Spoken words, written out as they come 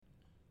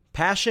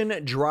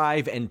Passion,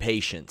 drive, and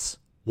patience.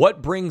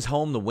 What brings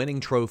home the winning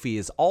trophy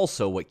is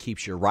also what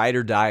keeps your ride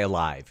or die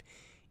alive.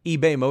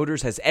 eBay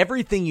Motors has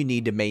everything you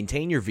need to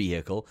maintain your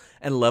vehicle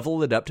and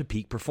level it up to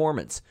peak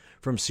performance.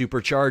 From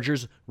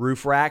superchargers,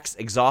 roof racks,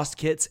 exhaust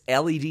kits,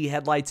 LED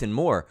headlights, and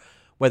more.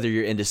 Whether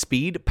you're into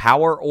speed,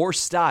 power, or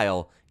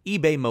style,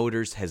 eBay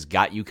Motors has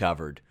got you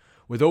covered.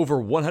 With over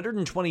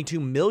 122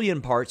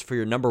 million parts for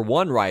your number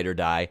one ride or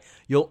die,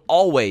 you'll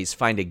always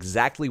find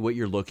exactly what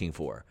you're looking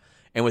for.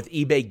 And with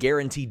eBay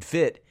Guaranteed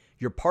Fit,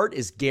 your part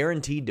is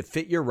guaranteed to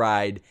fit your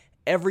ride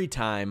every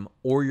time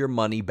or your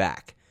money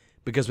back.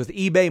 Because with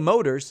eBay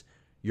Motors,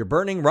 you're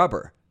burning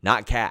rubber,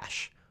 not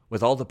cash.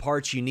 With all the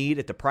parts you need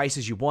at the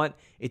prices you want,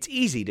 it's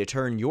easy to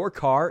turn your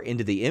car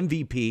into the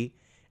MVP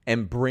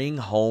and bring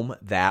home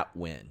that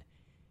win.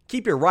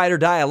 Keep your ride or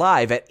die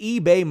alive at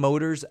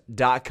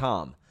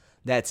ebaymotors.com.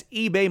 That's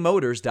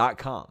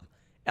ebaymotors.com.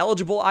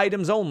 Eligible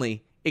items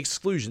only.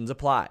 Exclusions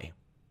apply.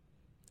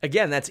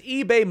 Again, that's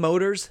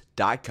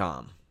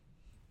ebaymotors.com.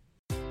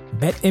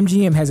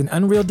 BetMGM has an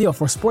unreal deal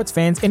for sports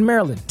fans in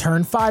Maryland.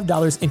 Turn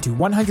 $5 into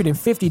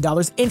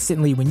 $150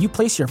 instantly when you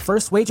place your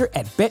first wager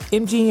at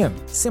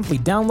BetMGM. Simply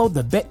download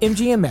the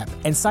BetMGM app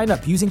and sign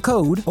up using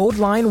code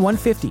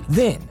OldLine150.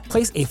 Then,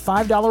 place a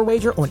 $5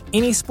 wager on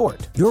any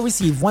sport. You'll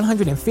receive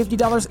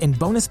 $150 in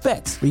bonus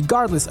bets,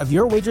 regardless of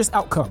your wager's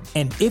outcome.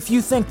 And if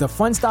you think the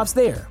fun stops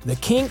there, the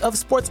King of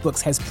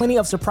Sportsbooks has plenty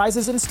of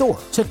surprises in store.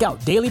 Check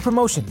out daily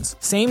promotions,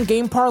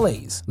 same-game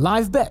parlays,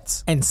 live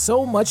bets, and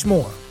so much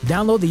more.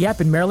 Download the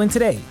app in Maryland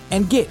today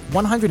and get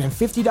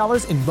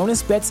 $150 in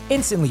bonus bets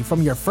instantly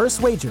from your first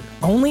wager.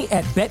 Only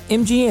at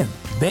BetMGM.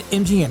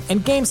 BetMGM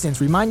and GameSense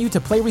remind you to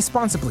play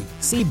responsibly.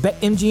 See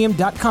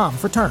BetMGM.com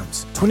for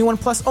terms. 21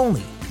 plus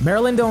only.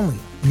 Maryland only.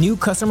 New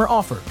customer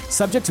offer.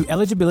 Subject to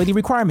eligibility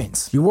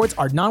requirements. Rewards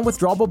are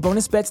non-withdrawable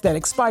bonus bets that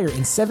expire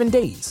in 7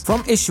 days.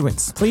 From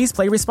issuance, please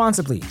play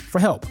responsibly. For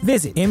help,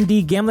 visit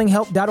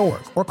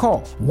mdgamblinghelp.org or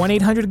call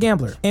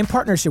 1-800-GAMBLER in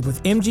partnership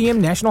with MGM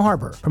National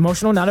Harbor.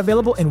 Promotional not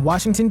available in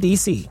Washington,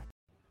 D.C.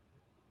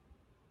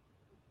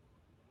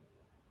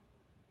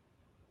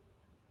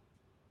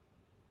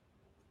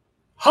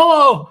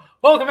 Hello,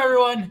 welcome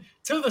everyone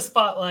to the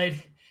Spotlight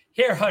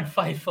here on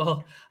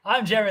Fightful.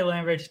 I'm Jerry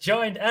Lambert,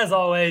 joined as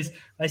always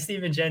by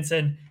Steven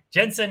Jensen.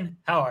 Jensen,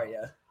 how are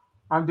you?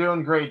 I'm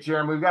doing great,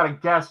 Jeremy. We've got a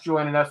guest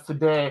joining us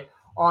today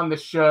on the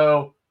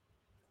show.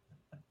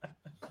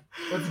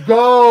 Let's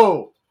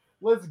go.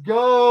 Let's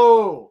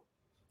go.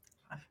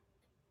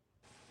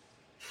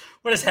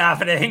 What is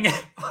happening?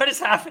 What is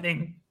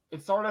happening?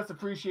 It's Stardust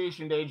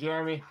Appreciation Day,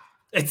 Jeremy.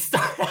 It's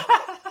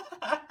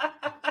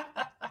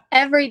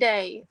Every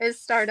day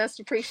is Stardust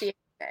Appreciation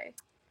Day.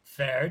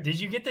 Fair. Did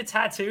you get the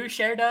tattoo,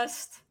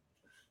 Sharedust?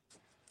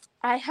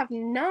 I have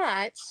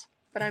not,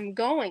 but I'm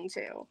going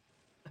to.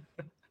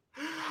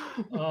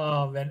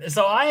 Oh, man.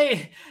 So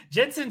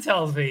Jensen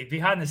tells me,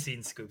 behind the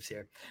scenes scoops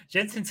here,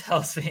 Jensen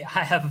tells me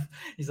I have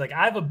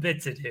a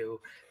bit to do,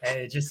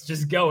 and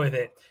just go with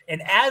it.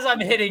 And as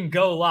I'm hitting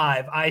go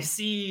live, I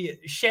see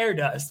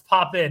Sharedust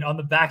pop in on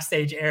the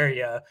backstage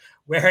area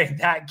wearing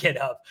that get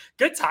up.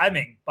 Good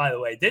timing, by the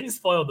way. Didn't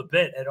spoil the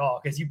bit at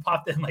all because you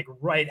popped in like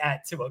right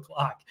at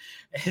 2:00.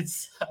 And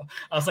so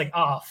I was like,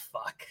 oh,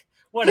 fuck.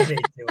 What are they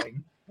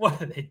doing?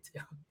 What are they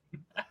doing?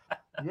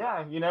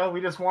 Yeah, we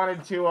just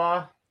wanted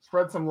to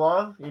spread some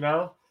love,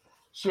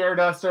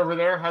 Sharedust over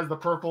there has the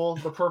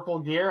purple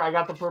gear. I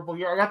got the purple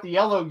gear. I got the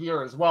yellow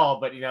gear as well,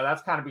 but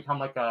that's kind of become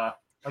like a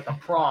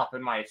prop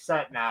in my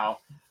set now.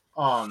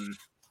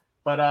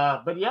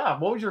 But yeah,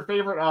 what was your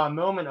favorite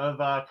moment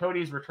of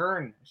Cody's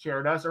return,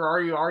 Sharedust? Or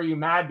are you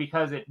mad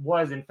because it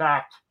was in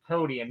fact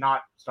Cody and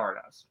not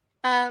Stardust?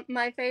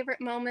 My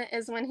favorite moment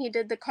is when he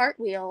did the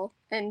cartwheel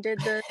and did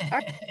the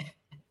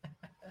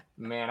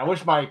Man, I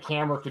wish my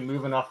camera could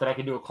move enough that I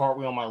could do a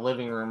cartwheel in my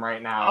living room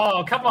right now.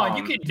 Oh, come on,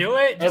 you can do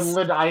it. I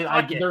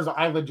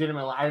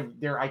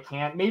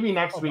can't. Maybe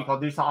next week I'll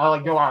do something. I'll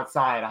go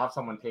outside. I'll have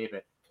someone tape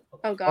it.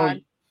 Oh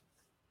God.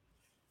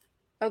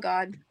 Oh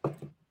God.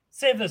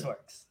 See if this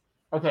works.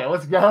 Okay,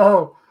 let's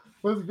go.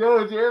 Let's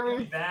go,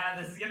 Jeremy.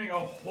 Bad. This is gonna go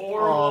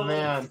horrible. Oh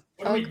man.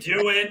 What are we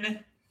doing?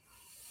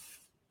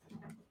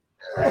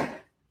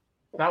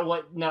 That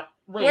what? No.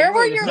 Wait, Where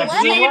were your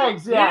legs? Your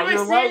legs, yeah,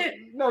 your legs. It?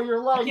 No,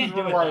 your legs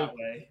were like.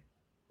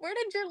 Where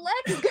did your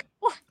legs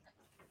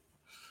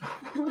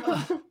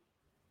go?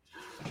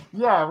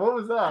 Yeah, what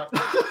was that?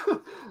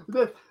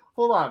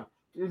 Hold on.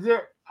 Is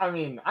there? I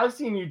mean, I've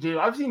seen you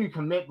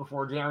commit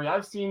before, Jeremy.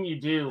 I've seen you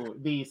do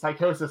the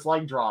psychosis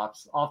leg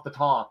drops off the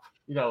top,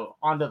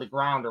 onto the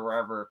ground or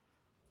wherever.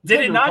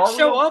 Did it not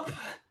show up?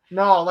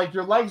 No, like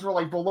your legs were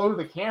like below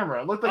the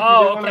camera. It looked like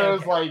you did one of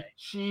those like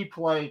cheap,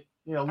 like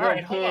little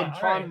kid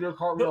trying to do a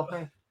cartwheel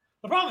thing.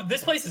 The problem,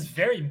 this place is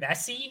very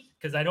messy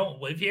because I don't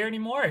live here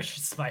anymore. It's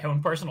just my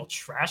own personal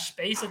trash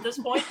space at this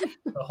point.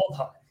 So hold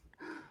on.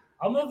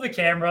 I'll move the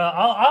camera.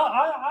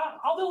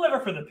 I'll deliver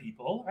for the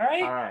people. All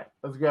right. All right.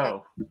 Let's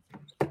go.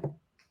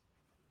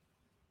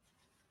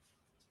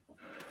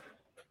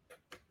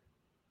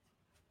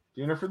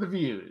 Dinner for the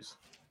views.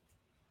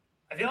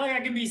 I feel like I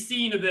can be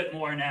seen a bit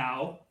more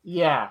now.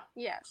 Yeah.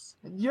 Yes.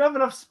 You have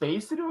enough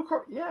space to do a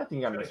Yeah, I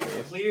think you have enough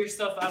space. Clear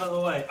stuff out of the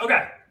way.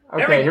 Okay.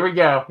 Okay, here we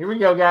go. Here we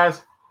go,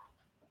 guys.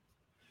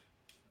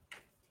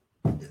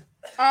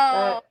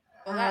 Oh,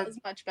 well, that was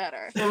much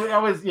better.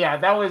 That was.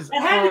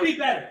 It had to be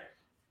better.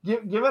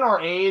 Given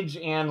our age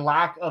and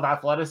lack of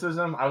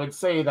athleticism, I would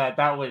say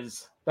that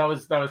was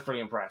pretty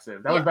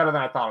impressive. That was better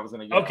than I thought it was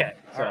going to go. Okay.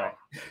 So. All right.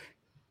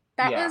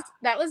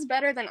 That was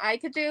better than I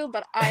could do,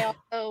 but I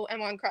also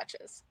am on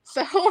crutches.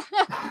 So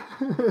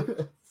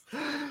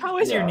how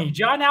is your knee?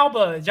 John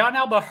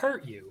Alba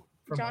hurt you.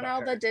 John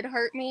Alba did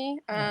hurt me.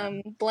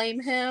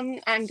 Blame him.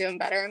 I'm doing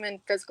better. I'm in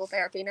physical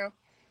therapy now.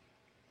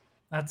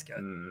 That's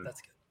good.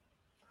 That's good.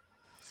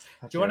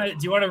 Do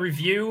you want to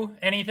review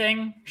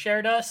anything,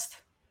 Sharedust?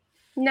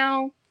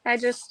 No,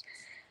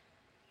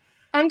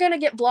 I'm going to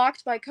get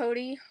blocked by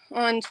Cody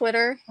on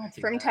Twitter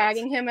from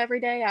tagging him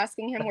every day,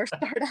 asking him where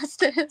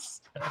Stardust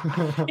is.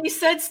 He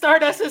said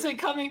Stardust isn't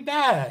coming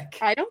back.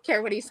 I don't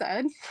care what he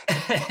said.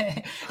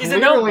 He's a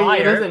known liar.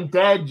 It isn't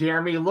dead,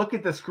 Jeremy. Look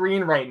at the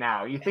screen right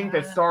now. You think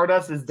that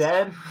Stardust is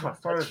dead?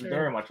 Stardust is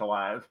very much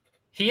alive.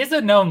 He is a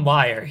known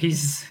liar.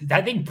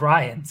 I think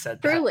Brian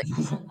said that. Truly.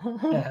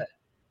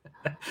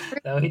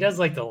 No, he does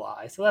like to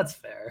lie, so that's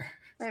fair.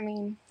 I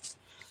mean,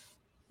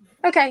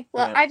 okay.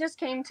 Well, I just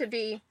came to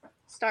be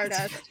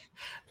Stardust.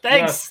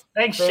 Thanks,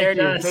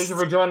 Sharedust. Thank you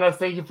for joining us.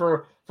 Thank you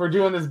for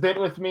doing this bit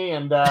with me,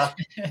 and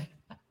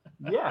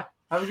yeah,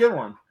 have a good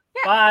one.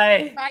 Yeah.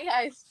 Bye. Bye,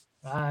 guys.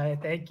 Bye.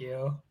 Thank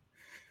you.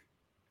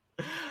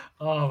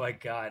 Oh my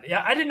God.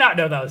 Yeah, I did not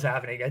know that was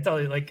happening. I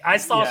tell you, like, I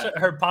saw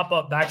her pop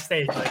up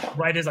backstage, like,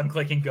 right as I'm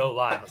clicking go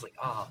live. I was like,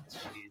 oh,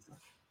 jeez.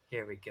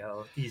 Here we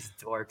go. These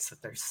dorks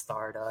with their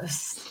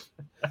Stardust.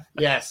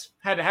 Yes.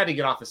 Had to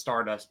get off the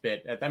Stardust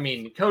bit. I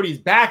mean, Cody's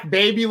back,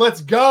 baby.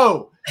 Let's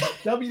go.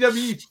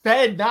 WWE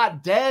Fed,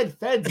 not dead.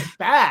 Fed's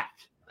back.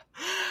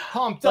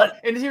 Pumped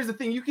up. And here's the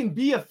thing. You can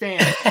be a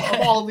fan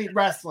of All Elite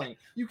Wrestling.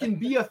 You can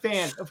be a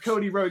fan of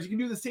Cody Rhodes. You can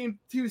do the same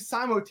two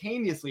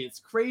simultaneously. It's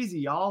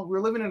crazy, y'all.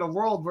 We're living in a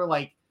world where,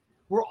 like,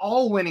 we're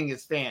all winning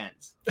as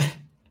fans.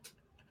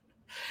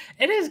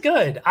 It is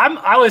good.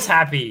 I was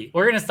happy.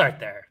 We're gonna start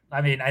there.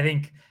 I mean, I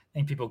think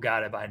people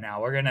got it by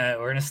now. We're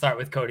gonna start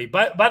with Cody.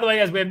 But by the way,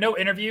 guys, we have no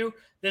interview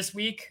this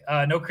week.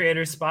 No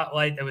creator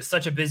spotlight. It was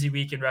such a busy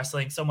week in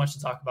wrestling. So much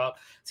to talk about.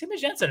 It's gonna be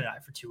Jensen and I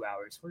for 2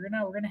 hours. We're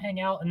gonna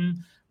hang out and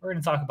we're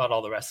gonna talk about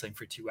all the wrestling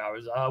for 2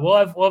 hours. We'll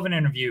have an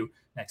interview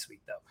next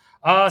week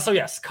though. So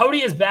yes,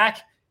 Cody is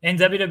back in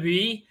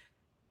WWE.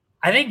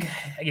 I think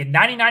again,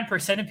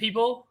 99% of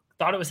people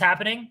thought it was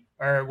happening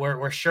or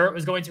were sure it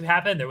was going to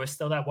happen. There was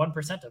still that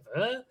 1% of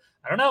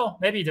I don't know.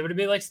 Maybe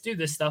WWE likes to do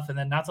this stuff and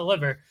then not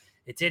deliver.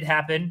 It did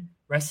happen.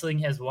 Wrestling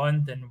has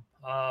won. Then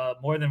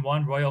more than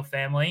one royal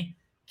family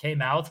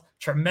came out.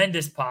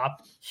 Tremendous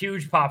pop.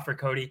 Huge pop for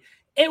Cody.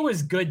 It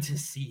was good to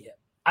see him.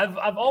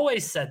 I've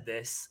always said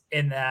this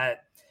in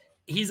that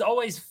he's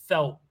always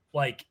felt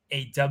like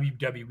a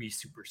WWE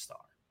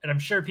superstar. And I'm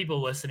sure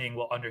people listening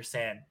will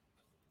understand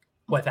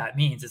what that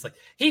means. It's like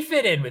he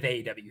fit in with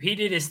AEW. He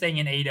did his thing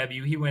in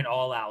AEW. He went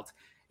all out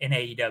in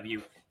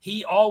AEW.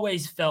 He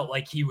always felt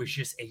like he was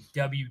just a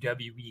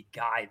WWE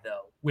guy,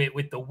 though,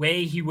 with the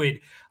way he would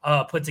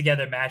put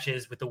together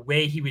matches, with the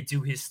way he would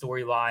do his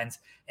storylines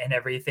and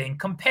everything,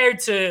 compared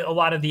to a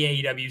lot of the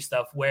AEW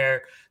stuff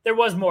where there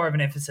was more of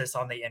an emphasis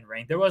on the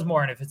in-ring. There was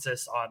more an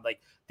emphasis on like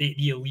the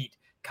elite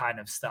kind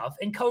of stuff.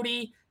 And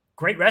Cody,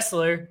 great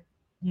wrestler,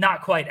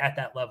 not quite at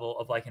that level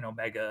of like an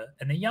Omega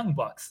and the Young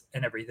Bucks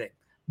and everything.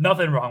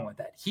 Nothing wrong with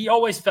that. He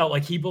always felt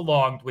like he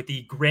belonged with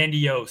the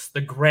grandiose, the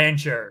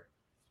grandeur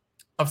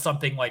of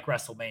something like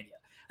WrestleMania.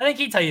 I think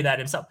he'd tell you that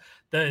himself.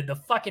 The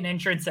fucking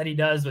entrance that he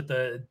does with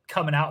the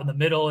coming out in the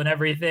middle and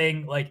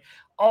everything, like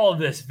all of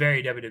this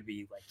very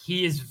WWE. Like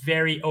he is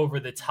very over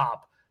the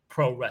top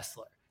pro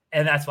wrestler.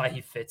 And that's why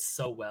he fits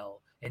so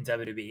well in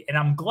WWE. And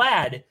I'm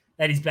glad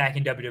that he's back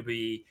in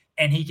WWE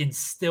and he can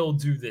still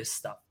do this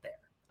stuff there.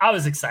 I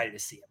was excited to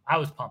see him. I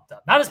was pumped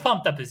up. Not as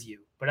pumped up as you,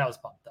 but I was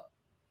pumped up.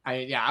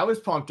 I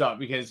was pumped up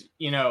because,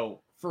 you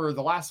know, for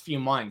the last few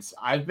months,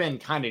 I've been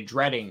kind of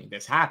dreading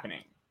this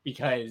happening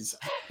because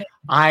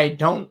I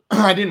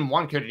didn't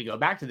want Cody to go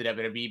back to the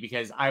WWE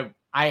because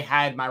I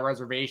had my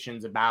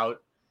reservations about,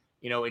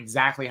 you know,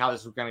 exactly how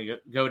this was going to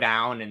go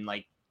down. And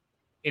like,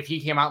 if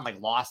he came out and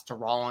like lost to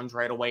Rollins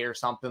right away or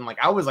something, like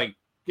I was like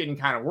getting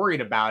kind of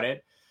worried about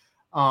it.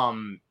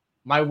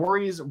 My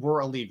worries were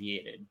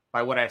alleviated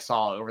by what I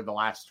saw over the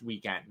last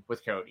weekend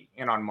with Cody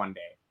and on Monday.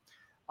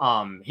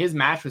 His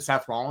match with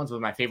Seth Rollins was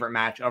my favorite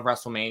match of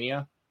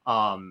WrestleMania.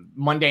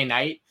 Monday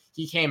night,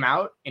 he came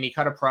out and he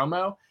cut a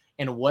promo.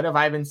 And what have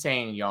I been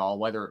saying, y'all?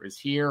 Whether it was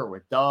here or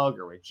with Doug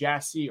or with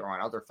Jesse or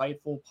on other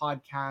Fightful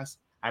podcasts,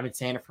 I've been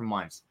saying it for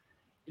months.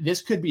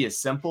 This could be as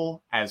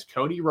simple as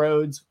Cody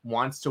Rhodes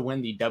wants to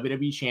win the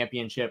WWE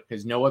Championship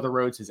because no other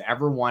Rhodes has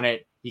ever won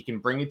it. He can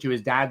bring it to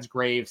his dad's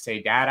grave,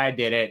 say, "Dad, I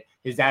did it."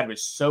 His dad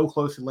was so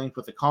closely linked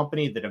with the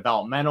company, the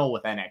developmental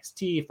with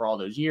NXT for all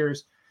those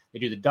years. They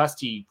do the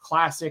Dusty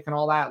Classic and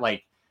all that.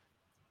 Like,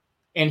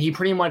 And he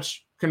pretty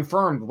much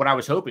confirmed what I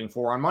was hoping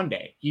for on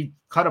Monday. He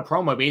cut a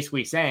promo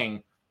basically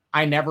saying,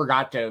 I never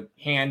got to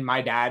hand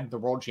my dad the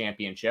world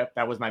championship.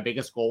 That was my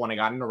biggest goal when I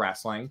got into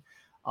wrestling.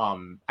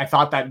 I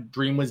thought that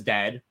dream was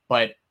dead,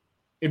 but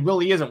it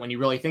really isn't when you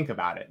really think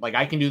about it. Like,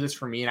 I can do this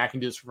for me and I can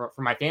do this for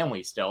my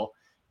family still.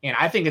 And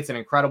I think it's an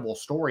incredible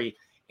story.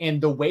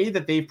 And the way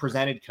that they've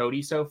presented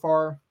Cody so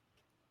far,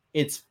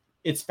 it's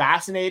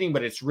fascinating,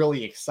 but it's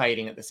really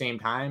exciting at the same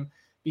time,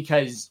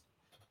 because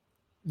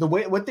the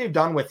way what they've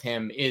done with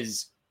him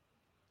is,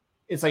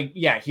 it's like,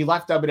 yeah, he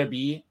left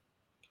WWE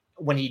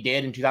when he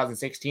did in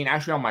 2016,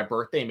 actually on my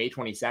birthday, May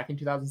 22nd,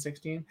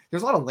 2016.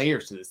 There's a lot of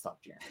layers to this stuff,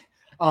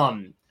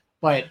 Jeremy.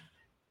 But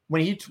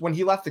when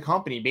he left the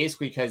company,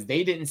 basically because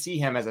they didn't see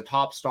him as a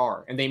top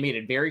star, and they made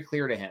it very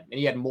clear to him, and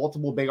he had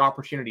multiple big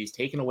opportunities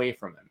taken away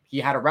from him. He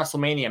had a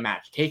WrestleMania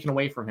match taken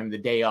away from him the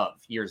day of,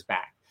 years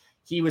back.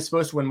 He was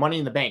supposed to win Money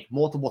in the Bank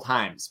multiple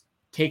times,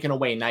 taken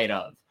away night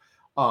of.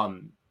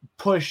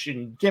 Push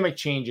and gimmick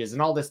changes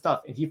and all this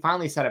stuff. And he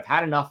finally said, I've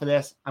had enough of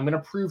this. I'm going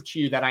to prove to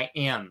you that I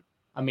am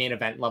a main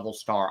event level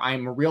star. I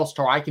am a real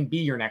star. I can be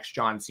your next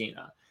John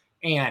Cena.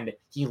 And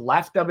he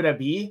left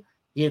WWE.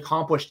 He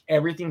accomplished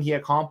everything he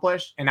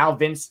accomplished. And now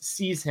Vince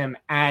sees him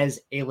as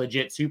a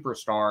legit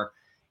superstar.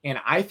 And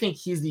I think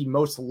he's the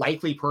most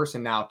likely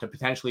person now to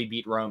potentially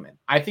beat Roman.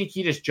 I think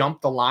he just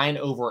jumped the line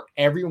over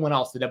everyone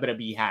else the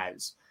WWE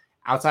has,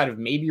 outside of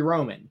maybe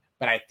Roman.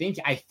 But I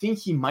think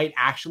he might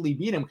actually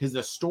beat him, because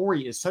the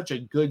story is such a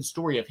good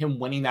story of him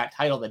winning that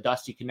title that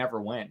Dusty could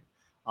never win.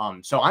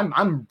 So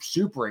I'm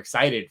super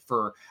excited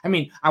for. I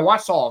mean, I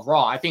watched all of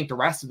Raw. I think the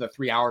rest of the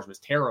 3 hours was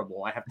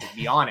terrible, I have to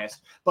be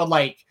honest. But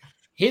like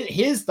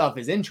his stuff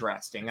is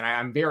interesting, and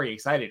I'm very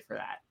excited for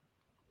that.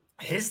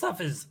 His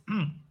stuff is,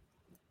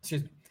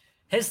 excuse me.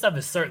 His stuff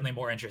is certainly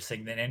more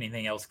interesting than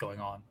anything else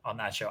going on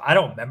that show. I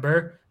don't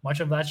remember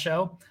much of that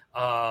show,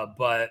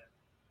 but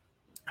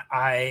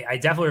I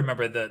definitely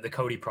remember the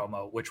Cody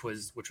promo, which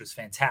was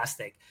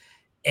fantastic.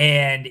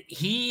 And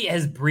he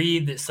has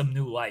breathed some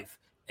new life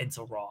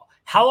into Raw.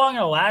 How long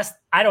it'll last,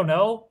 I don't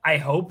know. I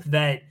hope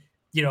that,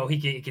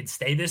 he can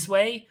stay this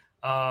way.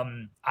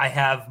 I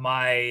have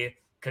my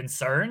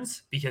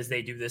concerns, because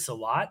they do this a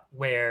lot,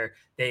 where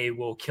they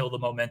will kill the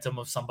momentum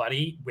of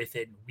somebody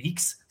within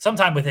weeks,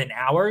 sometime within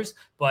hours.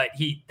 But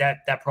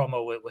that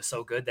promo was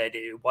so good that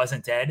it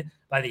wasn't dead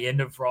by the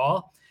end of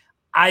Raw.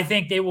 I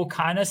think they will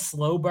kind of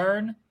slow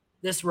burn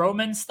this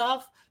Roman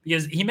stuff,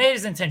 because he made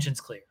his intentions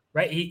clear,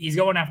 right? He's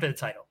going after the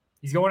title.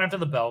 He's going after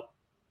the belt.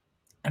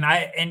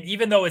 And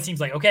even though it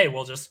seems like, okay,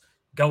 we'll just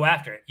go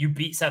after it. You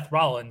beat Seth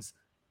Rollins.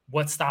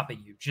 What's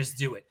stopping you? Just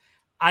do it.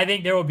 I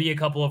think there will be a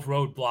couple of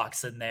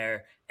roadblocks in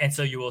there. And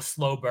so you will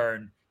slow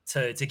burn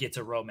to get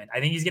to Roman. I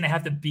think he's going to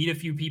have to beat a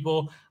few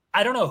people.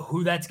 I don't know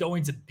who that's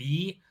going to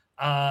be.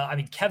 I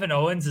mean, Kevin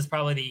Owens is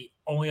probably the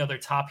only other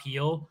top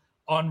heel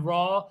on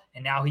Raw,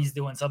 and now he's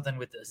doing something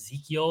with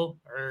Ezekiel,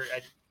 or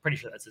I'm pretty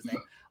sure that's his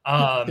name.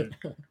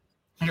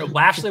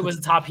 Lashley was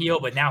a top heel,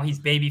 but now he's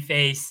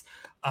babyface.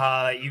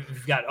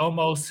 You've got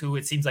Omos, who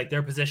it seems like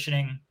they're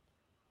positioning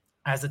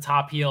as a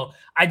top heel.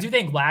 I do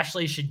think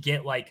Lashley should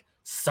get like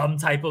some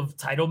type of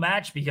title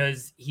match,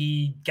 because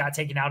he got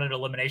taken out at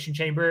Elimination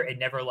Chamber and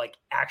never like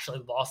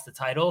actually lost the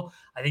title.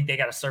 I think they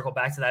got to circle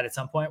back to that at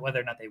some point. Whether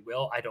or not they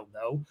will, I don't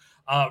know.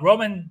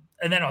 Roman,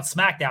 and then on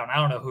SmackDown, I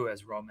don't know who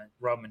has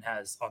Roman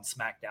has on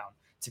SmackDown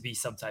to be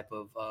some type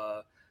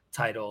of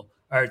title,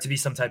 or to be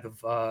some type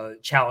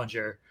of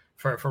challenger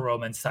for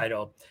Roman's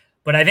title.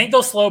 But I think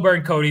they'll slow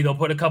burn Cody. They'll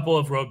put a couple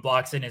of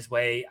roadblocks in his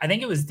way. I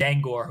think it was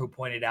Dangor who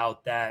pointed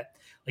out that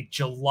like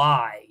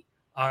July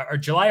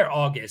or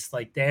August,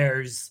 like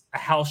there's a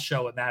house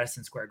show at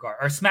Madison Square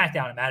Garden, or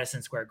SmackDown at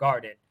Madison Square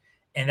Garden.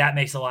 And that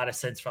makes a lot of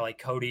sense for like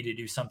Cody to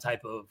do some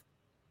type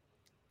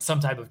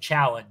of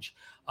challenge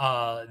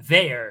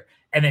there.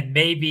 And then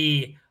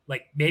maybe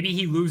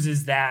he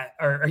loses that,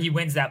 or he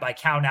wins that by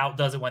count out,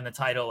 doesn't win the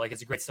title. Like,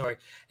 it's a great story.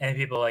 And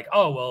people are like,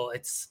 oh, well,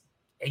 it's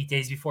 8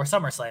 days before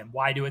SummerSlam.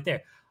 Why do it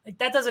there? Like,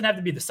 that doesn't have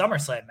to be the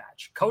SummerSlam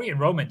match. Cody and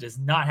Roman does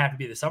not have to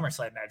be the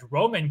SummerSlam match.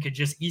 Roman could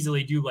just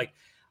easily do like,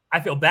 I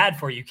feel bad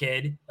for you,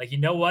 kid. Like, you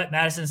know what?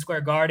 Madison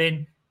Square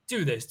Garden,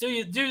 do this.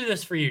 Do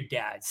this for your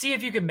dad. See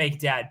if you can make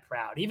dad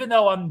proud. Even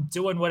though I'm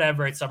doing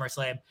whatever at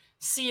SummerSlam,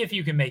 see if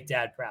you can make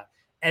dad proud.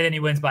 And then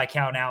he wins by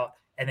count out.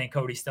 And then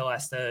Cody still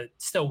has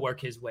to work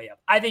his way up.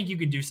 I think you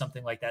could do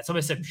something like that.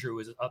 Somebody said Drew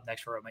is up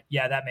next for Roman.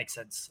 Yeah, that makes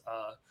sense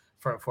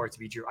for it to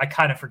be Drew. I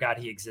kind of forgot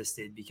he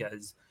existed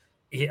because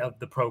of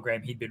the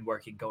program he'd been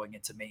working going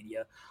into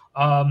Mania.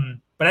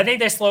 But I think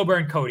they slow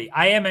burn Cody.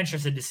 I am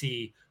interested to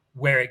see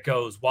where it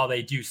goes while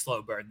they do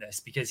slow burn this,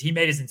 because he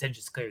made his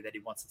intentions clear that he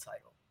wants the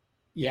title.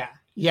 Yeah.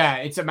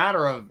 It's a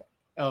matter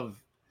of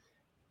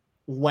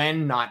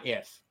when, not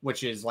if,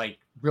 which is like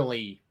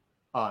really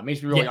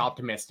makes me really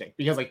optimistic,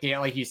 because like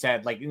you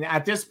said, like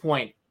at this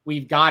point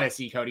we've got to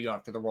see Cody go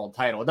after the world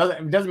title.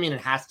 It doesn't mean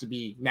it has to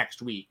be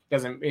next week.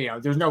 There's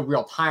no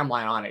real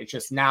timeline on it. It's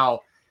just now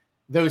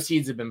those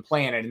seeds have been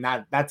planted,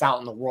 and that's out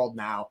in the world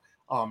now.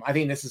 I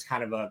think this is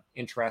kind of a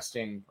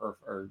interesting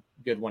or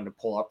good one to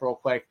pull up real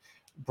quick.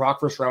 Brock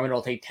versus Roman,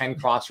 it'll take 10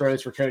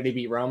 crossroads for Cody to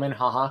beat Roman.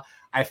 Haha.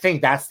 I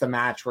think that's the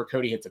match where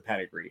Cody hits a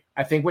pedigree.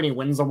 I think when he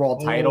wins the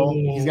world title,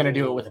 he's going to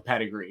do it with a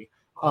pedigree.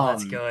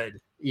 That's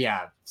good.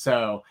 Yeah.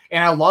 So,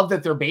 and I love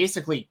that they're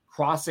basically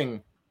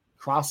crossing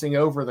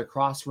over the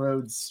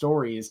crossroads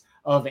stories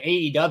of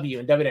AEW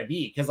and WWE.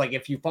 Because like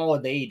if you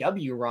followed the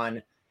AEW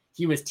run,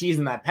 he was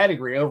teasing that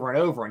pedigree over and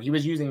over, and he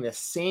was using the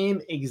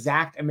same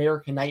exact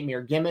American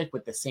Nightmare gimmick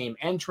with the same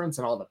entrance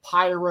and all the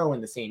pyro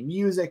and the same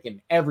music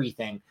and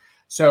everything.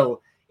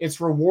 So it's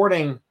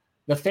rewarding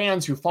the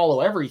fans who follow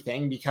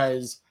everything,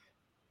 because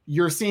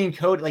you're seeing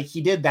Cody, like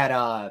he did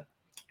that,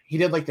 he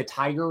did like the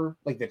tiger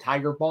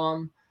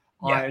bomb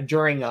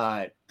during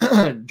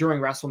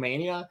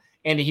WrestleMania.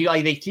 And he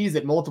they teased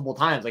it multiple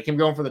times, like him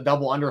going for the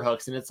double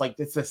underhooks. And it's like,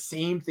 it's the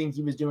same thing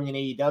he was doing in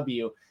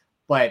AEW,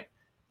 but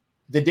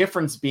the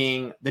difference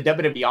being the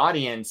WWE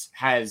audience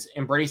has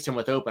embraced him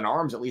with open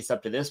arms, at least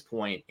up to this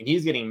point, and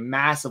he's getting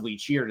massively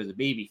cheered as a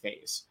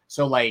babyface.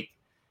 So like,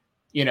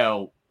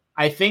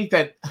 I think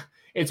that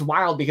it's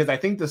wild, because I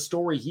think the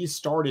story he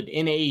started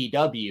in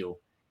AEW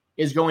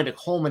is going to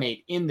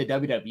culminate in the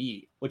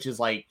WWE, which is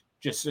like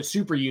just a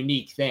super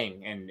unique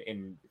thing,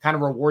 and kind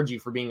of rewards you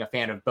for being a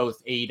fan of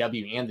both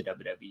AEW and the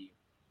WWE.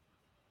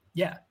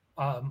 Yeah,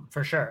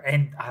 for sure.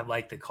 And I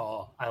like the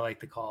call.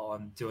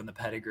 On doing the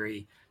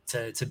pedigree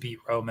to beat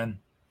Roman.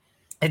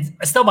 I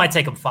still might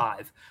take him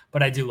 5,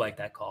 but I do like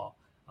that call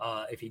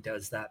if he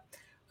does that.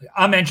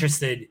 I'm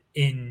interested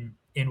in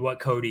what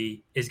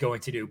Cody is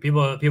going to do.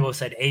 People have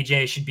said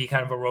AJ should be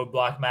kind of a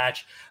roadblock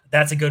match.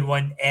 That's a good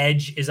one.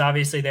 Edge is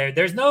obviously there.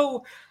 There's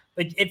no,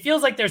 like, it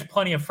feels like there's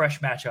plenty of fresh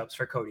matchups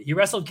for Cody. He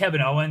wrestled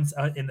Kevin Owens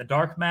in the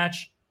dark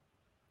match.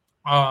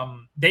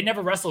 They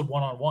never wrestled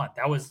one-on-one.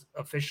 That was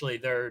officially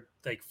their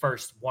like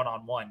first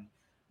one-on-one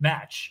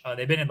match.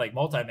 They've been in like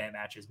multi-man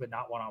matches, but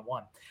not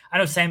one-on-one. I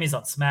know Sammy's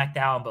on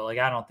SmackDown, but like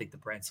I don't think the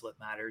brand split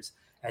matters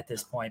at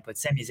this point. But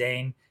Sami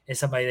Zayn is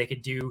somebody they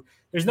could do.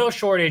 There's no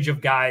shortage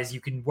of guys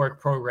you can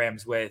work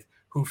programs with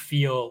who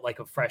feel like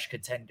a fresh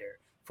contender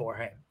for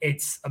him.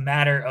 It's a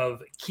matter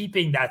of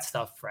keeping that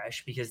stuff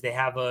fresh, because they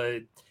have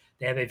a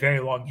very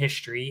long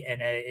history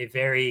and a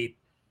very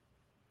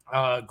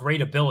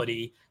great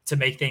ability to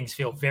make things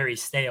feel very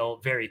stale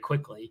very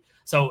quickly.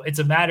 So it's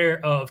a matter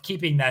of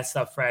keeping that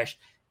stuff fresh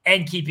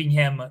and keeping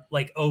him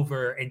like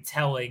over and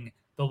telling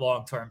the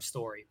long-term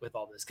story with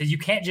all this. Because you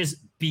can't just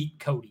beat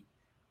Cody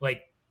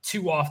like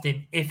too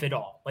often, if at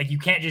all. Like you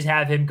can't just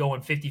have him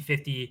going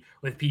 50-50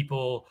 with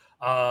people,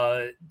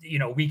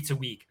 week to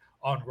week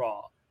on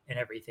Raw and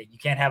everything. You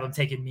can't have him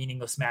taking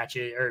meaningless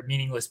matches or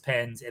meaningless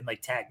pins and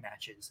like tag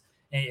matches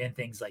and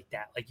things like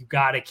that. Like you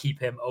got to keep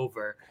him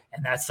over.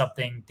 And that's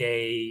something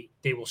they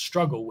will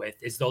struggle with,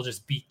 is they'll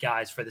just beat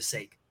guys for the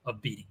sake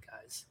of beating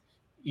guys.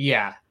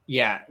 Yeah.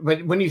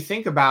 But when you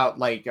think about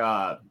like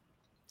kind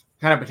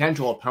of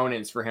potential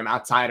opponents for him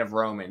outside of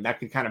Roman that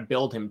could kind of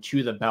build him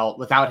to the belt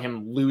without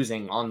him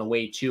losing on the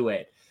way to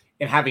it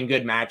and having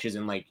good matches,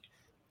 and like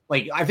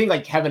I think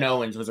like Kevin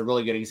Owens was a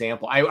really good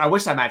example. I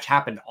wish that match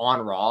happened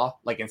on Raw,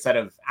 like instead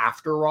of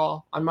after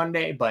Raw on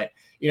Monday, but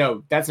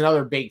that's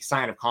another big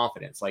sign of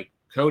confidence. Like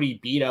Cody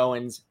beat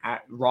Owens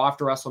at Raw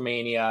after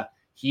WrestleMania.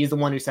 He's the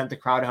one who sent the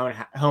crowd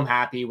home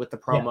happy with the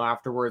promo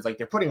afterwards. Like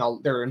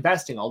they're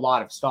investing a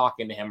lot of stock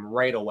into him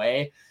right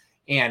away.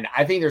 And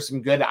I think there's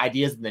some good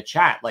ideas in the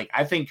chat. Like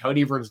I think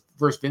Cody versus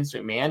Vince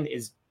McMahon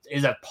is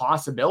a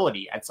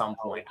possibility at some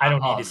point. I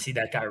don't need to see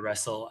that guy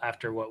wrestle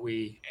after what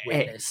we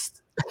witnessed.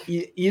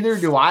 Either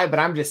do I, but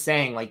I'm just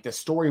saying like the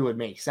story would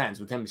make sense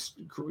with him,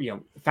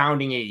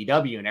 founding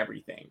AEW and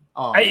everything.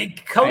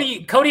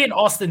 Cody and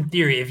Austin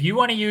Theory. If you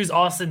want to use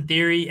Austin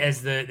Theory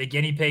as the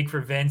guinea pig for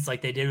Vince,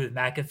 like they did with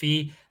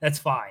McAfee, that's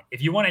fine.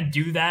 If you want to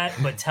do that,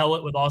 but tell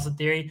it with Austin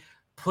Theory,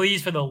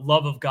 please, for the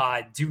love of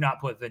God, do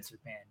not put Vince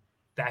McMahon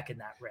back in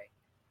that ring.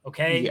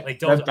 Okay, yeah, like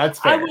don't. That's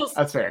fair.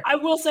 That's fair. I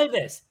will say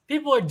this: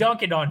 people are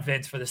dunking on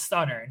Vince for the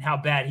stunner and how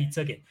bad he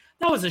took it.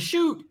 That was a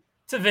shoot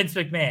to Vince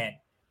McMahon.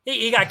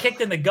 He got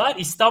kicked in the gut.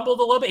 He stumbled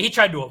a little bit. He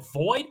tried to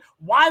avoid.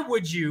 Why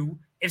would you,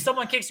 if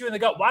someone kicks you in the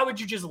gut, why would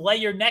you just lay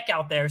your neck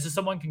out there so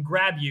someone can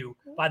grab you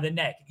by the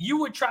neck? You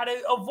would try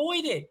to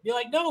avoid it. Be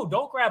like, no,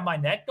 don't grab my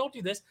neck. Don't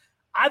do this.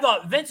 I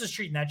thought Vince was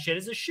treating that shit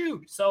as a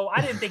shoot. So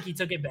I didn't think he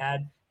took it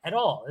bad at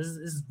all. This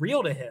is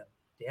real to him.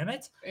 Damn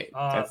it.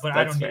 But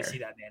I don't need to see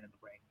that man in the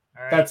ring.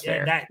 All right. That's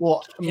fair. That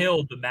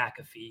killed the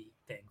McAfee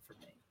thing for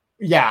me.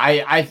 Yeah,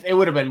 it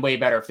would have been way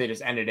better if they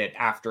just ended it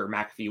after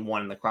McAfee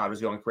won and the crowd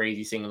was going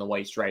crazy singing the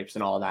white stripes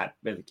and all that.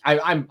 But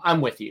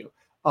I'm with you.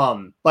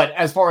 But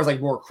as far as like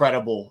more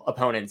credible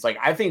opponents, like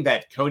I think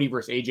that Cody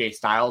versus AJ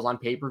Styles on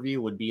pay-per-view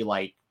would be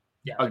like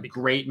a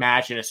great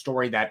match and a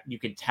story that you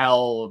could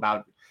tell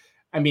about.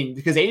 I mean,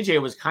 because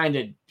AJ was kind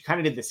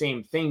of did the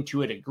same thing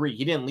to a degree.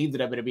 He didn't leave the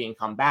WWE and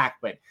come back,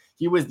 but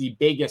he was the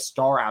biggest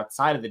star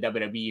outside of the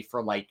WWE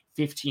for like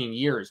 15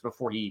 years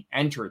before he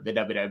entered the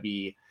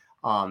WWE.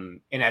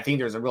 And I think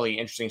there's a really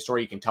interesting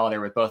story you can tell there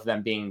with both of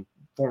them being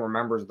former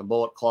members of the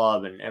Bullet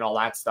Club and all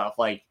that stuff.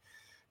 Like,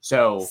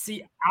 so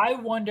see, I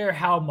wonder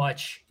how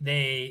much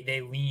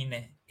they lean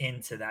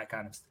into that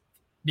kind of stuff.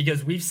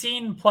 because we've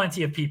seen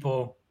plenty of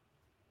people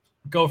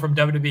go from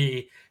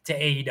WWE to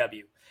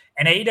AEW,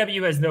 and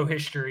AEW has no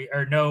history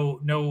or no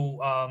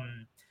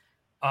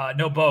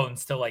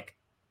bones to like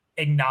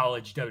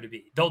acknowledge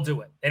WWE. They'll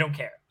do it. They don't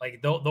care.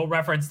 Like they'll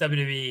reference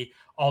WWE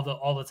all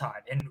the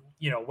time. And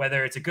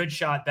whether it's a good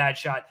shot, bad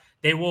shot,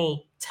 they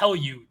will tell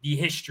you the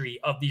history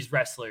of these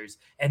wrestlers,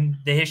 and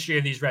the history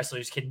of these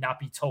wrestlers cannot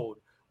be told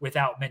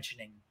without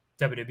mentioning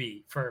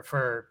WWE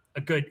for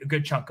a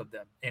good chunk of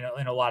them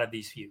in a lot of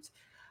these feuds.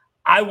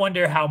 I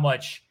wonder how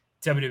much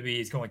WWE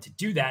is going to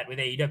do that with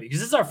AEW, because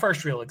this is our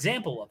first real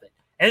example of it.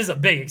 And this is a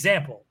big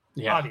example,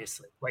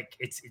 obviously. Like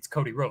it's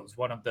Cody Rhodes,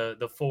 one of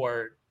the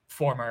 4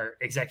 former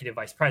executive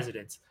vice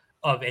presidents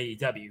of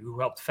AEW who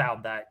helped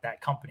found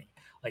that company.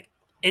 Like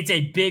it's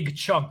a big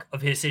chunk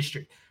of his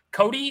history.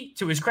 Cody,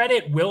 to his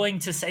credit, willing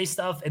to say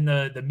stuff in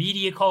the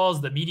media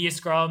calls, the media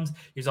scrums.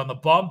 He was on the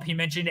bump. He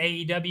mentioned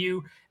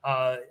AEW.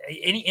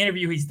 Any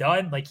interview he's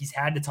done, like he's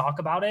had to talk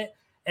about it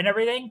and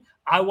everything.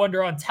 I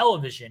wonder on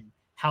television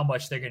how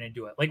much they're going to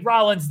do it. Like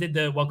Rollins did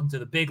the welcome to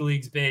the big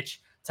leagues, bitch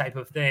type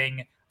of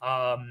thing.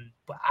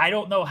 But I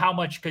don't know how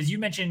much, because you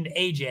mentioned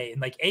AJ,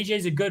 and like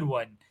AJ's a good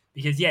one,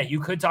 because you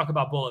could talk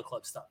about Bullet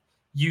Club stuff.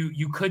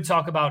 You could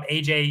talk about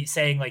AJ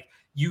saying like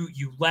you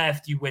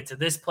left, you went to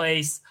this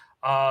place.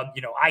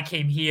 I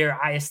came here,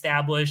 I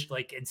established,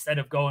 like, instead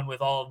of going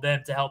with all of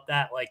them to help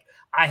that, like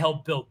I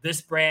helped build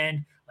this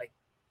brand. Like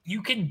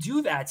you can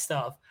do that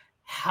stuff.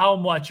 How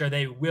much are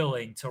they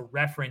willing to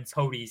reference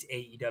Cody's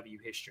AEW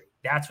history?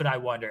 That's what I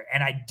wonder.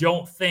 And I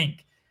don't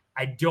think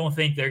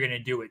they're going to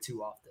do it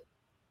too often.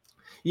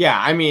 Yeah.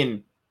 I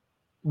mean,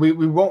 we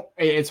won't,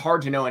 it's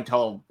hard to know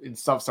until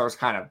stuff starts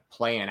kind of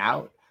playing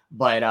out,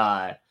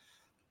 but,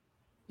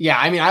 yeah,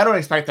 I mean, I don't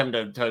expect them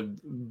to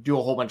do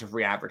a whole bunch of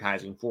free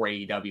advertising for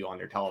AEW on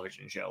their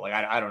television show. Like,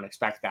 I don't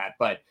expect that,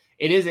 but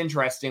it is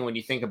interesting when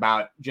you think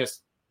about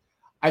just,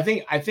 I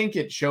think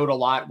it showed a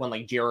lot when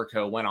like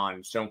Jericho went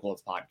on Stone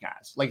Cold's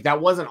podcast. Like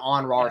that wasn't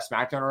on Raw or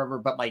SmackDown or whatever,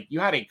 but like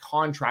you had a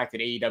contracted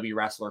AEW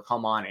wrestler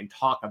come on and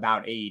talk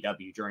about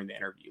AEW during the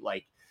interview.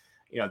 Like,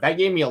 that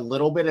gave me a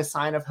little bit of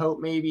sign of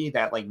hope, maybe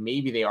that like,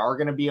 maybe they are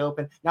going to be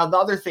open. Now, the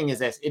other thing is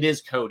this, it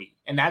is Cody.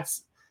 And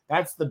that's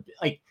the,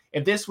 like,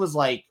 if this was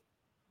like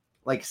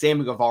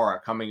Sammy Guevara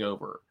coming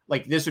over,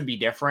 like this would be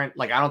different.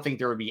 Like, I don't think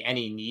there would be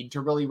any need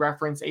to really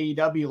reference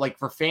AEW. Like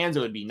for fans,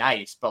 it would be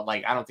nice, but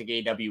like, I don't think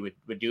AEW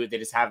would do it. They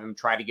just have him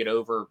try to get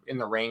over in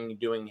the ring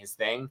doing his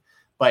thing.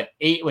 But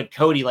with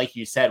Cody, like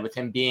you said, with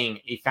him being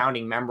a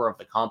founding member of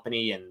the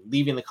company and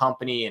leaving the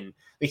company, and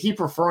they keep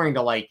referring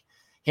to like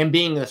him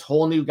being this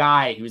whole new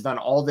guy who's done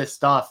all this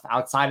stuff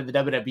outside of the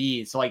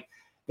WWE. So like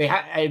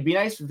it'd be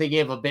nice if they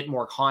gave a bit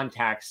more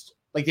context.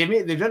 Like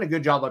they've done a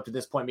good job up to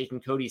this point,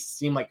 making Cody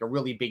seem like a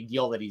really big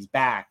deal that he's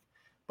back.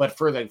 But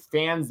for the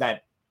fans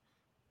that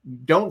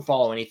don't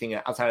follow anything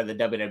outside of the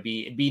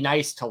WWE, it'd be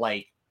nice to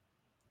like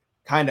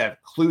kind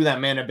of clue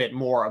them in a bit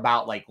more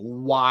about like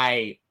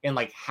why and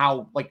like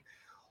how, like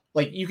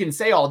you can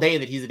say all day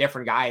that he's a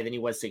different guy than he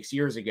was 6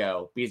 years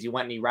ago because he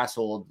went and he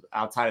wrestled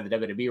outside of the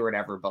WWE or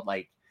whatever. But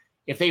like,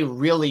 if they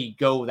really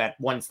go that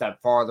one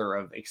step farther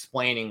of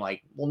explaining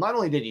like, well, not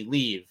only did he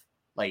leave,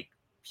 like,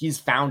 he's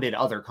founded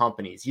other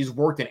companies. He's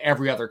worked in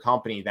every other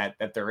company that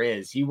there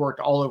is. He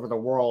worked all over the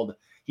world.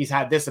 He's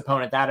had this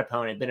opponent, that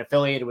opponent, been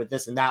affiliated with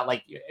this and that.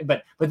 Like,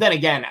 but then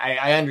again,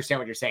 I understand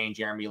what you're saying,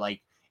 Jeremy. Like,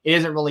 it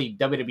isn't really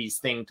WWE's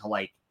thing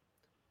to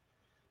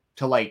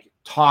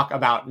talk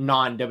about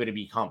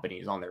non-WWE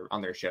companies on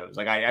their shows.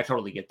 Like, I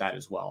totally get that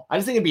as well. I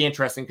just think it'd be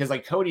interesting because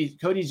like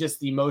Cody's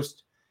just the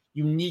most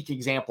unique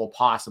example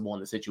possible in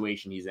the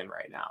situation he's in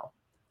right now.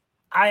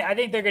 I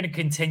think they're going to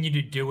continue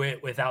to do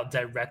it without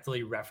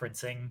directly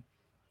referencing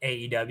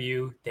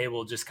AEW. They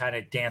will just kind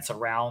of dance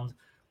around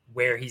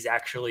where he's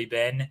actually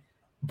been.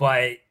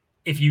 But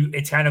if you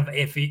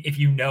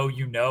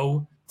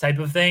know type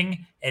of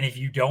thing, and if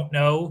you don't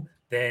know,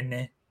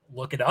 then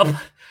look it up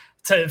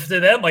to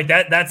them. Like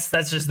that's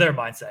just their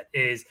mindset.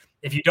 Is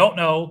if you don't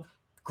know,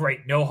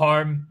 great, no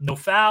harm, no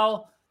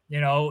foul.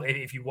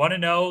 If you want to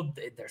know,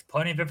 there's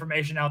plenty of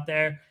information out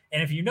there.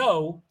 And if you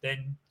know,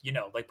 then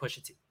like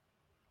Pusha T.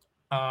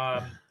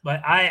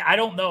 But I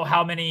don't know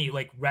how many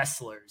like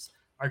wrestlers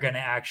are going to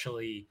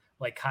actually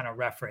like kind of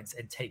reference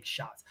and take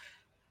shots.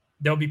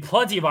 There'll be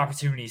plenty of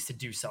opportunities to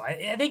do so.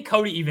 I think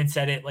Cody even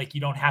said it, like,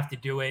 you don't have to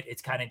do it.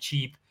 It's kind of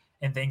cheap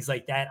and things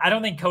like that. I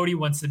don't think Cody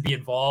wants to be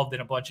involved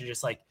in a bunch of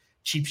just like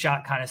cheap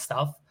shot kind of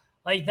stuff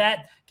like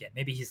that. Again,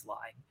 maybe he's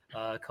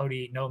lying.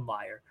 Cody, known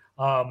liar.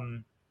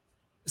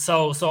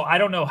 So I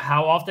don't know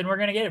how often we're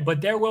going to get it,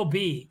 but there will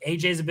be.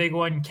 AJ's a big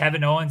one.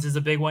 Kevin Owens is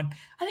a big one.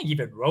 I think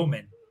even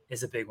Roman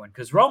is a big one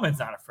because Roman's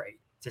not afraid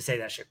to say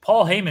that shit.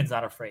 Paul Heyman's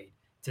not afraid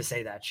to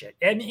say that shit.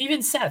 And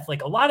even Seth,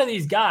 like a lot of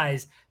these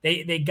guys,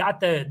 they got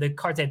the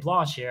carte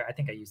blanche here. I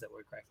think I used that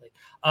word correctly.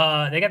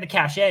 They got the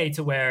cachet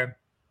to where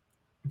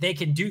they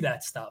can do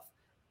that stuff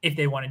if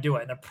they want to do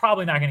it. And they're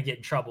probably not going to get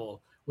in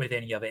trouble with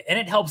any of it. And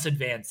it helps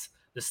advance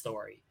the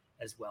story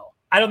as well.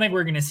 I don't think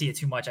we're going to see it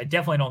too much. I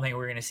definitely don't think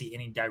we're going to see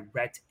any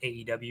direct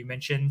AEW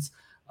mentions.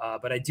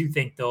 But I do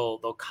think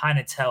they'll kind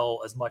of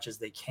tell as much as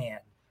they can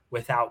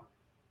without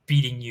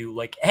beating you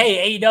like,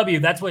 hey,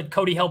 AEW, that's what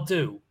Cody helped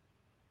do.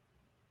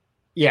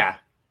 Yeah.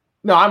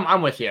 No,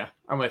 I'm with you.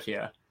 I'm with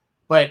you.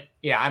 But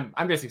yeah,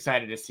 I'm just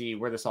excited to see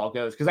where this all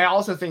goes. Because I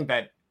also think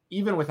that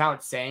even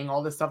without saying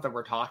all this stuff that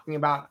we're talking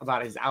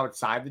about his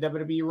outside the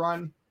WWE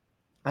run,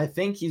 I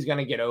think he's going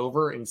to get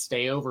over and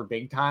stay over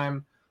big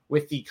time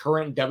with the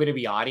current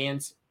WWE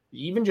audience,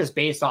 even just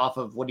based off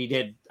of what he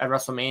did at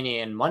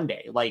WrestleMania and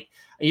Monday. Like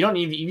you don't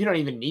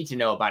even need to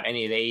know about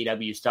any of the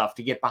AEW stuff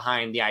to get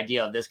behind the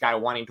idea of this guy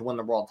wanting to win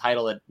the world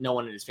title that no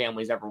one in his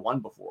family's ever won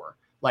before.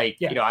 Like,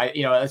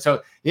 yeah.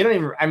 So they don't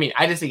even, I mean,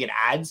 I just think it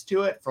adds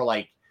to it for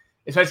like,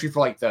 especially for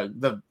like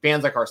the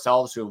fans like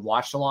ourselves who have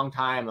watched a long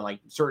time and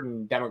like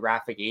certain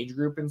demographic age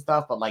group and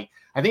stuff. But like,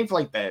 I think for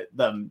like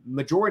the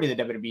majority of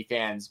the WWE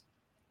fans,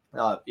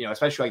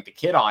 especially like the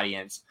kid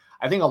audience,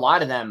 I think a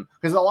lot of them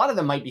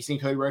might be seeing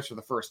Cody Rhodes for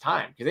the first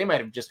time because they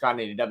might have just gotten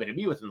into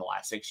WWE within the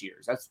last 6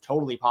 years. That's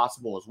totally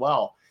possible as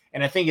well.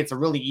 And I think it's a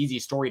really easy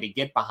story to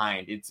get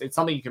behind. It's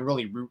something you can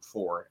really root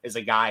for as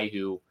a guy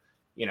who,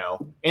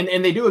 and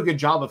they do a good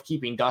job of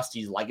keeping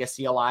Dusty's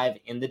legacy alive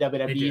in the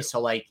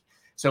WWE.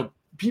 So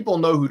people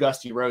know who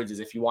Dusty Rhodes is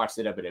if you watch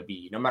the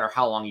WWE, no matter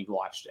how long you've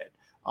watched it.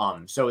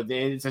 So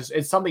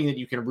it's something that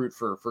you can root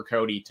for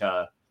Cody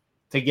to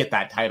get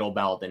that title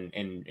belt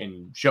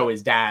and show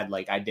his dad,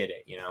 like, I did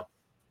it,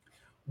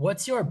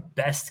 What's your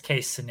best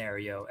case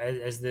scenario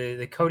as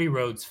the Cody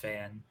Rhodes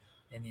fan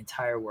in the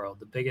entire world,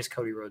 the biggest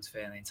Cody Rhodes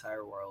fan in the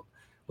entire world?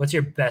 What's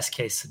your best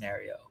case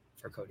scenario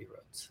for Cody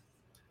Rhodes?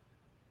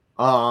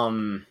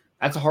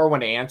 That's a hard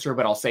one to answer,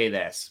 but I'll say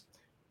this.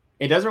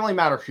 It doesn't really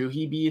matter who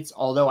he beats,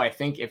 although I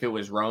think if it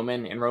was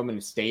Roman and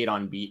Roman stayed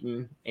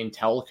unbeaten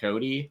until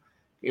Cody,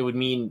 it would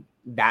mean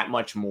that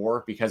much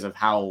more because of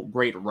how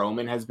great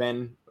Roman has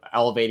been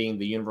elevating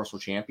the Universal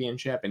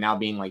Championship and now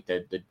being like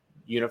the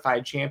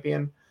unified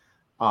champion.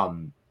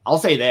 I'll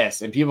say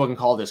this, and people can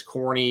call this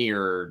corny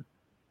or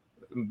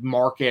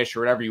markish or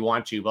whatever you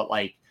want to, but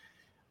like,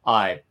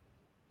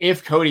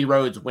 if Cody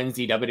Rhodes wins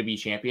the WWE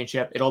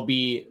Championship, it'll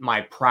be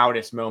my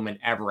proudest moment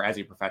ever as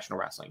a professional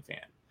wrestling fan.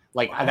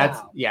 Like,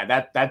 wow.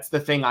 That's the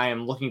thing I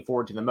am looking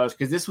forward to the most.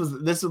 Cause this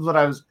is what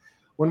I was,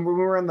 when we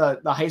were in the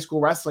high school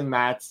wrestling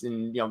mats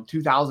in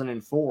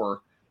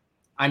 2004,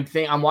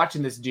 I'm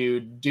watching this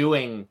dude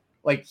doing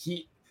like,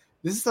 this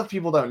is stuff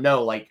people don't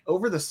know. Like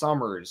over the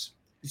summers,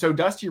 so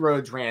Dusty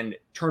Rhodes ran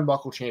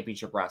Turnbuckle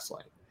Championship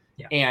Wrestling.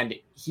 Yeah. And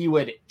he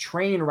would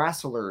train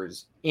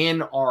wrestlers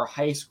in our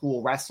high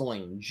school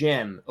wrestling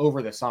gym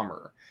over the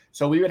summer.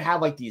 So we would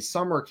have like these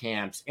summer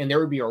camps and there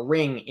would be a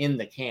ring in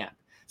the camp.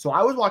 So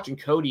I was watching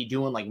Cody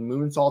doing like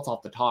moonsaults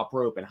off the top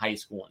rope in high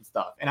school and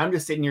stuff. And I'm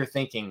just sitting here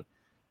thinking,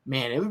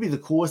 man, it would be the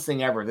coolest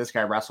thing ever if this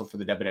guy wrestled for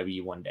the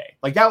WWE one day.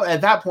 Like that,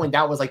 at that point,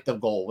 that was like the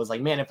goal, was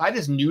like, man, if I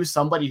just knew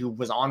somebody who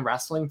was on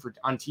wrestling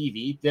on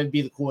TV, that'd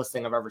be the coolest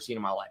thing I've ever seen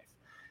in my life.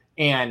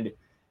 And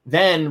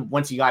then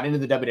once he got into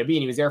the WWE and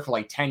he was there for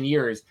like 10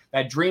 years,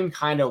 that dream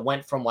kind of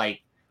went from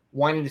like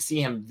wanting to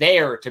see him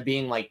there to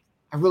being like,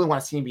 I really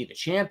want to see him be the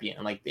champion.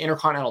 And like the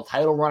Intercontinental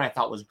title run I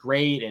thought was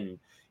great. And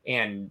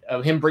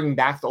him bringing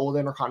back the old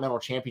Intercontinental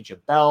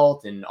Championship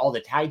belt and all the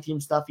tag team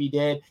stuff he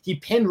did. He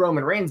pinned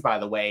Roman Reigns, by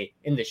the way,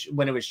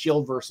 when it was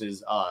Shield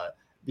versus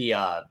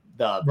the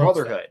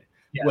Brotherhood,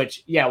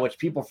 which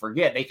people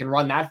forget. They can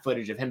run that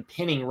footage of him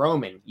pinning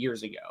Roman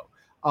years ago.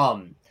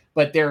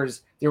 But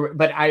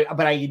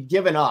I had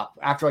given up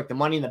after like the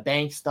Money in the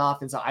Bank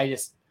stuff. And so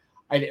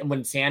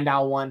when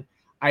Sandow won,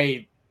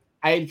 I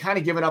had kind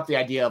of given up the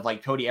idea of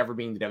like Cody ever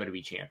being the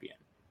WWE champion.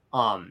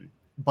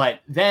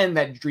 But then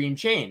that dream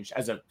changed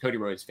as a Cody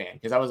Rhodes fan,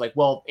 because I was like,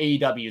 well,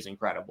 AEW is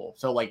incredible.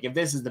 So like, if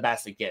this is the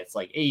best it gets,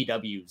 like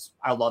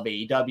I love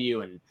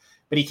AEW,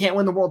 but he can't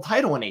win the world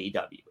title in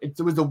AEW. It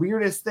was the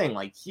weirdest thing.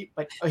 Like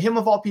him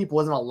of all people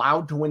wasn't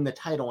allowed to win the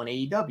title in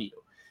AEW,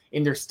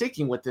 and they're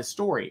sticking with this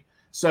story.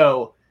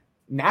 So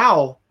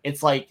now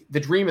it's like the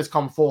dream has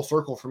come full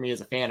circle for me as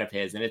a fan of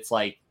his. And it's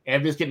like,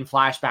 I'm just getting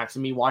flashbacks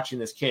of me watching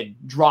this kid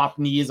drop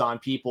knees on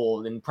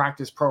people and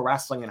practice pro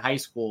wrestling in high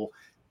school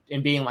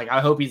and being like,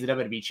 I hope he's the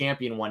WWE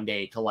champion one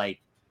day, to like,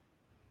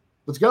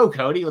 let's go,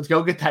 Cody. Let's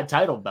go get that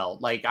title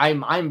belt. Like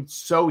I'm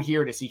so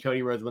here to see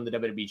Cody Rhodes win the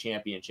WWE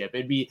championship.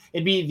 It'd be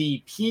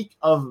the peak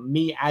of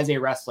me as a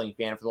wrestling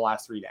fan for the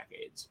last 3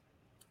 decades.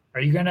 Are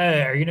you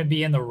gonna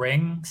be in the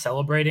ring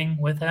celebrating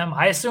with him?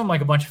 I assume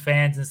like a bunch of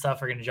fans and stuff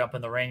are gonna jump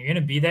in the ring. You're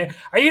gonna be there.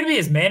 Are you gonna be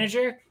his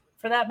manager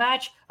for that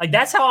match? Like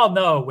that's how I'll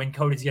know when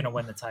Cody's gonna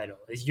win the title,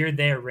 is you're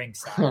there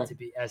ringside to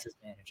be as his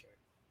manager.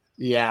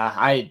 Yeah,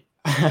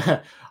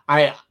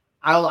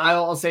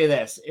 I'll say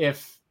this: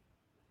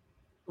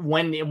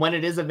 when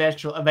it is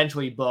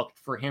eventually booked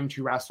for him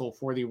to wrestle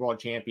for the World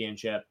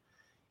Championship,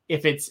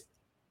 if it's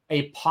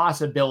a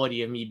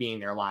possibility of me being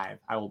there live,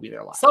 I will be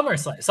there live.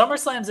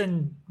 SummerSlam's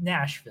in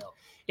Nashville.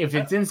 If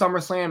it's in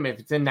SummerSlam, if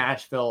it's in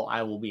Nashville,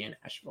 I will be in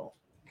Nashville.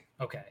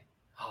 Okay.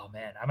 Oh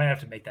man, I might have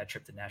to make that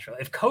trip to Nashville.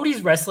 If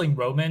Cody's wrestling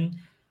Roman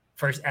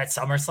first at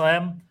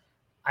SummerSlam,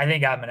 I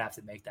think I'm gonna have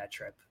to make that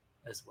trip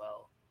as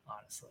well.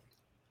 Honestly,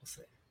 we'll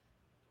see.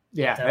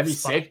 Yeah, that'd be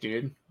sick,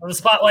 dude. On the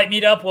Spotlight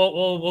meetup,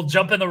 we'll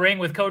jump in the ring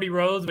with Cody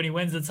Rhodes when he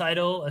wins the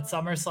title at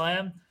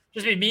SummerSlam.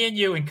 Just be me and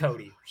you and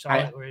Cody.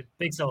 We're a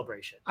big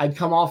celebration. I'd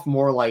come off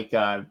more like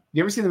you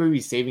ever seen the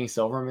movie Saving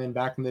Silverman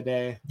back in the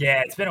day?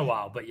 Yeah, it's been a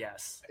while, but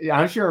yes. Yeah, I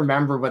don't know if you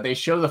remember, but they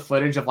show the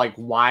footage of like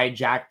why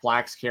Jack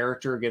Black's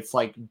character gets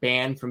like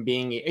banned from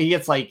being. He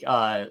gets like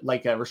a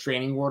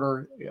restraining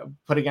order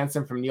put against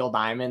him from Neil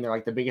Diamond. They're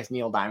like the biggest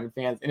Neil Diamond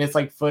fans, and it's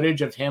like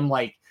footage of him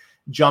like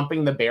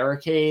jumping the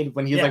barricade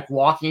when he's like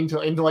walking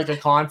into like a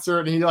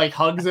concert, and he like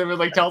hugs him and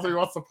like tells him he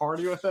wants to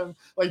party with him.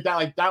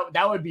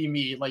 That would be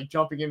me, like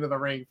jumping into the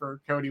ring for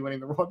Cody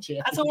winning the world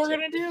championship. That's what we're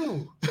gonna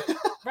do.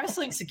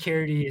 Wrestling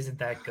security isn't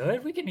that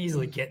good. We can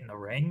easily get in the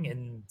ring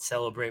and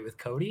celebrate with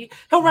Cody.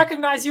 He'll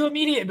recognize you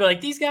immediately and be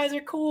like, these guys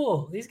are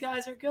cool. These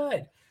guys are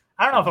good.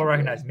 I don't know if he'll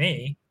recognize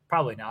me.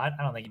 Probably not.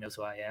 I don't think he knows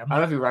who I am. I don't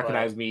know if he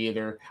recognized me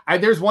either.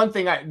 There's one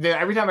thing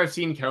every time I've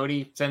seen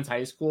Cody since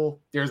high school,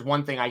 there's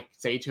one thing I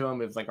say to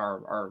him. It's like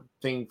our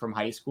thing from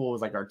high school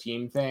is like our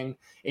team thing.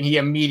 And he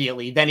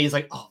immediately, then he's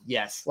like, oh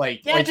yes.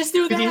 Just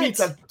do that. He meets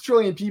a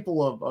trillion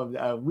people of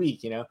a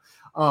week,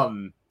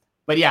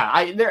 But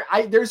yeah,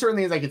 there's certain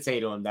things I could say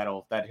to him that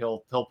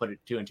he'll put it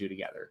 2 and 2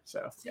 together.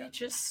 So yeah.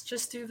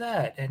 Just do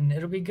that, and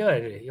it'll be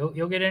good.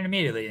 You'll get in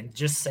immediately, and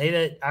just say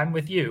that I'm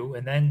with you,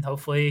 and then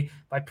hopefully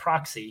by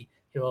proxy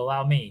he'll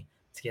allow me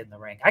to get in the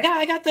ring. I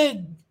got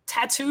the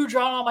tattoo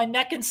drawn on my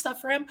neck and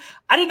stuff for him.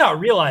 I did not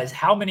realize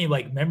how many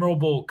like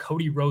memorable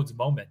Cody Rhodes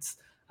moments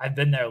I've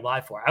been there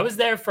live for. I was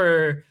there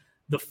for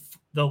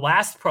the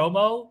last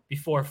promo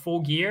before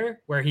Full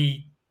Gear, where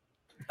he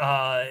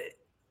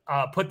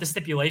put the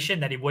stipulation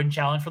that he wouldn't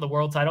challenge for the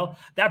world title.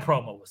 That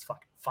promo was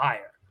fucking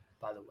fire,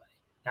 by the way.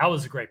 That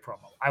was a great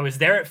promo. I was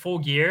there at Full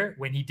Gear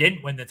when he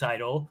didn't win the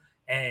title,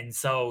 and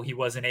so he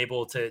wasn't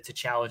able to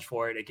challenge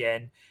for it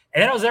again.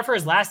 And then I was there for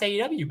his last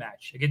AEW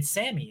match against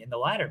Sammy in the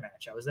ladder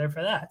match. I was there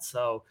for that.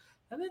 So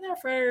I've been there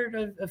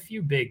for a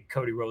few big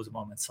Cody Rhodes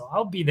moments. So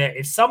I'll be there.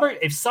 If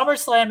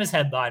SummerSlam is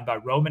headlined by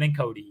Roman and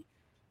Cody,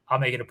 I'll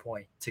make it a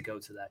point to go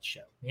to that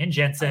show. Me and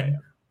Jensen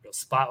will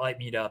Spotlight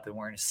meet up, and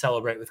we're going to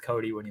celebrate with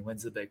Cody when he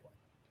wins the big one.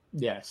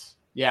 Yes.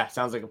 Yeah,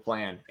 sounds like a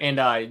plan.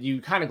 And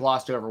you kind of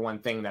glossed over one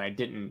thing that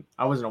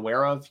I wasn't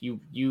aware of.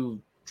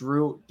 You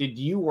drew, did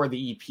you or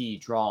the EP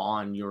draw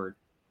on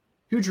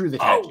who drew the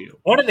tattoo?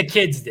 One of the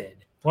kids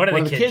did. One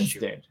of the kids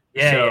did.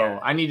 Yeah. So yeah.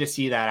 I need to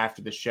see that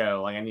after the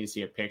show. Like I need to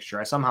see a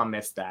picture. I somehow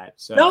missed that.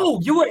 So no,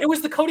 it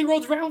was the Cody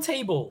Rhodes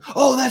roundtable.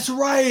 Oh, that's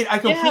right. I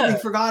completely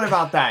forgot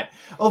about that.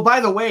 Oh, by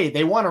the way,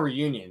 they want a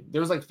reunion.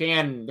 There's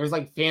fan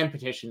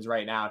petitions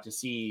right now to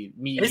see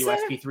me,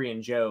 USP3,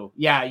 and Joe.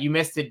 Yeah, you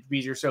missed it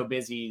because you're so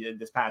busy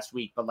this past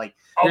week. But like,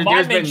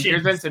 there's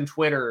been some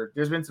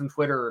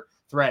Twitter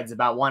threads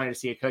about wanting to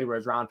see a Cody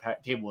Rhodes round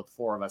table with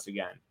 4 of us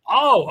again.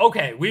 Oh,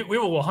 okay. We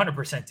will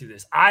 100% do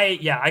this.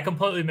 I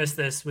completely missed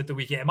this with the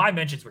weekend. And my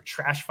mentions were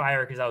trash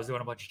fire because I was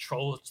doing a bunch of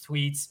troll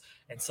tweets.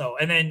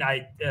 And then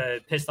I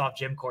pissed off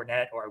Jim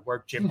Cornette, or I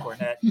worked Jim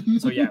Cornette.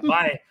 So yeah,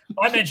 my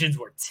mentions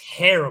were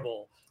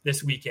terrible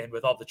this weekend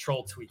with all the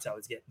troll tweets I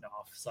was getting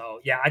off. So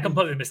yeah, I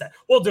completely missed that.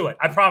 We'll do it.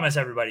 I promise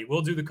everybody.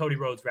 We'll do the Cody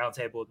Rhodes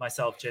roundtable with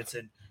myself,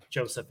 Jensen,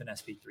 Joseph, and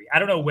SP3. I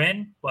don't know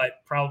when,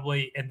 but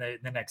probably in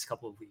the next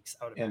couple of weeks,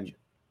 I would imagine.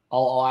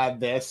 I'll add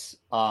this.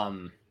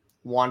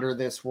 Wander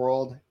This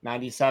World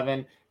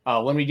 97.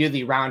 When we do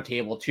the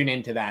roundtable, tune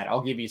into that.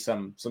 I'll give you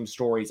some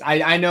stories.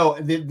 I know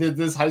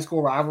this high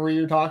school rivalry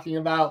you're talking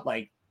about.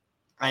 Like,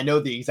 I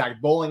know the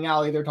exact bowling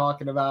alley they're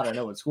talking about. I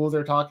know what schools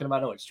they're talking about.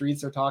 I know what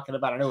streets they're talking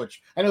about. I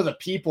know the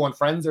people and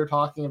friends they're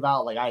talking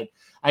about. Like, I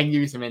can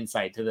give you some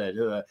insight to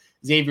the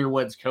Xavier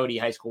Woods Cody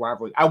high school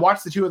rivalry. I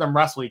watched the two of them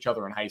wrestle each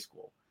other in high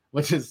school,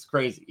 which is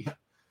crazy.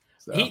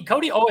 So.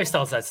 Cody always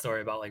tells that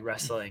story about like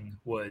wrestling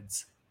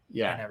Woods.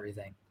 Yeah, and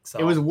everything. So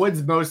it was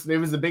Woods' it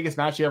was the biggest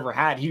match he ever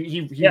had.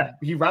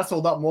 He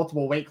wrestled up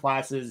multiple weight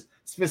classes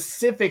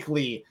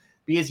specifically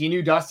because he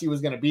knew Dusty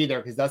was going to be there,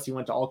 because Dusty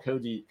went to all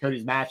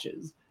Cody's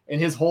matches,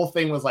 and his whole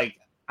thing was like,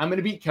 I'm going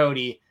to beat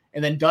Cody,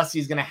 and then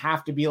Dusty's going to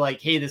have to be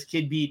like, hey, this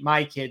kid beat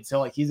my kid,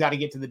 so like he's got to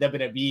get to the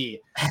WWE,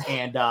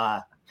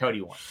 and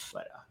Cody won.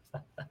 But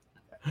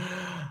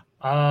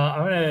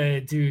I'm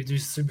gonna do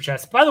super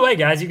chats. By the way,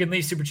 guys, you can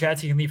leave super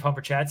chats, you can leave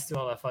humper chats, do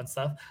all that fun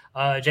stuff.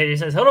 JJ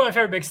says, "Hello, my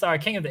favorite big star,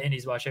 king of the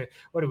Indies watcher.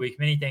 What a week!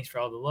 Many thanks for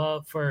all the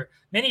love, for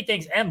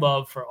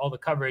all the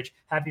coverage.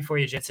 Happy for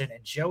you, Jensen."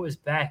 And Joe is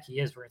back. He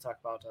is. We're gonna talk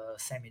about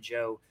Sammy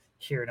Joe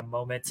here in a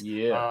moment.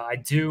 Yeah. I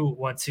do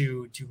want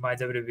to do my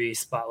WWE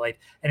spotlight,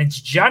 and it's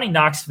Johnny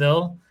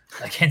Knoxville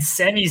against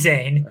Sami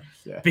Zayn,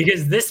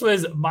 because this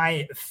was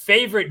my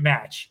favorite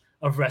match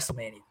of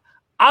WrestleMania.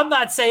 I'm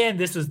not saying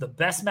this was the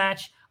best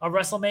match of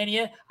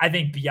WrestleMania. I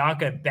think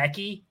Bianca and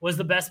Becky was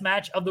the best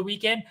match of the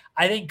weekend.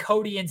 I think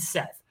Cody and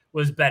Seth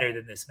was better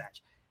than this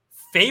match.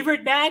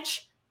 Favorite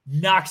match?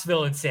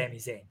 Knoxville and Sami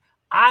Zayn.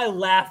 I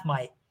laughed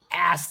my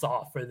ass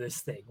off for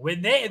this thing.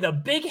 When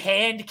the big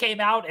hand came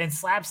out and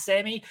slapped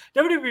Sami,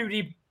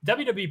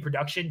 WWE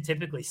production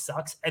typically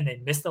sucks and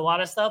they missed a lot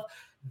of stuff.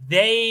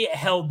 They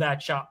held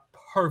that shot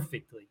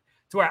perfectly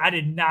to where I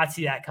did not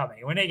see that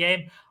coming. When they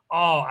came,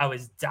 Oh, I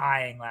was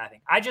dying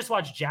laughing. I just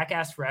watched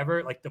Jackass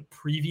Forever like the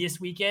previous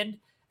weekend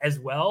as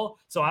well.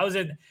 So I was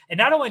in, and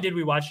not only did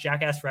we watch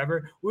Jackass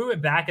Forever, we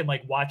went back and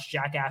like watched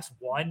Jackass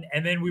 1,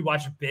 and then we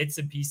watched bits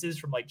and pieces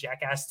from like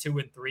Jackass 2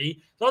 and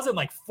 3. So I was in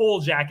like full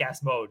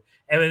Jackass mode.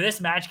 And when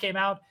this match came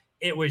out,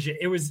 it was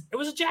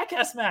a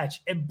Jackass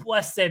match. And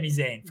bless Sami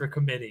Zayn for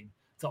committing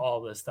to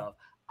all this stuff.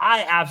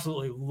 I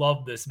absolutely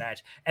love this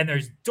match. And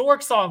there's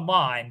dorks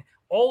online,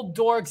 old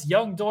dorks,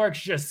 young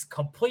dorks, just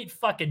complete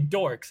fucking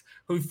dorks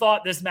who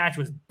thought this match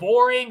was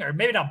boring, or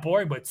maybe not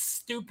boring, but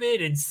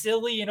stupid and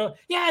silly. You know,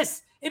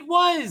 yes, it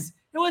was.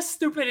 It was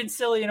stupid and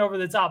silly and over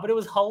the top, but it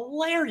was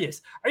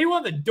hilarious. Are you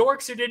one of the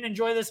dorks who didn't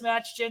enjoy this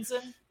match,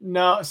 Jensen?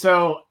 No.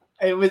 So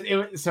it was.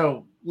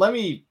 So let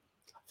me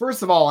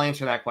first of all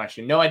answer that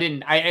question. No, I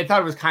didn't. I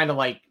thought it was kind of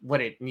like what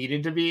it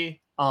needed to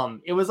be.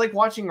 It was like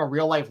watching a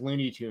real life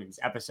Looney Tunes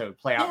episode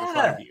play out in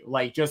front of you,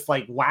 like just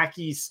like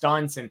wacky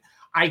stunts. And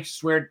I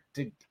swear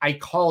I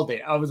called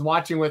it. I was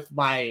watching with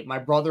my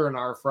brother and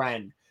our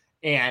friend,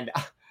 and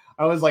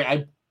I was like,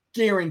 I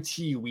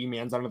guarantee you Wee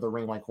Man's under the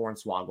ring like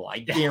Hornswoggle. I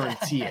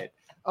guarantee it.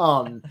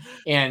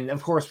 And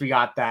of course we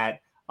got that.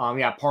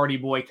 Party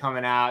Boy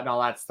coming out and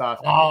all that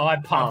stuff. Oh, I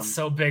popped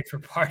so big for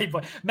Party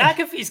Boy.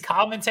 McAfee's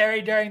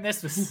commentary during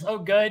this was so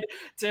good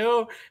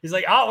too. He's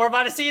like, "Oh, we're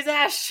about to see his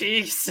ass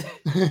cheeks."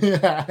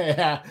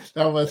 yeah,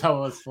 that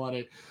was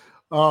funny.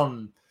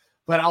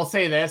 But I'll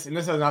say this, and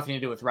this has nothing to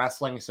do with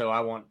wrestling, so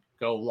I won't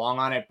go long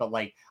on it. But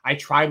like, I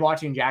tried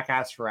watching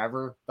Jackass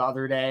Forever the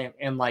other day,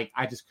 and like,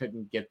 I just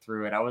couldn't get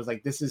through it. I was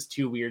like, this is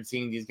too weird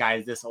seeing these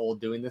guys this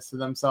old doing this to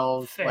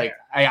themselves. Fair. Like,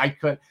 I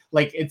could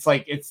like, it's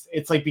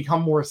like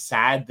become more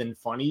sad than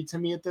funny to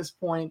me at this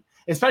point.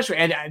 Especially,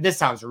 and this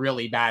sounds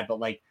really bad, but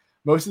like,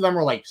 most of them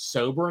are like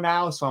sober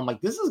now, so I'm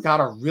like, this has got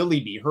to really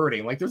be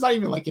hurting. Like, there's not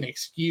even like an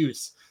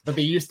excuse that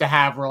they used to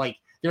have where like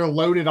they're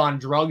loaded on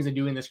drugs and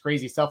doing this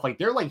crazy stuff. Like,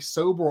 they're like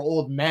sober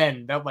old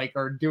men that like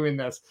are doing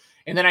this.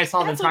 And then I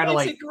saw them try to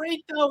like. That's what makes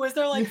it great though, is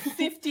they're like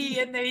 50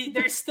 and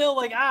they're still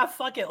like,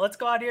 fuck it, let's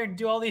go out here and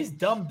do all these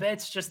dumb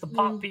bits just to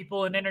pop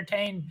people and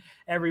entertain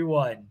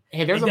everyone.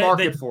 Hey, there's a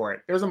market for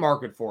it. There's a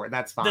market for it.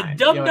 That's fine.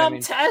 The dumb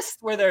test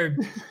where they're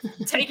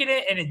taking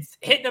it and it's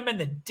hitting them in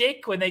the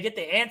dick when they get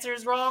the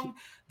answers wrong.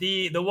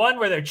 The one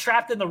where they're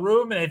trapped in the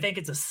room and they think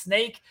it's a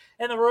snake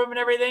in the room and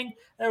everything.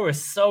 There were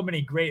so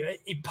many great.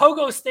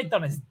 Pogo sticked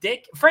on his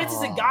dick. Francis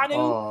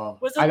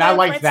Ngannou was. I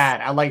like that.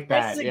 I like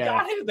that. Francis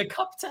Ngannou, the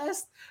cup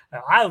test.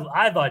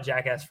 I thought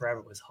Jackass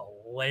Forever was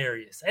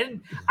hilarious,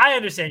 and I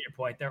understand your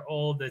point. They're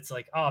old. It's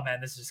like, oh man,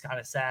 this is just kind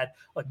of sad.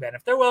 Look, man,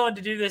 if they're willing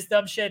to do this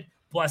dumb shit,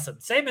 bless them.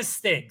 Same as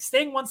Sting.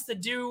 Sting wants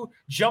to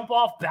jump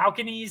off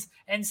balconies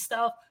and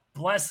stuff.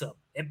 Bless him.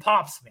 It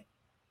pops me.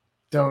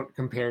 Don't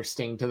compare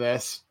Sting to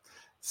this.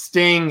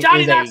 Sting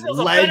Johnny is Knoxville's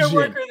a legend. A better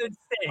worker than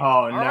Sting.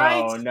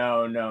 Oh,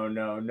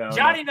 no.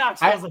 Johnny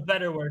Knoxville's a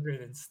better worker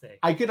than Sting.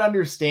 I could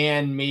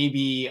understand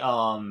maybe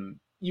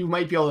you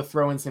might be able to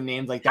throw in some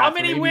names like that. How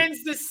many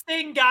wins does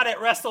Sting got at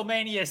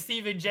WrestleMania,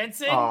 Steven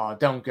Jensen? Oh,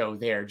 don't go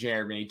there,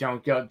 Jeremy.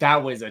 Don't go.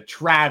 That was a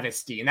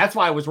travesty. And that's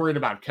why I was worried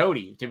about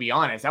Cody, to be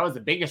honest. That was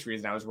the biggest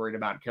reason I was worried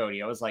about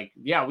Cody. I was like,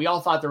 yeah, we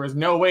all thought there was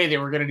no way they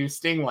were going to do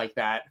Sting like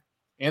that.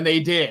 And they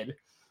did.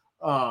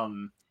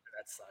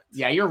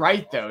 Yeah, you're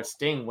right, though.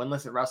 Sting,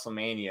 winless at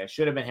WrestleMania.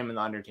 Should have been him and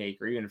The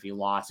Undertaker, even if he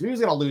lost. If he was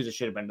going to lose, it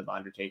should have been to The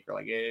Undertaker.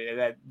 Like,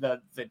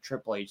 the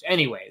Triple H.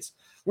 Anyways,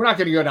 we're not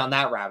going to go down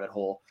that rabbit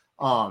hole.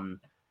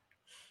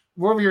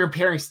 We're over here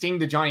comparing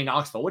Sting to Johnny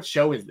Knoxville. What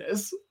show is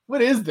this?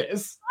 What is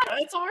this?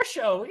 It's our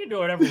show. We can do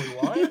whatever we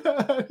want.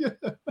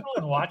 No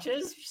one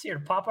watches. We're just here to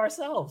pop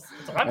ourselves.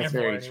 That's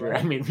very true.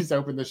 I mean, we just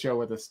opened the show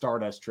with a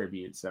Stardust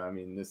tribute. So, I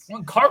mean, this.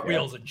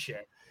 Cartwheels and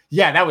shit.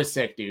 Yeah, that was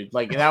sick, dude.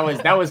 Like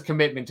that was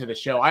commitment to the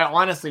show. I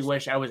honestly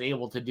wish I was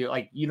able to do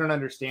like you don't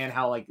understand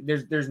how like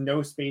there's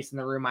no space in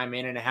the room I'm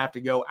in and I have to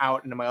go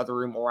out into my other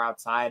room or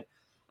outside.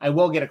 I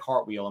will get a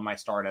cartwheel in my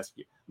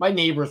Stardust. My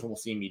neighbors will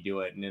see me do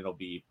it and it'll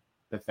be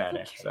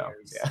pathetic. So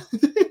yeah. Who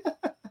cares?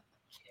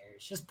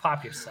 Just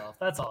pop yourself.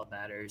 That's all that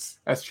matters.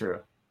 That's true.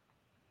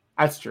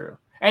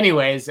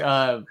 Anyways,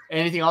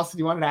 anything else that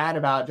you wanted to add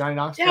about Johnny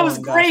Knoxville? Yeah, it was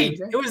great.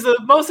 It was the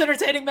most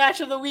entertaining match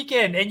of the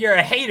weekend, and you're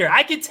a hater.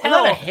 I could tell.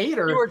 I'm not a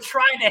hater. You were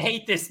trying to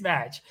hate this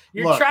match.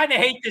 You're trying to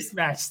hate this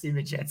match,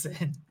 Steven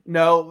Jensen.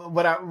 No,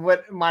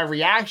 what my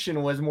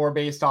reaction was more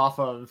based off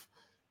of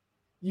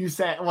you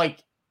said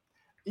like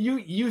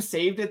you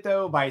saved it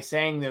though by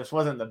saying this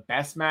wasn't the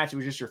best match. It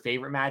was just your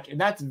favorite match, and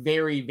that's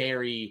very,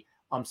 very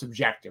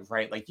subjective,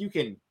 right? Like you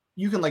can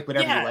like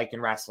whatever you like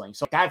in wrestling,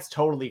 so that's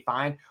totally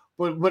fine.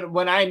 But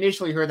when I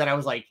initially heard that, I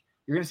was like,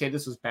 "You're gonna say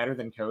this was better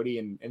than Cody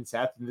and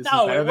Seth, and this is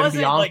better than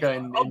Bianca." Like,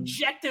 and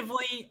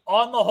objectively,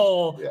 on the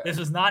whole, this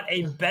was not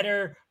a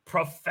better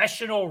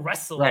professional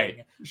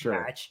wrestling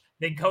match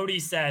than Cody,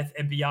 Seth,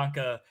 and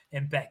Bianca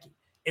and Becky.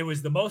 It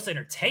was the most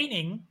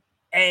entertaining,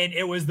 and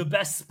it was the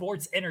best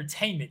sports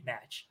entertainment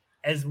match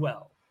as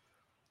well.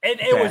 And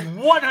it was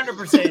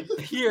 100%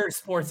 pure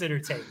sports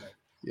entertainment.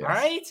 Yes. All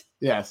right.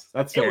 Yes,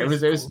 that's fair. It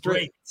was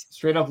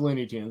straight up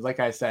Looney Tunes. Like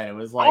I said, it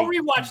was like I'll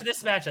rewatch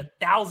this match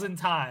 1,000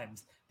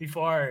 times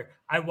before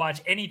I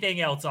watch anything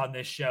else on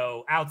this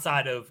show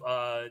outside of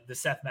the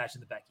Seth match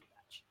and the Becky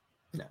match.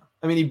 No,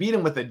 I mean, he beat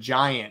him with a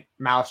giant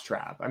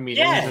mousetrap. I mean,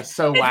 it was just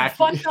so it wacky.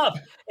 Fucked up.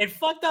 It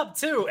fucked up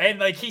too. And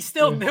like, he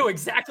still knew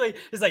exactly.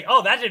 He's like,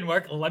 oh, that didn't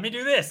work. Let me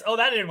do this. Oh,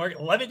 that didn't work.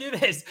 Let me do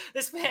this.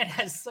 This man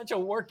has such a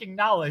working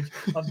knowledge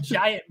of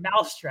giant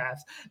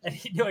mousetraps, and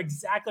he knew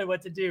exactly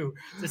what to do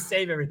to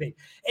save everything.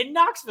 And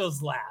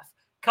Knoxville's laugh,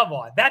 come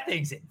on, that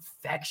thing's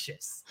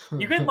infectious.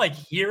 You can like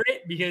hear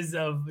it because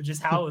of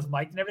just how it was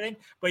mic'd and everything,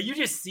 but you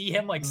just see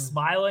him like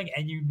smiling,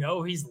 and you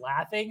know he's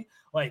laughing.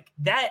 Like,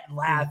 that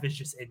laugh is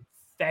just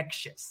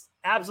infectious,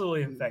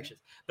 absolutely infectious.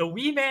 The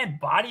Wee Man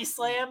body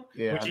slam,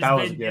 which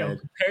has been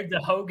compared to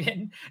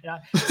Hogan,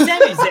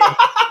 Sami Zayn.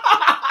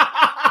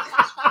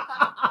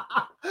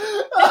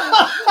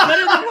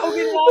 Better than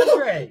Hogan and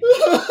Andre.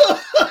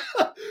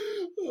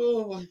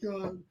 Oh my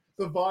god.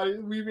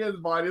 Wee Man's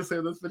body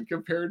slam that's been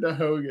compared to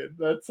Hogan.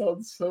 That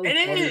sounds so funny.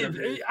 It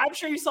is. I'm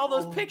sure you saw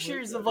those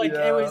pictures of like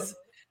it was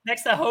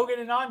next to Hogan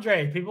and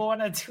Andre. People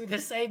want to do the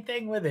same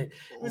thing with it.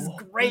 It was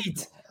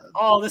great.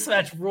 Oh, this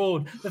match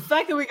ruled. The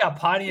fact that we got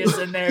Pontius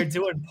in there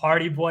doing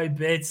party boy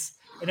bits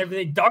and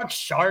everything. Dark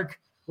Shark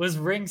was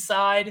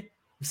ringside.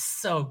 Was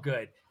so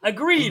good.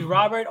 Agreed,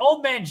 Robert.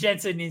 Old man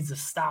Jensen needs to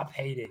stop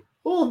hating.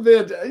 Old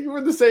man, you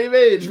were the same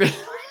age, man.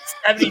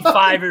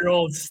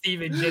 75-year-old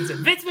Steven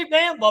Jensen. Vince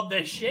McMahon loved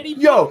this shit.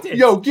 Yo,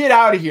 get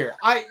out of here.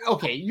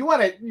 You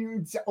want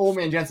to, old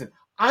man Jensen.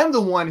 I'm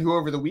the one who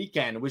over the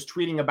weekend was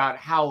tweeting about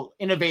how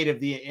innovative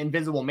the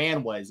Invisible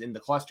Man was in the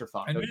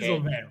clusterfuck.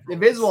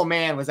 Invisible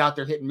Man was out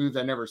there hitting moves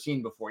I've never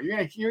seen before. You're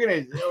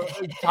gonna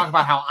talk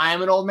about how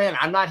I'm an old man.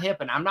 I'm not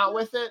hip and I'm not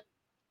with it.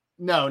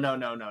 No.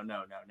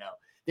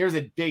 There's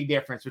a big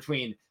difference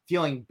between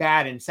feeling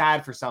bad and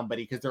sad for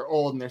somebody because they're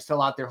old and they're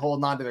still out there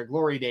holding on to their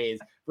glory days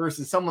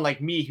versus someone like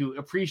me who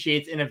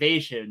appreciates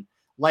innovation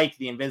like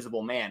the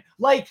Invisible Man,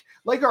 like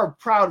our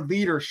proud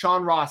leader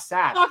Sean Ross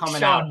Sapp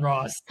coming out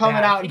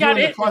and doing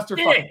the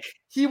clusterfuck.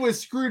 He was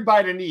screwed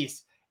by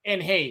Denise,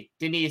 and hey,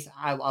 Denise,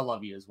 I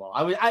love you as well.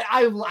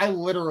 I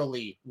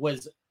literally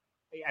was,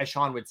 as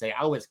Sean would say,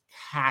 I was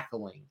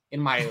cackling in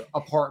my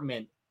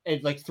apartment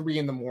at like 3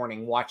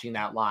 a.m. watching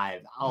that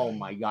live. Oh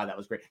my god, that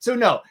was great. So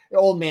no,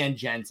 old man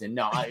Jensen,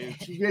 no,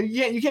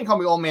 you can't call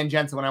me old man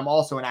Jensen when I'm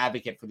also an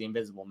advocate for the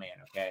Invisible Man.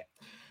 Okay.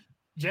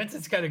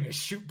 Jensen's cutting a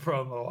shoot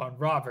promo on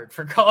Robert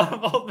for calling him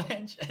old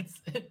man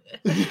Jensen.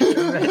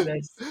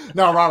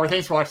 No, Robert,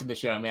 thanks for watching the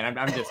show, man.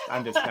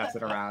 I'm just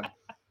messing around.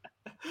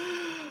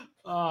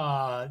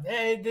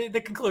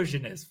 The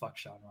conclusion is fuck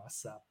Sean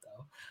Ross Sapp,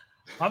 though.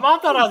 My mom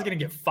thought I was gonna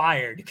get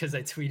fired because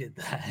I tweeted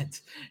that.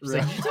 She's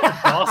like, "You told your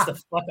boss to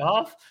fuck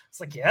off?"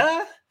 It's like,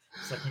 "Yeah."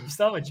 It's like, "You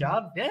still have a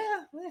job?" Yeah.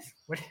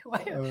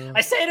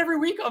 I say it every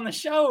week on the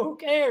show. Who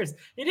cares?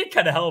 He did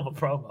cut a hell of a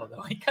promo,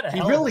 though.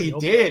 He really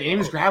did. And he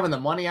was grabbing the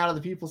money out of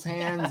the people's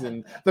hands.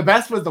 And the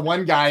best was the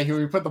one guy who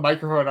we put the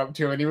microphone up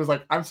to, and he was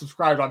like, "I'm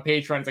subscribed on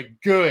Patreon." It's like,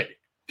 good.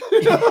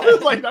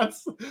 Like,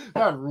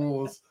 that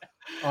rules.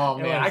 Oh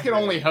man, I can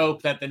only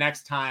hope that the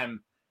next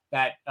time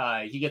that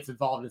he gets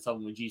involved in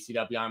something with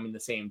GCW, I'm in the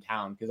same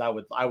town, because I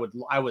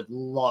would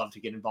love to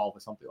get involved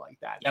with something like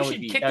that. You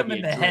should kick him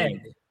in the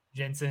head,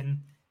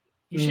 Jensen.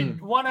 You should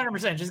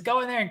 100% just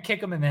go in there and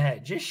kick him in the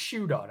head. Just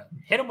shoot on him.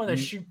 Hit him with a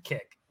shoot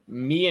kick.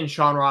 Me and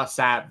Sean Ross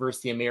Sapp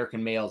versus the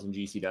American Males in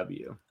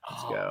GCW.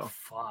 Let's go.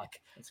 Fuck.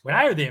 When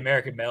I heard the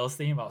American Males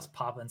theme, I was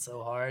popping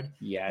so hard.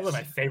 Yes. It was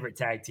my favorite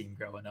tag team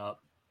growing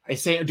up. I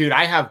say, dude,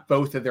 I have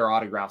both of their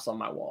autographs on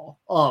my wall.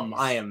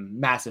 I am a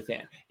massive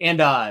fan. And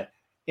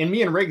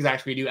me and Riggs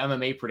actually do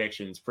MMA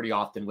predictions pretty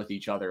often with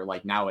each other.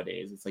 Like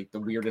nowadays, it's like the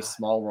weirdest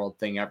small world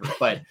thing ever.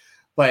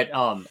 But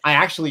I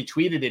actually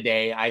tweeted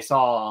today. I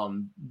saw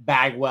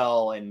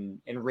Bagwell and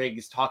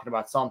Riggs talking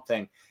about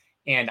something,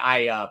 and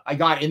I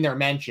got in their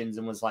mentions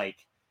and was like,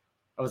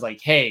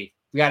 hey,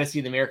 we got to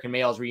see the American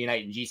Males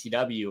reunite in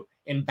GCW.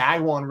 And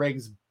Bagwell and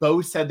Riggs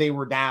both said they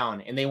were down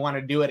and they want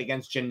to do it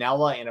against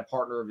Janela and a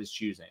partner of his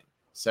choosing.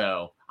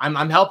 So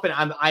I'm helping.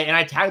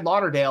 I tagged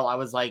Lauderdale. I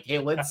was like, hey,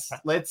 let's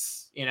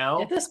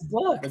get this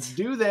book. Let's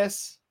do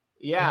this.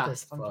 Yeah.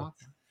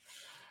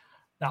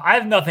 Now I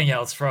have nothing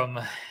else from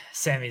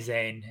Sami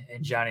Zayn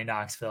and Johnny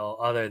Knoxville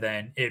other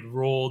than it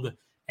ruled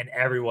and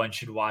everyone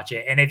should watch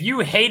it. And if you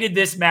hated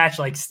this match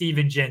like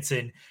Steven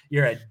Jensen,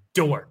 you're a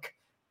dork.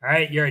 All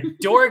right. You're a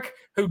dork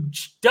who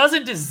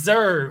doesn't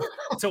deserve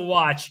to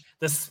watch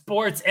the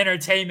sports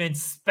entertainment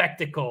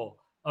spectacle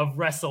of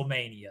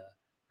WrestleMania.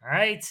 All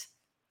right.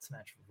 This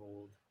match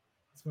ruled.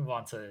 Let's move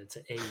on to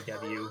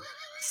AEW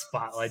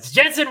spotlights.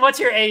 Jensen, what's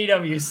your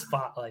AEW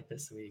spotlight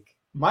this week?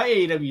 My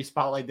AEW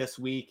spotlight this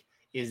week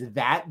is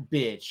that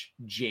bitch,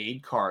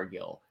 Jade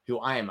Cargill, who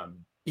I am a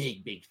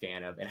big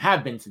fan of and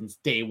have been since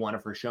day one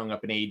of her showing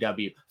up in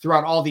AEW.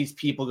 Throughout all these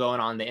people going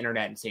on the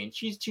internet and saying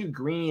she's too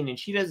green and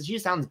she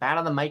sounds bad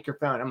on the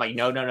microphone. I'm like,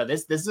 no,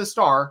 this is a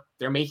star.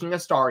 They're making a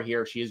star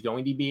here. She is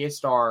going to be a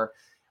star.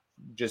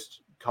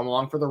 Just come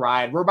along for the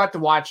ride. We're about to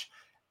watch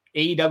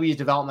AEW's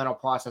developmental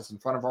process in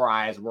front of our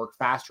eyes work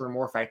faster and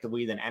more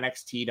effectively than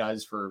NXT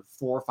does for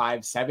 4,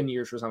 5, 7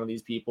 years for some of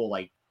these people.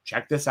 Like,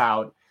 check this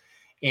out.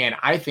 And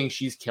I think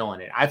she's killing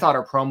it. I thought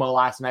her promo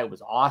last night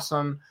was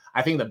awesome.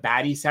 I think the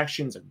baddie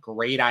section's a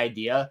great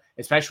idea,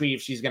 especially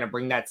if she's going to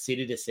bring that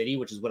city to city,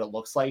 which is what it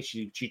looks like.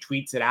 She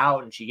tweets it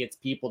out and she gets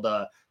people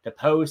to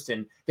post.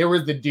 And there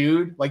was the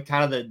dude, like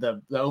kind of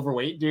the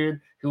overweight dude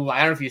who,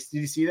 I don't know if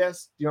did you see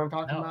this? Do you know what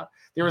I'm talking about?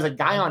 There was a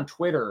guy on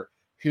Twitter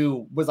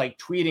who was like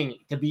tweeting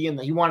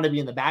he wanted to be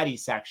in the baddie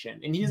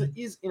section. And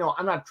he's,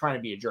 I'm not trying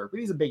to be a jerk, but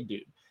he's a big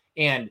dude.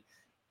 And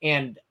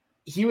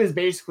he was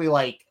basically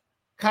like,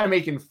 kind of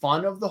making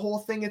fun of the whole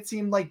thing, it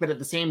seemed like, but at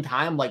the same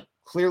time, like,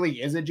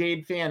 clearly is a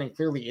Jade fan and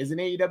clearly is an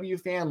AEW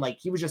fan. Like,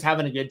 he was just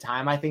having a good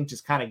time, I think,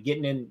 just kind of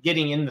getting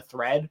in the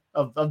thread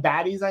of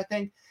baddies. I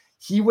think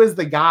he was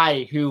the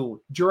guy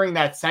who, during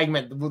that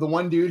segment, the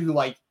one dude who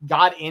like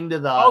got into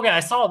the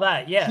I saw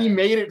that. Yeah, he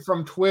made it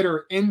from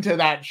Twitter into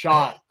that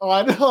shot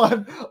on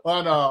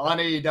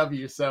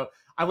AEW. So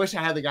I wish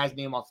I had the guy's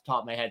name off the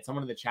top of my head.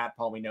 Someone in the chat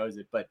probably knows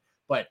it, but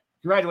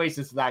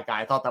congratulations to that guy.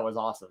 I thought that was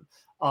awesome.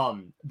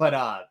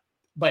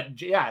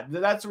 But yeah,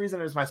 that's the reason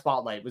it was my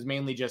spotlight, was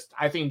mainly just,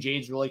 I think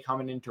Jade's really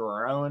coming into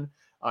her own.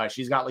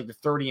 She's got like the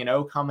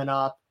 30-0 coming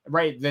up,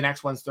 right? The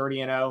next one's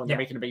 30-0 and they're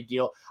making a big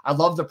deal. I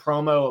love the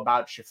promo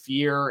about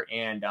Shafir,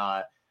 and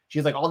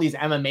she's like, all these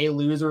MMA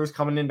losers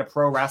coming into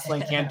pro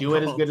wrestling can't do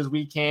it as good as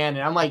we can.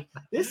 And I'm like,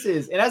 and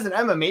as an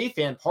MMA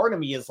fan, part of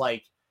me is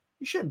like,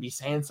 you shouldn't be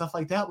saying stuff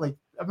like that. Like,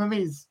 MMA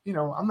is,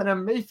 I'm an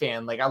MMA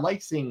fan. Like, I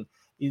like seeing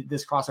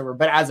this crossover,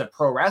 but as a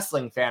pro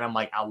wrestling fan, I'm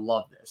like, I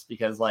love this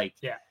because like,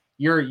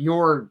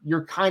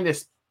 you're kind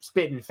of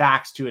spitting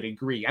facts to a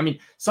degree. I mean,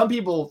 some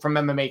people from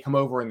MMA come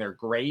over and they're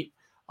great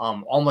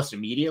almost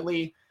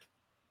immediately.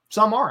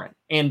 Some aren't.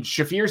 And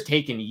Shafir's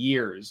taken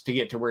years to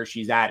get to where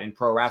she's at in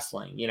pro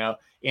wrestling,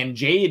 and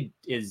Jade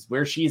is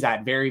where she's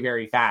at very,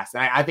 very fast.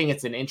 And I think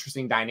it's an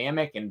interesting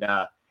dynamic. And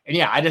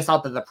yeah, I just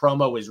thought that the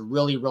promo was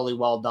really, really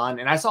well done.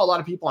 And I saw a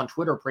lot of people on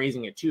Twitter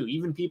praising it too.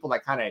 Even people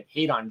that kind of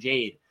hate on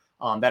Jade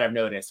that I've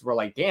noticed were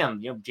like,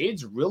 damn,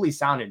 Jade's really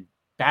sounded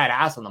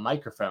badass on the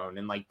microphone,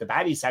 and like the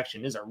baddie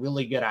section is a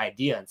really good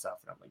idea and stuff.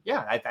 And I'm like,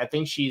 yeah, I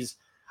think she's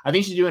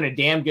doing a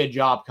damn good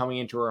job coming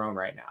into her own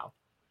right now.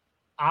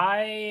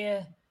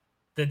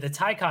 The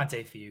Ty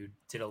Conte feud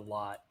did a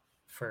lot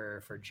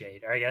for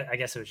Jade. Or I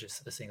guess it was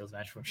just a singles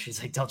match where she's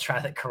like, don't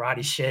try that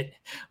karate shit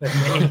with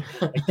me.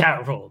 Like,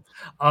 that ruled.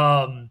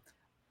 I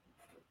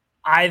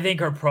think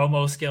her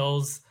promo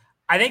skills,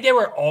 I think they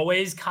were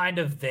always kind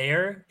of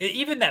there.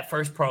 Even that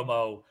first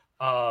promo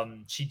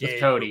she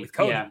did with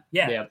Cody.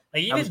 Yeah.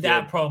 Like, even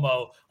that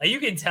promo, like, you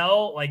can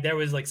tell like there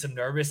was like some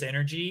nervous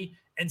energy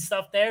and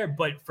stuff there,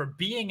 but for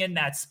being in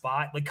that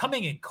spot, like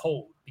coming in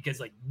cold, because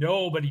like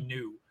nobody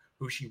knew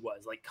who she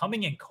was, like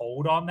coming in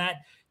cold on that,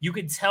 you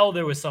could tell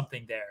there was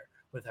something there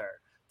with her.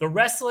 The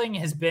wrestling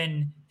has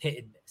been hit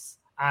and miss.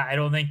 I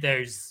don't think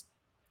there's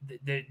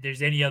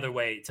any other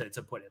way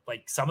to put it.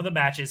 Like, some of the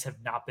matches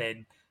have not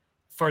been,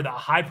 for the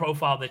high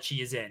profile that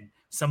she is in,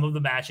 some of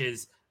the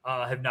matches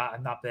have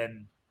not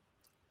been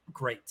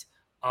great.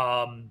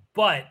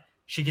 But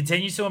she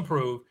continues to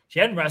improve. She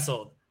hadn't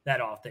wrestled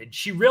that often.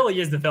 She really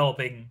is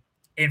developing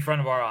in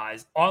front of our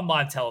eyes on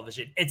live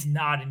television. It's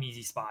not an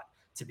easy spot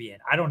to be in.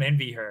 I don't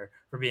envy her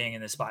for being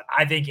in this spot.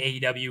 I think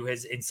AEW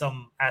has, in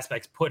some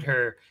aspects, put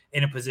her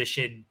in a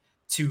position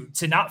to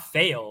not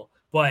fail,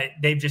 but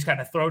they've just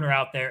kind of thrown her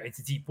out there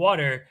into deep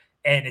water,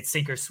 and it's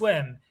sink or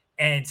swim.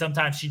 And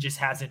sometimes she just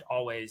hasn't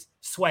always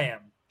swam.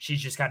 She's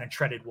just kind of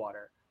treaded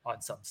water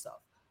on some stuff.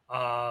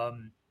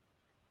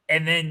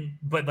 And then,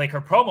 but like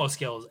her promo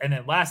skills, and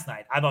then last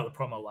night, I thought the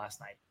promo last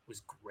night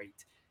was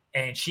great.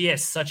 And she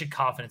has such a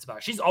confidence about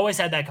her. She's always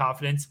had that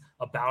confidence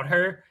about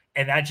her,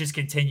 and that just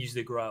continues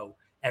to grow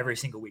every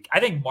single week. I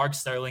think Mark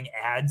Sterling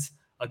adds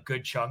a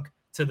good chunk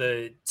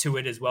to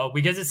it as well,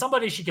 because it's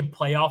somebody she can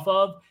play off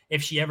of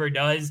if she ever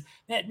does.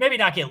 Maybe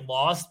not get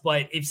lost,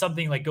 but if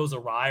something like goes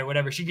awry or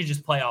whatever, she can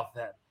just play off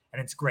of him,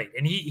 and it's great.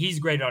 And he's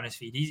great on his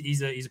feet.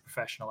 He's a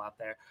professional out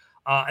there.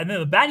 And then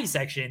the baddie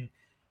section,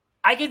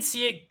 I can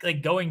see it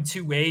like going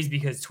two ways,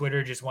 because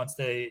Twitter just wants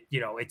to,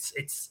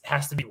 it's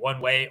has to be one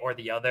way or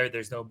the other.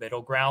 There's no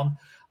middle ground.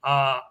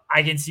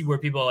 I can see where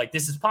people are like,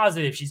 this is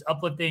positive. She's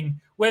uplifting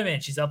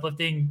women. She's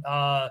uplifting,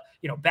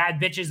 bad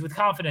bitches with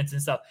confidence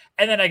and stuff.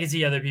 And then I can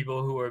see other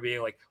people who are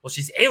being like, well,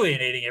 she's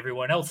alienating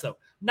everyone else. So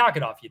knock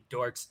it off, you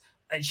dorks.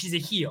 She's a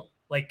heel.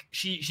 Like,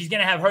 she's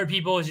going to have her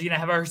people. She's going to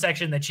have her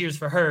section that cheers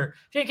for her.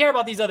 She doesn't care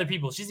about these other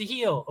people. She's a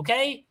heel.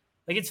 Okay.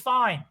 Like, it's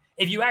fine.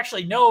 If you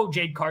actually know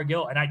Jade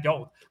Cargill, and I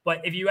don't,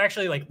 but if you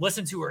actually like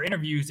listen to her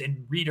interviews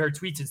and read her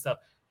tweets and stuff,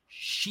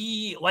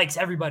 she likes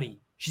everybody.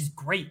 She's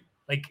great.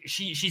 Like,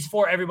 she's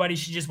for everybody.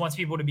 She just wants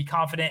people to be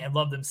confident and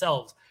love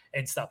themselves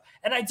and stuff.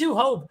 And I do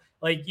hope,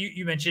 like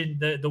you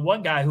mentioned the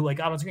one guy who like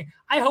got on screen,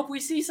 I hope we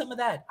see some of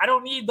that. I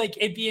don't need like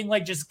it being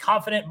like just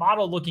confident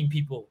model looking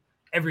people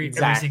every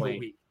single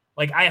week.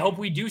 Like, I hope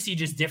we do see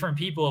just different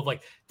people of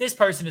like, this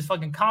person is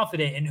fucking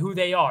confident in who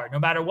they are. No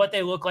matter what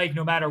they look like,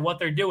 no matter what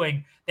they're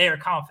doing, they are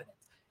confident.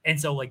 And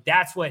so like,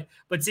 that's what,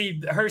 but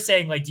see her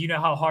saying like, do you know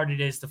how hard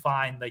it is to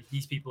find like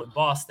these people in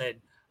Boston?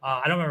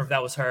 I don't remember if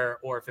that was her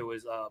or if it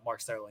was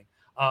Mark Sterling.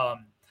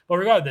 But But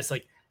regardless,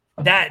 like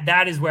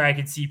that is where I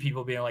can see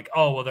people being like,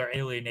 oh, well, they're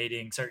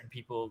alienating certain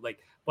people. Like,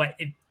 but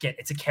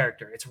it's a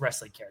character. It's a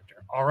wrestling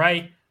character. All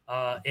right.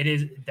 It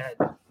is that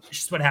it's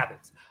just what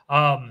happens.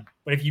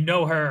 But if you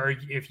know her or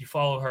if you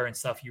follow her and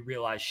stuff, you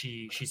realize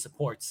she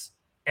supports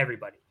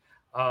everybody.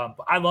 But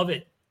I love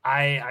it.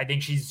 I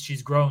think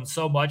she's grown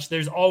so much.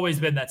 There's always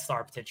been that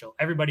star potential.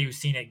 Everybody who's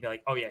seen it, be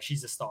like, oh yeah,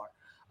 she's a star.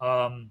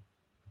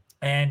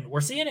 And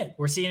we're seeing it.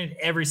 We're seeing it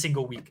every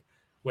single week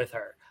with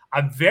her.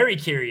 I'm very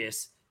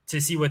curious to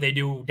see what they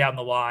do down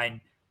the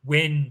line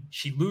when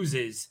she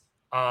loses,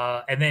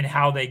 and then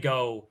how they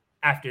go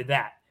after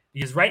that.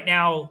 Because right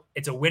now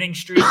it's a winning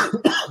streak.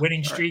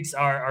 Winning streaks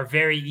are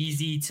very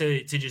easy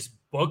to just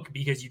book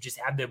because you just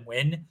have them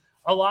win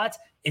a lot.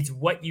 It's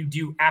what you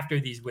do after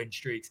these win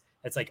streaks.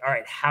 It's like, all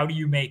right, how do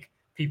you make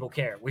people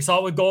care? We saw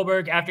it with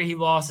Goldberg after he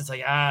lost. It's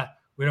like,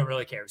 we don't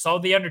really care. We saw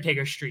the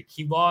Undertaker streak.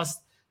 He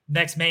lost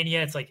next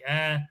Mania. It's like,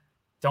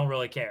 don't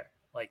really care.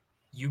 Like,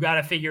 you got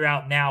to figure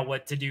out now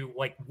what to do.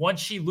 Like, once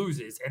she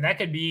loses, and that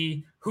could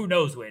be who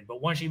knows when,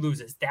 but once she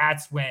loses,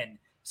 that's when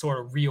sort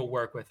of real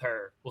work with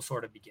her will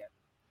sort of begin.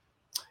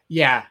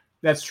 Yeah,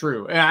 that's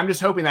true. And I'm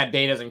just hoping that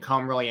day doesn't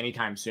come really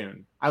anytime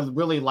soon. I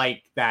really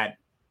like that.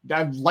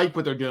 I like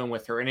what they're doing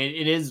with her. And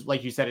it is,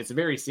 like you said, it's a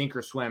very sink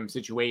or swim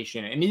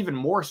situation. And even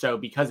more so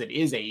because it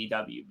is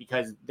AEW,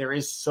 because there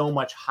is so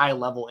much high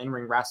level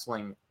in-ring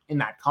wrestling in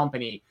that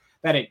company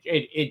that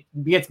it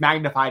gets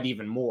magnified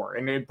even more.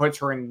 And it puts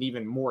her in an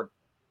even more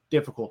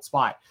difficult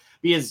spot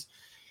because,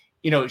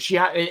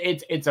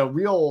 it's a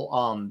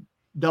real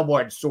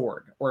double-edged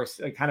sword, or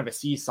a kind of a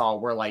seesaw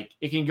where like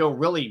it can go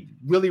really,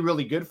 really,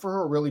 really good for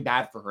her or really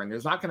bad for her. And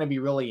there's not going to be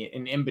really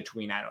an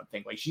in-between, I don't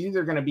think. Like, she's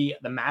either going to be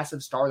the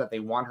massive star that they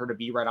want her to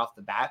be right off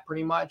the bat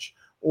pretty much,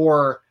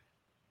 or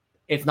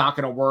it's not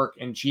going to work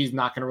and she's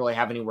not going to really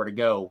have anywhere to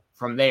go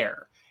from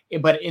there.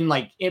 But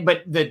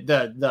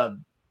the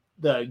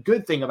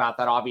good thing about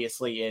that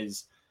obviously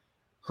is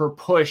her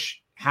push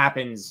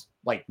happens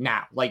like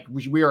now. Like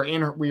we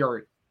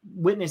are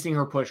witnessing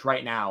her push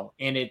right now,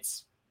 and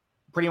it's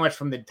pretty much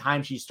from the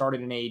time she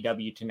started in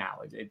AEW to now.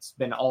 It's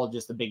been all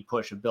just a big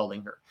push of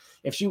building her.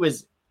 If she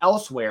was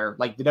elsewhere,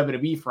 like the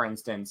WWE, for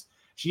instance,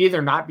 she'd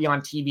either not be on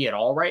TV at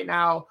all right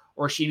now,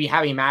 or she'd be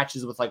having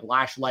matches with like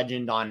Lash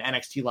Legend on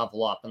NXT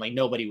Level Up, and like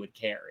nobody would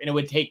care. And it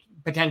would take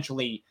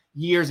potentially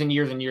years and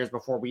years and years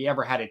before we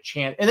ever had a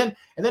chance. And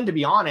then to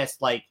be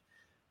honest, like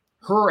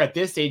her at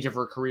this stage of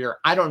her career,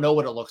 I don't know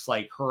what it looks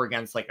like her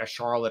against like a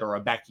Charlotte or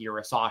a Becky or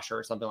a Sasha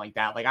or something like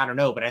that. Like, I don't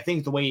know, but I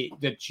think the way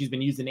that she's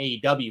been used in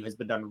AEW has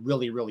been done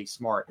really, really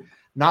smart.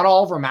 Not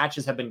all of her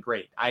matches have been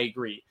great. I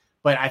agree.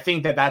 But I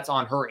think that that's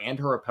on her and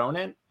her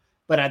opponent.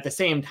 But at the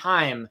same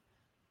time,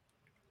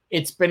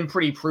 it's been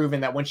pretty proven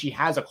that when she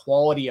has a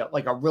quality,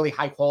 like a really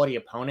high quality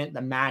opponent,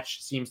 the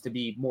match seems to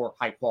be more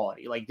high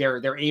quality. Like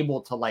they're able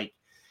to like,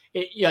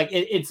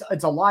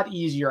 it's a lot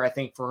easier, I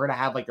think, for her to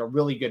have like a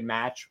really good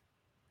match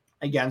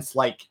against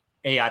like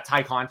a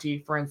Ty Conti,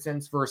 for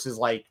instance, versus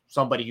like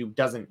somebody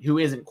who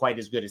isn't quite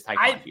as good as Ty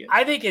Conti is.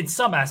 I think in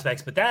some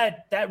aspects, but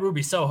that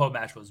Ruby Soho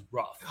match was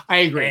rough. I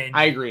agree.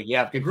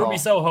 Yeah, good call. Ruby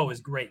Soho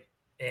is great.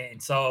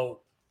 And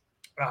so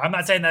I'm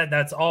not saying that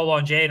that's all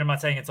on Jade. I'm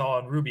not saying it's all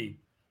on Ruby,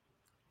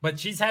 but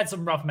she's had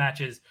some rough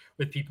matches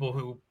with people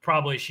who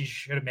probably she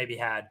should have maybe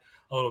had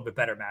a little bit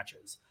better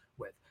matches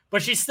with.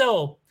 But she's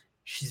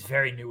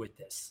very new at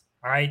this.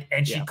 All right.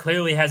 And she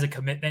clearly has a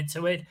commitment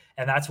to it.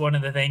 And that's one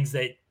of the things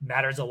that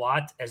matters a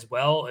lot as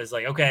well, is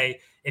like, okay,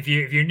 if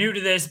you're new to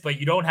this, but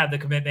you don't have the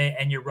commitment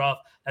and you're rough,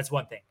 that's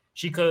one thing.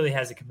 She clearly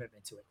has a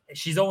commitment to it.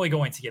 She's only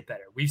going to get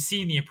better. We've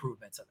seen the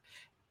improvements of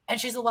it. And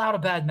she's allowed a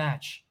bad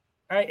match.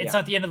 All right. It's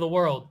not the end of the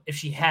world if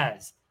she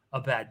has a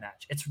bad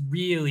match. It's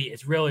really,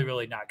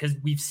 really not, because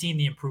we've seen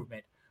the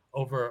improvement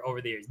over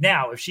the years.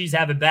 Now, if she's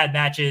having bad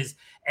matches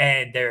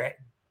and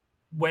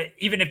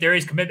even if there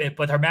is commitment,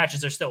 but her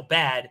matches are still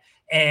bad,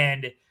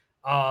 and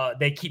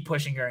they keep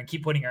pushing her and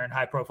keep putting her in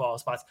high profile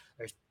spots,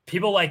 there's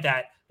people like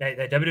that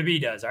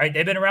WWE does. All right.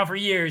 They've been around for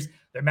years.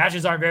 Their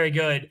matches aren't very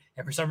good.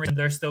 And for some reason,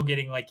 they're still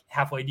getting like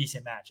halfway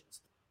decent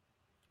matches,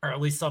 or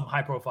at least some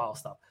high profile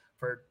stuff.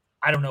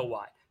 I don't know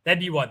why. That'd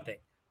be one thing,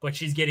 but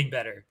she's getting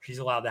better. She's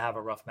allowed to have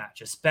a rough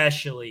match,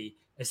 especially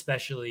as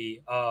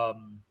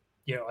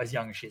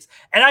young as she is.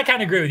 And I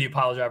kind of agree with you,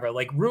 Pile Driver.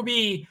 Like,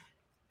 Ruby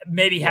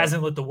maybe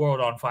hasn't lit the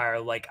world on fire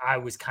like I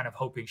was kind of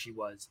hoping she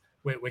was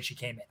when she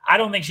came in. I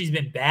don't think she's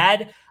been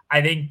bad.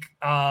 I think,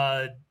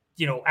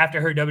 after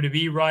her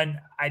WWE run,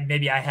 I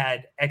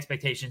had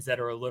expectations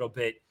that are a little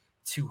bit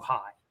too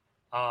high.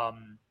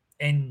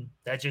 And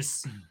that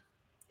just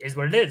is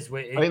what it is.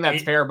 I think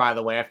that's fair, by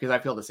the way, because I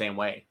feel the same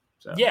way.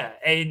 So. Yeah,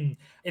 and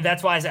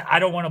that's why I said I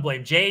don't want to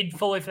blame Jade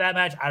fully for that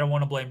match. I don't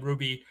want to blame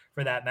Ruby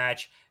for that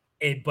match.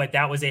 But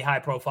that was a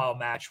high-profile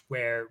match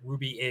where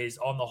Ruby is,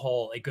 on the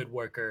whole, a good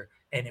worker,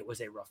 and it was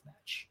a rough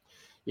match.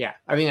 Yeah,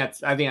 I think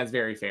that's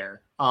very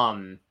fair.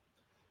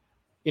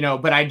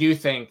 But I do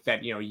think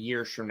that,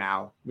 years from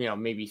now,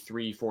 maybe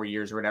 3-4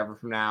 years or whatever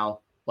from now,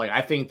 like,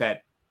 I think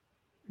that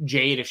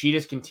Jade, if she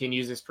just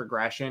continues this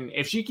progression,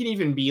 if she can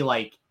even be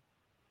like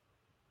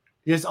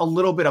just a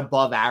little bit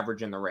above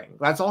average in the ring.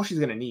 That's all she's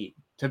going to need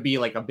to be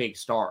like a big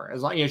star.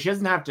 As long, she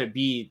doesn't have to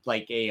be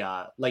like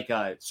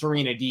a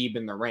Serena Deeb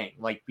in the ring,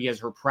 like, because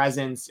her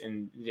presence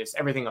and just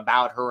everything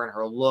about her and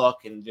her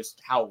look and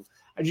just how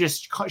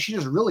she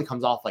just really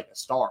comes off like a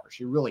star.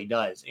 She really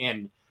does.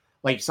 And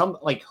like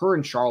her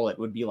and Charlotte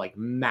would be like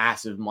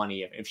massive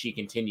money if she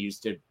continues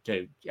to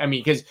I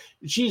mean, because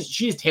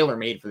she's tailor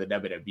made for the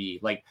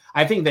WWE. Like,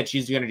 I think that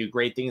she's going to do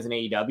great things in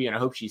AEW, and I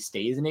hope she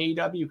stays in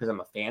AEW because I'm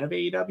a fan of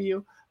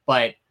AEW.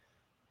 But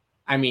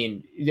I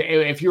mean,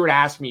 if you were to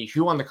ask me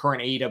who on the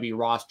current AEW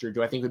roster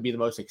do I think would be the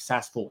most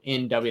successful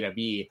in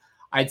WWE,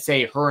 I'd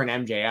say her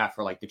and MJF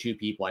are like the two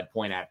people I'd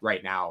point at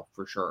right now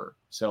for sure.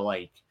 So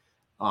like,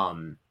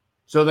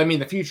 so I mean,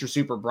 the future's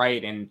super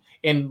bright, and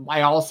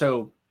I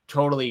also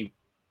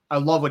I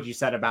love what you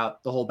said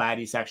about the whole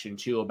baddie section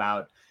too,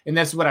 and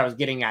that's what I was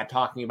getting at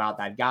talking about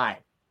that guy,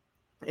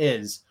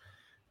 is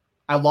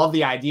I love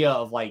the idea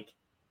of like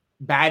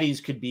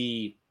baddies could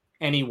be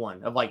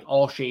anyone of like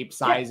all shapes,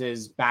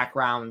 sizes,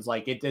 backgrounds.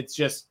 Like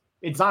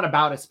it's not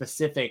about a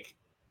specific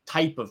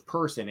type of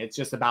person. It's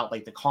just about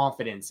like the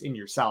confidence in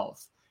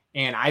yourself.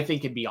 And I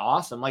think it'd be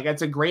awesome. Like,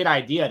 it's a great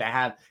idea to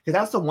have, because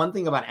that's the one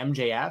thing about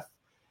MJF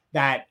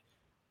that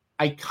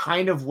I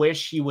kind of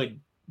wish he would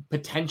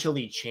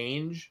potentially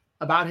change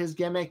about his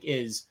gimmick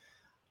is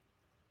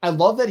I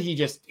love that he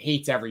just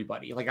hates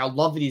everybody. Like, I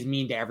love that he's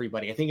mean to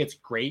everybody. I think it's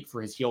great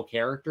for his heel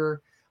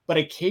character. But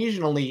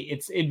occasionally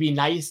it'd be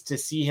nice to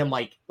see him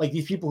like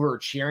these people who are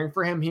cheering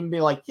for him be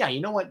like, yeah,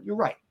 you know what? You're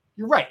right.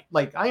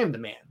 Like, I am the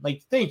man.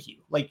 Like, thank you.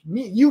 Like,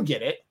 you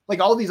get it. Like,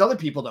 all these other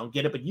people don't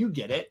get it, but you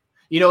get it.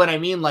 You know what I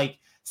mean? Like,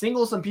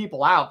 single some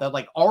people out that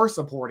like are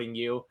supporting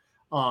you.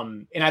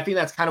 And I think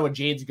that's kind of what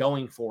Jade's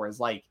going for, is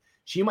like,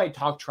 she might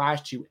talk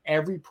trash to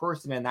every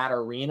person in that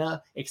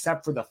arena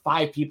except for the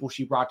 5 people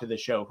she brought to the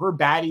show. Her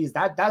baddies,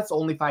 that's the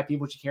only 5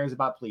 people she cares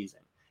about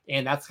pleasing.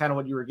 And that's kind of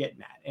what you were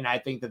getting at. And I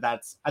think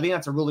that's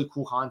a really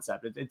cool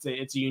concept.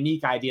 It's a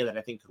unique idea that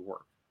I think could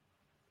work.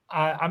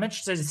 I'm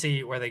interested to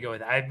see where they go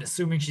with it. I'm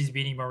assuming she's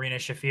beating Marina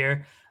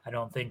Shafir. I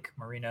don't think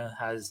Marina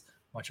has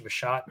much of a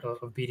shot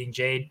of beating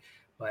Jade.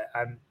 But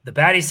the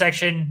baddie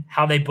section,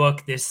 how they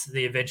book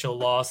the eventual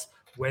loss,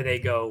 where they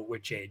go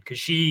with Jade. Because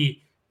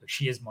she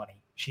is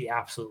money. She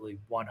absolutely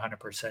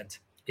 100%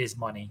 is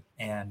money.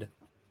 And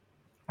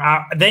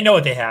they know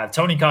what they have.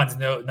 Tony Khan's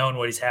known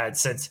what he's had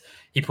since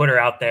he put her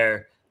out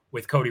there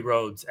with Cody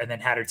Rhodes and then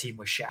had her team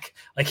with Shaq.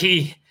 Like,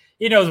 he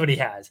knows what he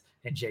has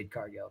in Jade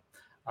Cargill.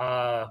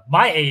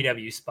 My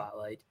AEW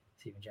spotlight,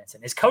 Steven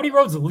Jensen, is Cody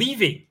Rhodes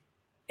leaving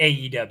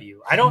AEW.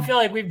 I don't feel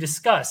like we've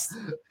discussed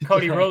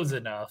Cody Rhodes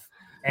enough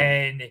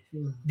and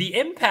the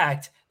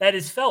impact that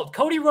is felt.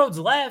 Cody Rhodes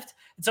left,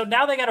 and so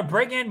now they got to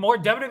bring in more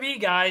WWE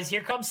guys.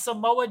 Here comes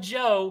Samoa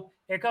Joe.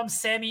 Here comes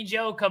Sammy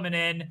Joe coming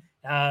in.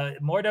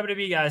 More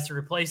WWE guys to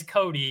replace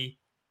Cody.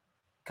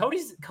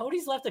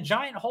 Cody's left a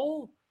giant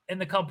hole in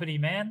the company,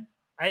 man.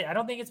 I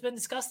don't think it's been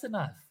discussed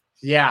enough.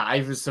 Yeah,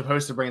 I was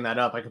supposed to bring that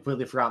up. I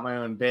completely forgot my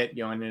own bit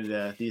going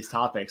into these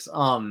topics.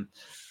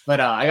 But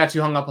I got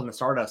too hung up on the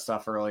Stardust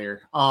stuff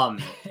earlier.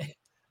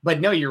 But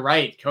no, you're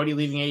right. Cody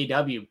leaving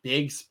AEW,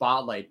 big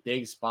spotlight.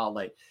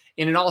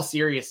 And in all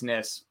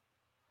seriousness,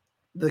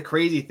 the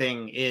crazy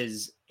thing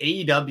is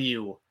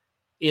AEW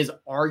is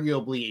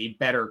arguably a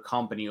better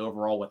company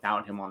overall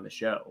without him on the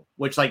show,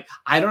 which like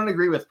I don't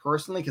agree with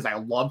personally, because I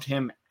loved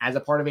him as a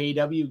part of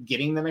AEW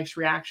getting the mixed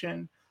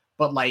reaction.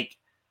 But like,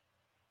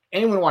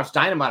 anyone who watched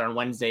Dynamite on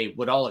Wednesday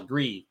would all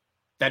agree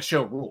that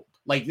show ruled.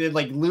 Like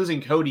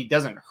losing Cody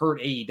doesn't hurt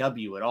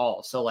AEW at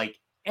all. So like,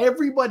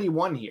 everybody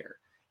won here.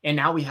 And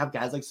now we have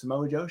guys like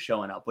Samoa Joe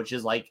showing up, which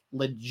is like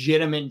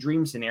legitimate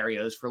dream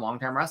scenarios for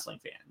longtime wrestling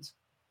fans.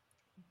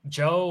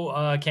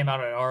 Joe came out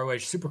at ROH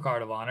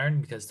Supercard of Honor,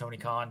 and because Tony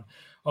Khan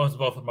owns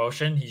both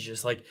promotion, he's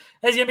just like,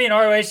 hey, he's going to be in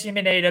ROH, he's going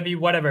to be in AEW,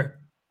 whatever.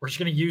 We're just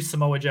going to use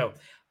Samoa Joe.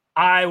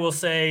 I will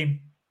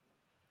say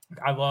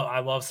I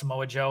love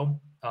Samoa Joe.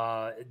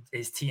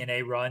 His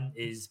TNA run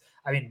is,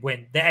 I mean,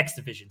 when the X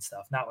Division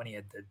stuff, not when he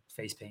had the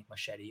face paint,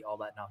 machete, all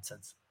that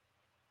nonsense.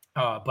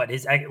 But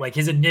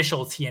his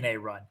initial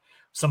TNA run,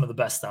 some of the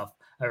best stuff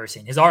I've ever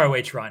seen. His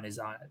ROH run is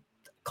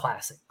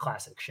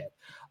classic shit.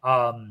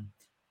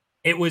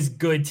 It was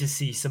good to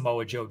see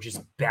Samoa Joe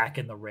just back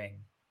in the ring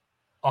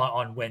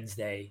on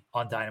Wednesday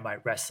on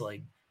Dynamite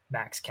wrestling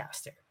Max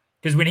Caster.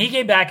 Because when he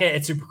came back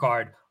at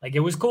Supercard, like,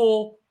 it was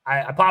cool.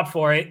 I popped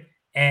for it.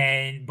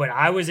 But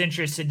I was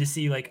interested to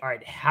see, like, all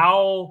right,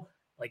 how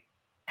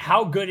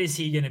good is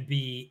he going to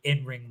be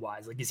in ring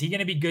wise? Like, is he going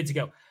to be good to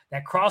go?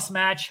 That cross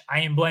match, I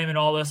am blaming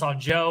all this on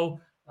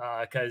Joe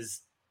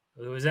because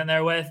it was in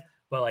there with,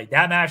 but like,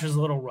 that match was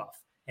a little rough,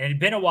 and it had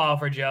been a while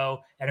for Joe.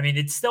 And I mean,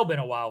 it's still been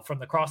a while from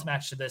the cross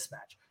match to this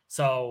match.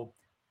 So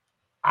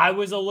I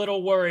was a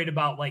little worried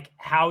about like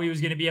how he was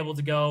going to be able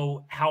to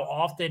go, how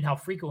often, how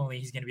frequently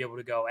he's going to be able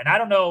to go. And I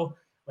don't know,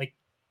 like,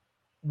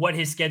 what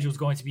his schedule is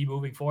going to be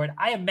moving forward.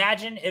 I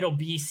imagine it'll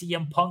be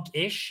CM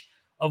Punk-ish,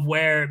 of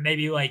where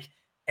maybe like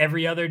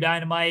every other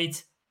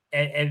Dynamite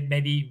and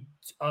maybe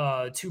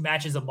 2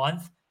 matches a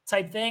month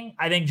type thing.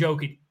 I think Joe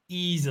could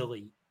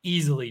easily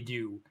easily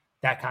do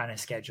that kind of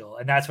schedule.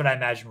 And that's what I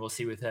imagine we'll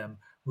see with him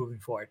moving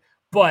forward.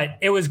 But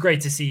it was great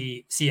to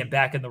see him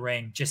back in the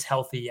ring, just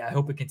healthy. I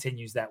hope it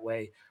continues that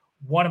way.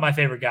 One of my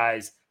favorite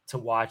guys to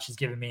watch. Has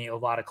given me a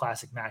lot of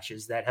classic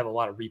matches that have a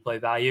lot of replay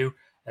value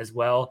as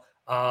well.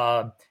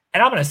 And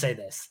I'm going to say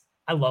this.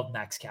 I love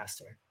Max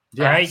Caster.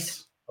 Yes. All right.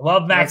 I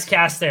love Max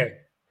Caster.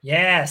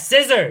 Yeah.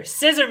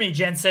 Scissor me,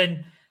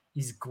 Jensen.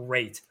 He's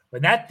great.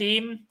 When that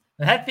theme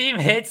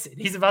hits and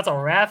he's about to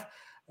rap,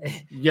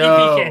 EP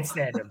can't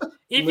stand him.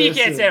 EP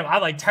can't stand him.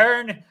 I'm like,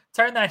 turn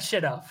that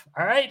shit off.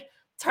 All right.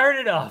 Turn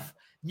it off.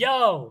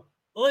 Yo,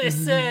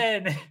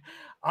 listen.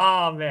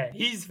 Oh man,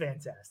 he's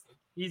fantastic.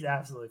 He's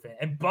absolutely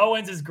fantastic. And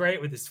Bowens is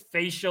great with his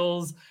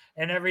facials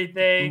and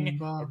everything. And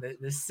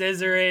the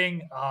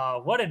scissoring.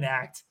 What an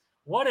act.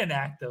 What an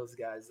act those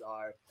guys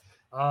are.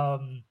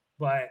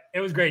 But it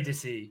was great to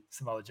see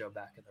Samoa Joe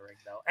back in the ring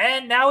though.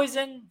 And now he's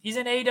in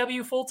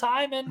AEW full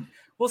time, and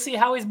we'll see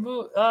how he's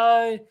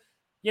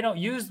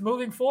used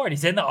moving forward.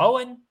 He's in the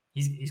Owen.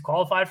 He's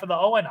qualified for the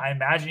Owen. I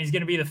imagine he's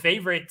going to be the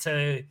favorite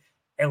to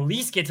at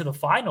least get to the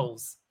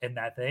finals in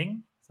that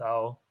thing.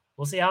 So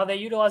we'll see how they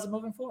utilize it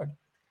moving forward.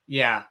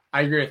 Yeah,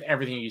 I agree with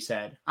everything you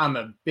said. I'm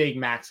a big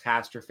Max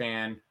Caster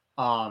fan.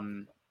 I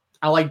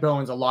like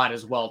Bowens a lot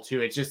as well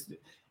too. It's just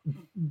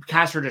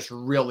Caster just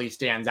really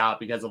stands out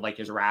because of like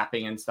his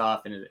rapping and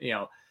stuff, and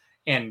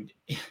and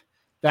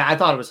that I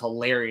thought it was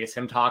hilarious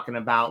him talking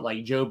about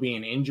like Joe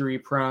being injury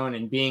prone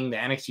and being the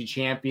NXT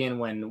champion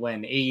when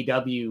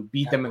AEW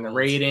beat them in the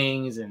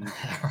ratings and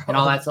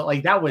all that stuff.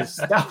 Like that was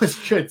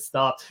good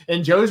stuff.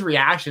 And Joe's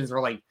reactions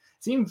were like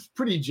seemed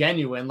pretty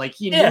genuine. Like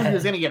he knew he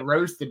was gonna get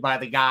roasted by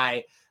the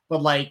guy,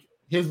 but like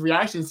his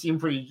reaction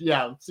seemed pretty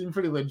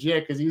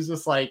legit because he was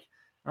just like,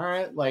 all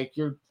right, like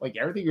you're like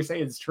everything you're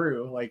saying is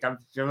true. Like when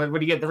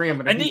you get in the ring, I'm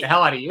gonna beat the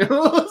hell out of you.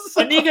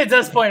 Anika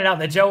does point out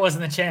that Joe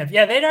wasn't the champ.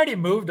 Yeah, they'd already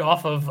moved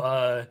off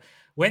of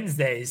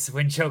Wednesdays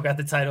when Joe got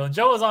the title, and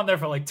Joe was on there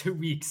for like 2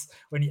 weeks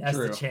when he asked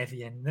the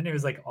champion. Then it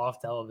was like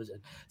off television,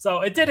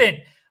 so it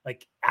didn't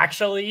like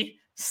actually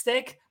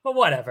stick. But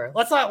whatever.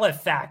 Let's not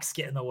let facts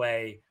get in the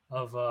way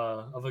of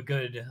a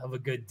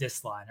good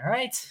diss line. All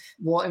right.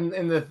 Well,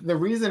 and the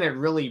reason it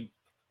really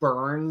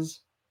burns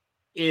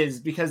is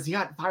because he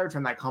got fired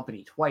from that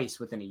company twice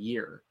within a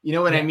year. You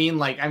know what I mean?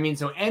 Like,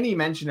 so any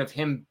mention of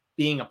him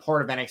being a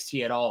part of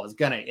NXT at all is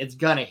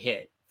gonna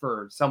hit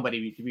for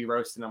somebody to be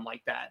roasting him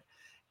like that.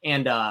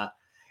 And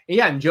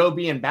and Joe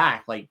being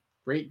back, like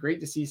great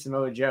to see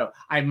Samoa Joe.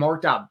 I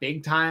marked out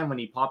big time when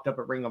he popped up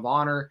at Ring of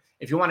Honor.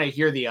 If you want to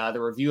hear the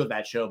review of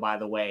that show, by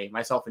the way,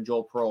 myself and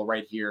Joel Pearl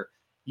right here,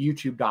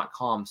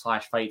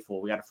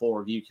 youtube.com/Fightful. We got a full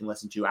review you can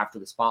listen to after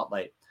the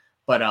spotlight.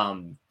 But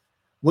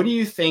what do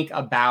you think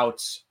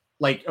about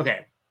like,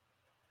 okay.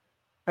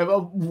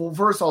 Well,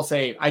 first I'll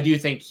say I do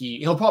think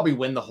he'll probably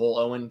win the whole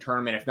Owen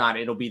tournament. If not,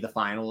 it'll be the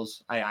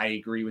finals. I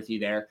agree with you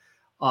there.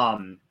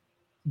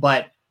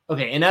 But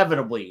okay,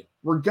 inevitably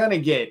we're gonna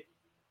get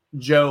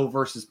Joe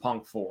versus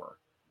Punk 4.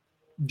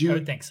 I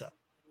would think so.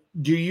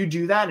 Do you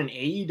do that in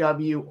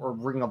AEW or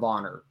Ring of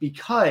Honor?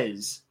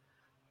 Because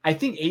I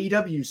think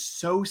AEW is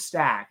so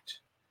stacked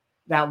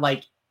that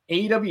like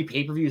AEW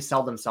pay-per-views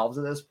sell themselves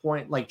at this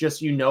point. Like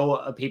just,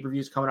 a pay-per-view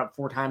is coming up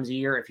 4 times a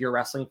year. If you're a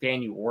wrestling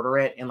fan, you order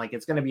it. And like,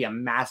 it's going to be a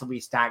massively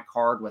stacked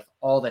card with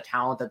all the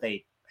talent that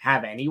they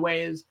have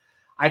anyways.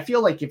 I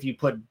feel like if you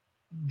put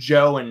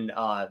Joe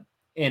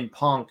and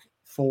Punk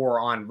 4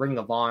 on Ring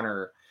of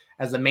Honor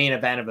as the main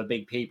event of a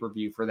big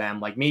pay-per-view for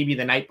them, like maybe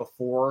the night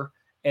before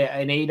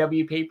an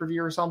AEW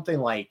pay-per-view or something,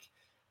 like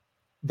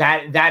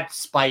that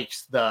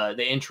spikes the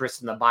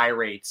interest and the buy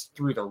rates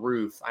through the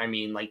roof. I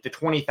mean, like the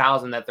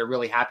 20,000 that they're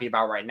really happy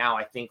about right now,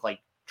 I think like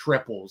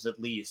triples at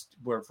least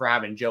for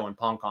having Joe and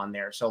Punk on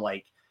there. So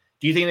like,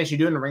 do you think they should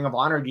do it in the Ring of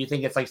Honor? Or do you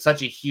think it's like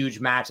such a huge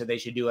match that they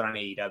should do it on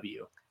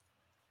AEW?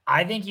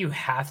 I think you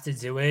have to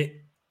do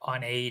it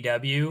on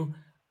AEW.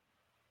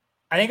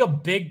 I think a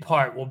big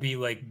part will be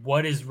like,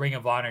 what is Ring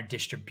of Honor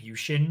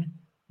distribution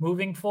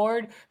moving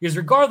forward? Because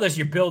regardless,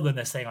 you're building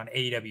this thing on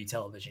AEW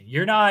television.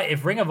 You're not,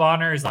 if Ring of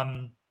Honor is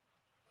on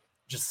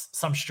just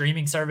some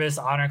streaming service,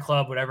 Honor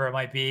Club, whatever it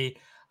might be,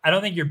 I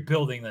don't think you're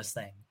building this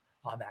thing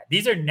on that.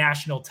 These are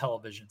national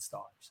television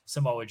stars,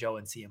 Samoa Joe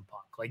and CM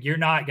Punk. Like, you're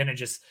not going to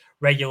just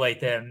regulate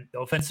them,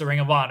 no offense to Ring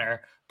of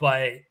Honor,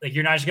 but like,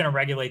 you're not just going to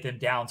regulate them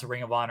down to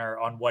Ring of Honor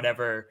on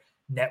whatever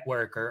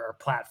network or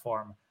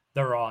platform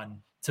they're on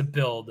to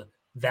build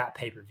that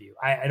pay-per-view.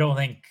 I don't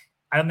think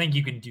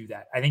you can do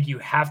that. I think you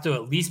have to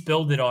at least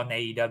build it on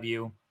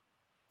AEW.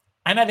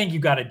 And I think you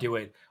got to do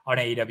it on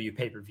AEW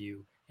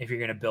pay-per-view if you're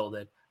going to build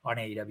it on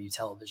AEW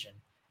television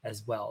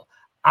as well.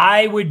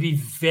 I would be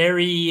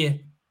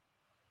very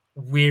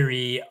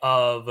weary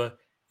of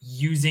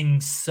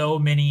using so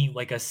many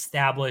like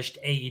established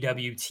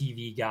AEW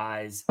TV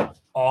guys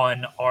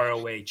on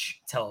ROH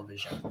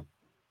television.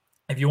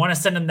 If you want to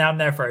send them down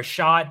there for a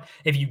shot,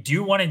 if you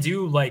do want to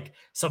do like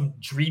some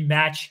dream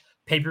match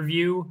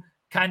pay-per-view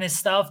kind of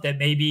stuff that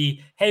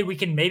maybe, hey, we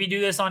can maybe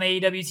do this on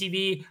AEW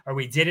TV, or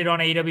we did it on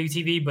AEW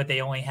TV, but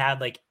they only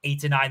had like 8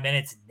 to 9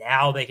 minutes.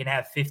 Now they can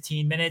have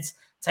 15 minutes.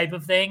 type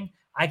of thing,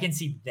 I can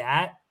see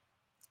that.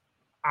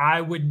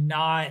 I would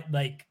not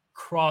like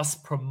cross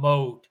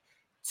promote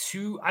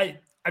I'd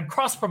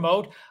cross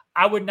promote.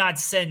 I would not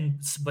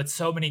send but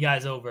so many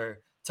guys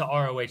over to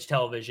ROH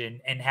television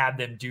and have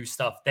them do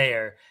stuff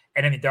there.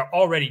 And I mean, they're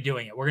already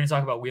doing it. We're going to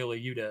talk about Wheeler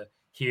Yuta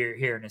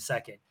here in a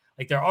second.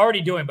 Like they're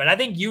already doing, but I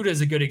think Yuta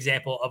is a good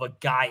example of a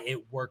guy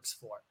it works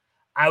for.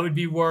 I would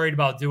be worried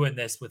about doing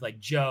this with like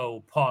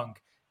Joe,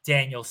 Punk,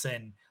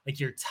 Danielson, like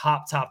your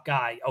top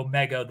guy,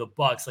 Omega, the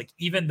Bucks. Like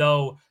even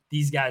though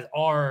these guys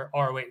are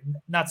ROH,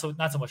 not so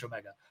much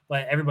Omega,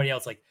 but everybody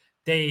else, like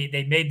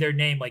they made their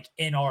name like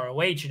in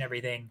ROH and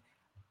everything.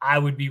 I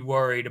would be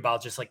worried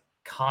about just like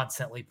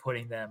constantly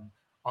putting them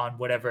on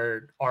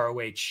whatever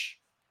ROH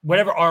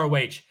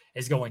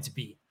is going to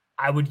be.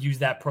 I would use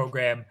that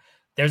program.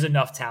 There's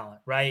enough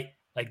talent, right?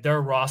 Like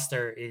their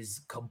roster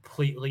is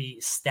completely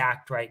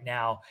stacked right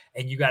now,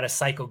 and you got to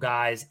cycle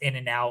guys in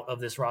and out of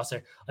this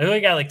roster. Like a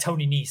guy like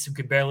Tony Nese, who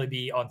could barely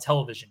be on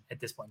television at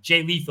this point.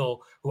 Jay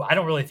Lethal, who I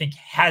don't really think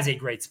has a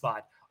great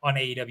spot on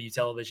AEW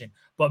television,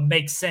 but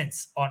makes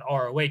sense on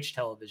ROH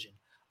television.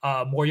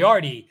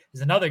 Moriarty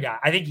is another guy.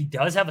 I think he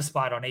does have a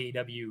spot on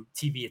AEW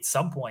TV at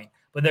some point,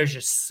 but there's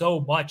just so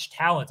much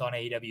talent on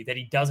AEW that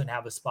he doesn't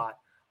have a spot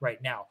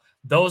right now.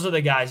 Those are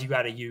the guys you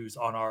got to use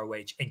on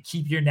ROH and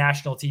keep your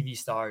national TV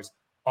stars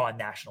on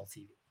national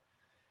TV.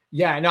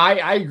 Yeah, no,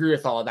 I agree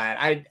with all of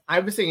that. I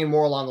was thinking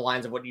more along the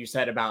lines of what you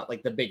said about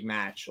like the big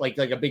match, like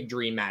a big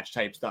dream match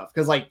type stuff.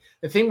 Because like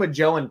the thing with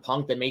Joe and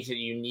Punk that makes it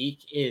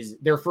unique is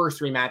their first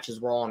 3 matches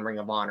were all in Ring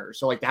of Honor.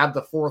 So like to have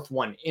the 4th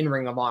one in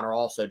Ring of Honor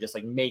also just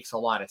like makes a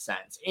lot of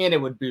sense, and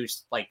it would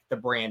boost like the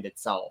brand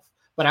itself.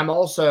 But I'm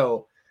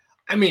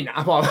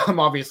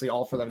obviously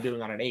all for them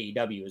doing on an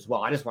AEW as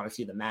well. I just want to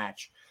see the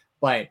match.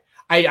 But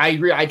I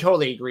agree. I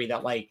totally agree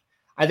that like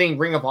I think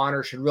Ring of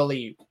Honor should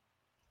really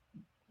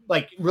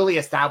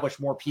establish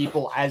more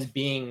people as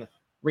being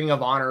Ring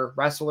of Honor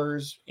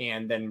wrestlers,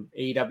 and then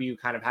AEW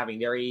kind of having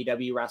their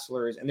AEW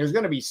wrestlers. And there's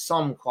going to be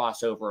some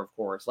crossover, of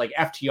course, like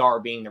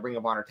FTR being the Ring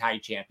of Honor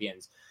tag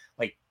champions.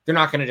 Like they're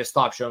not going to just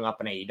stop showing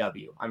up in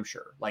AEW, I'm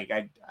sure. Like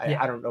I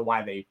don't know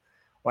why they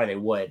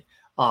would.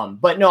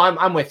 But no,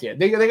 I'm with you.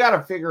 They got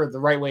to figure the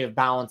right way of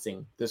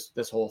balancing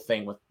this whole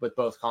thing with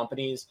both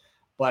companies.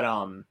 But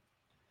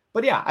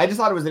yeah, I just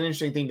thought it was an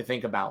interesting thing to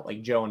think about,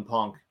 like Joe and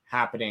Punk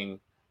happening.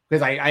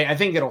 Because I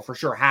think it'll for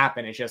sure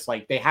happen. It's just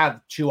like they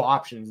have 2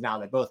 options now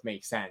that both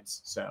make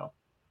sense. So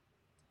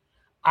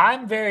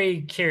I'm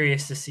very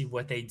curious to see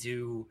what they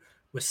do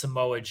with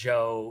Samoa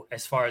Joe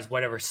as far as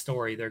whatever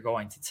story they're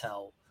going to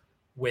tell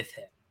with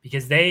him.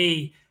 Because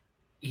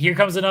here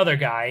comes another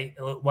guy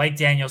like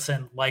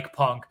Danielson, like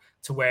Punk,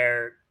 to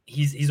where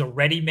he's a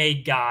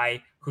ready-made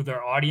guy who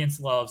their audience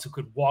loves, who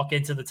could walk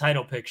into the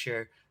title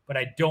picture, but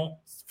I don't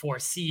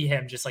foresee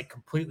him just like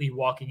completely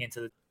walking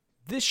into the.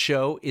 This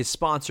show is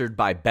sponsored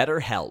by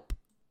BetterHelp.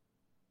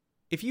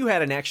 If you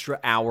had an extra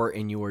hour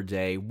in your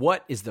day,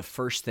 what is the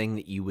first thing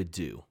that you would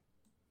do?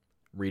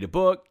 Read a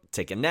book,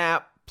 take a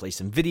nap, play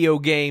some video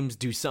games,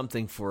 do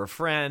something for a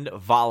friend,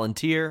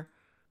 volunteer.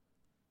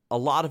 A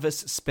lot of us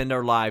spend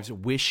our lives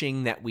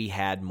wishing that we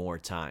had more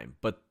time.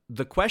 But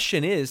the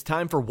question is,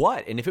 time for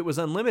what? And if it was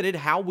unlimited,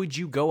 how would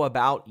you go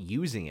about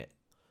using it?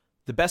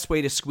 The best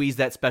way to squeeze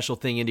that special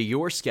thing into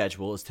your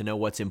schedule is to know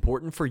what's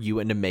important for you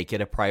and to make it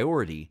a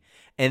priority.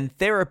 And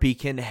therapy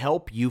can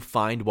help you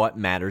find what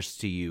matters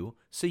to you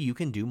so you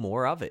can do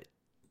more of it.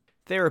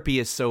 Therapy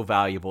is so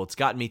valuable. It's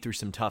gotten me through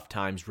some tough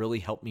times, really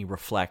helped me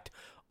reflect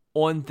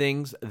on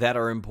things that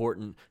are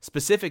important,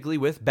 specifically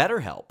with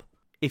BetterHelp.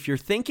 If you're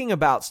thinking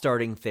about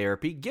starting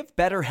therapy, give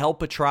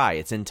BetterHelp a try.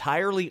 It's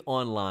entirely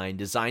online,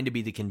 designed to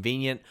be the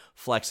convenient,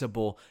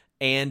 flexible,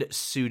 and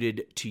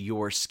suited to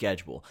your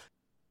schedule.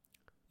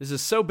 This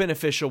is so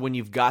beneficial when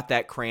you've got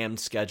that crammed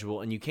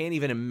schedule and you can't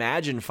even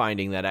imagine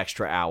finding that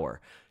extra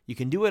hour. You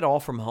can do it all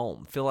from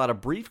home. Fill out a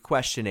brief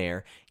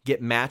questionnaire,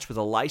 get matched with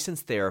a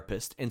licensed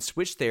therapist, and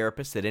switch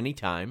therapists at any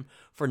time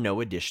for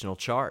no additional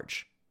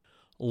charge.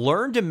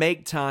 Learn to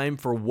make time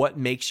for what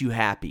makes you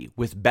happy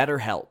with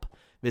BetterHelp.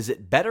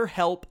 Visit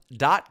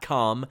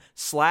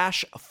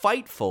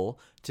BetterHelp.com/Fightful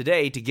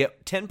today to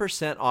get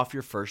 10% off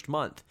your first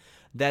month.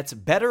 That's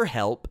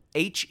BetterHelp,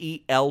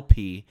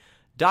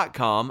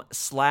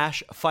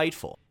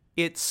 HELP.com/Fightful.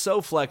 It's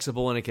so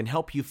flexible and it can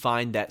help you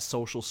find that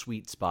social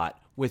sweet spot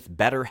with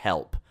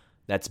BetterHelp.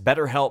 That's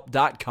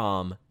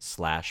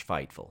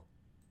BetterHelp.com/Fightful.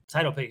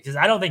 Title pick, because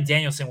I don't think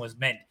Danielson was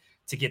meant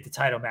to get the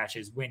title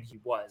matches when he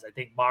was. I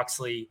think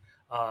Moxley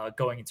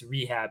going into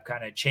rehab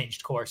kind of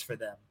changed course for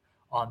them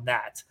on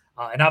that.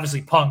 And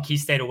obviously Punk, he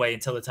stayed away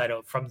until the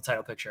title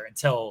picture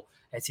until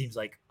it seems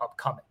like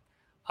upcoming.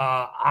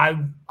 I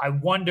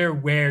wonder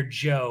where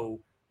Joe,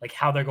 like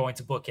how they're going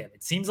to book him.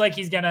 It seems like I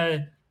think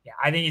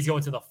he's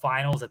going to the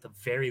finals at the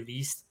very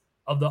least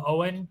of the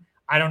Owen.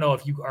 I don't know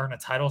if you earn a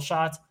title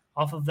shot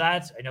off of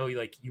that. I know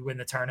you win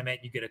the tournament,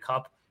 you get a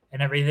cup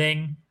and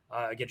everything,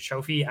 get a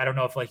trophy. I don't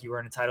know if you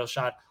earn a title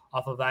shot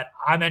off of that.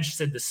 I'm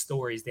interested in the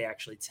stories they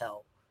actually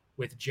tell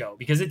with Joe,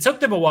 because it took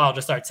them a while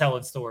to start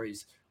telling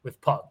stories with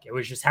Punk. It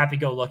was just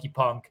happy-go-lucky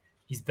Punk.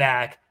 he's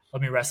back.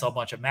 Let me wrestle a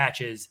bunch of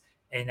matches.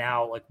 And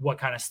now, like, what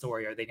kind of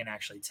story are they going to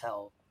actually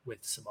tell with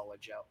Samoa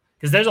Joe?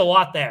 Because there's a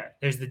lot there.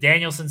 There's the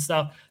Danielson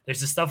stuff. There's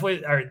the stuff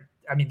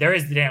there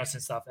is the Danielson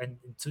stuff. And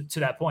to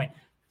that point,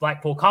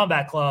 Blackpool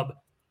Combat Club,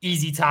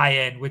 easy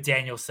tie-in with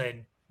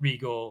Danielson,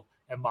 Regal,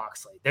 and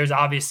Moxley. There's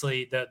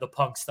obviously the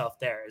Punk stuff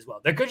there as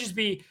well. There could just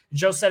be,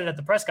 Joe said it at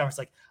the press conference,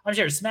 like, I'm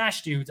here to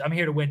smash dudes. I'm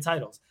here to win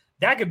titles.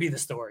 That could be the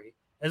story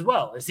as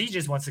well, as he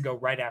just wants to go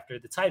right after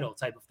the title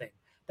type of thing.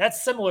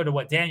 That's similar to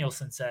what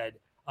Danielson said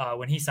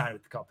when he signed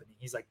with the company.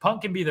 He's like,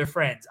 Punk can be their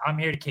friends. I'm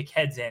here to kick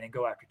heads in and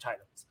go after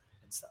titles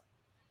and stuff.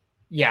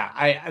 Yeah,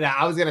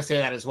 I was going to say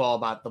that as well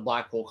about the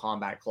Blackpool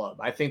Combat Club.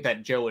 I think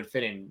that Joe would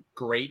fit in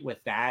great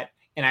with that.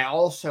 And I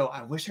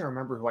wish I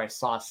remember who I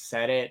saw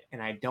said it,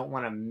 and I don't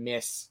want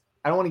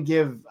to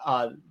give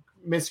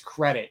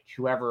miscredit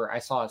whoever I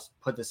saw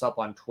put this up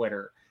on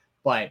Twitter,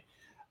 but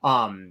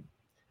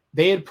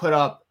they had put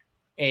up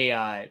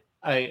an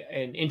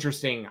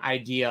interesting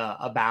idea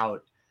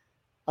about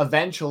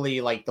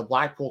eventually like the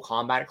Blackpool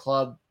Combat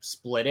Club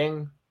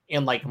splitting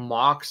and like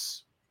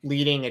Mox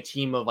leading a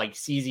team of like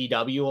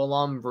CZW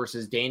alum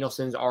versus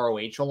Danielson's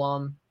ROH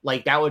alum.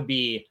 Like that would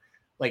be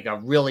like a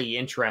really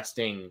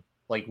interesting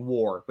like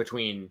war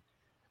between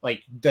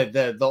like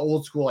the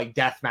old school like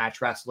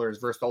deathmatch wrestlers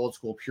versus the old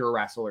school pure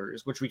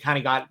wrestlers, which we kind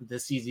of got the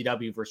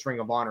CZW versus Ring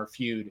of Honor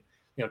feud,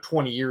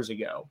 20 years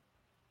ago.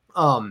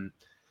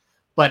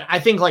 But I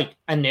think like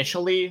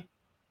initially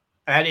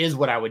that is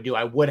what I would do.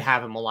 I would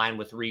have him aligned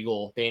with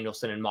Regal,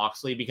 Danielson, and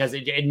Moxley because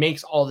it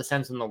makes all the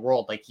sense in the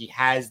world. Like he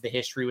has the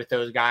history with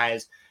those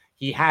guys.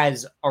 He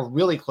has a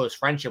really close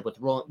friendship with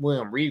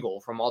William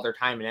Regal from all their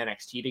time in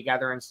NXT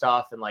together and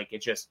stuff. And like, I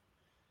just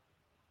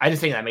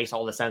think that makes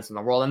all the sense in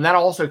the world. And that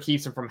also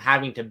keeps him from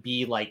having to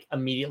be like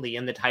immediately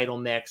in the title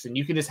mix. And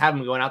you can just have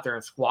him going out there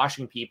and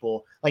squashing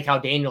people like how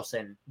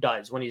Danielson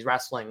does when he's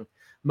wrestling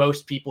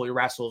most people he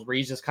wrestles, where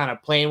he's just kind of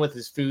playing with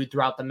his food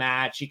throughout the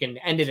match. He can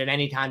end it at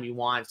any time he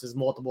wants. Does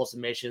multiple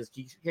submissions,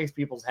 kicks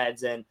people's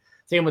heads in.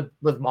 Same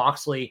with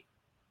Moxley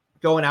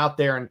going out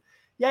there and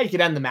he could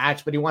end the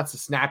match, but he wants to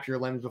snap your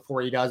limbs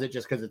before he does it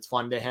just because it's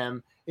fun to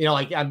him.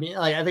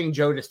 I think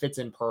Joe just fits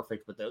in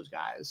perfect with those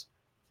guys.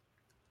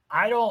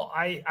 I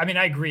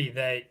agree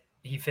that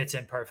he fits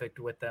in perfect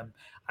with them.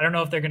 I don't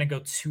know if they're going to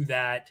go to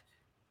that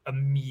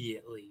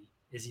immediately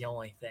is the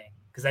only thing.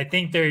 Because I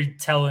think they're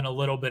telling a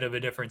little bit of a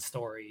different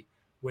story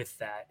with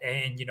that.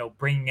 And,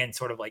 bringing in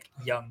sort of like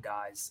young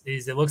guys.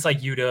 It looks like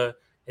Yuta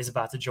is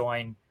about to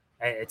join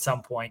at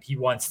some point. He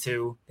wants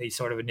to. They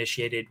sort of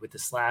initiated with the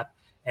slap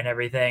and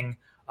everything.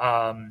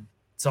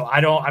 So I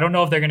don't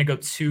know if they're going to go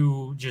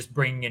to just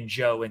bringing in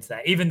Joe into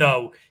that, even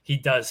though he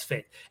does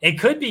fit. It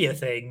could be a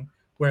thing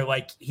where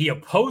like he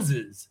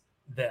opposes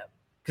them.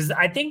 Because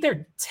I think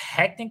they're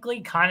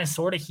technically kind of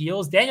sort of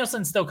heels.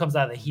 Danielson still comes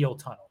out of the heel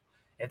tunnel.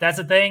 If that's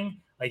a thing,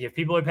 like if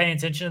people are paying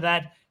attention to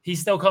that, he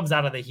still comes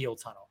out of the heel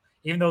tunnel,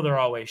 even though they're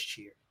always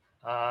cheered.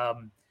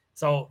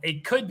 So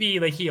it could be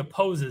like he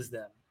opposes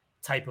them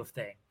type of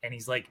thing. And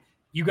he's like,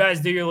 you guys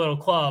do your little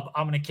club.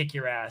 I'm going to kick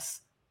your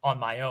ass on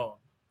my own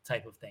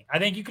type of thing. I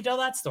think you could tell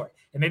that story.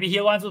 And maybe he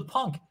aligns with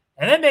Punk.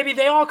 And then maybe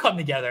they all come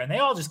together and they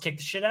all just kick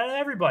the shit out of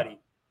everybody.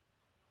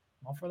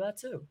 I'm all for that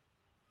too.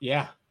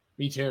 Yeah,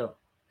 me too.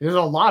 There's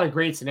a lot of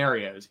great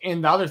scenarios.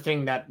 And the other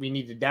thing that we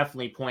need to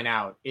definitely point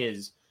out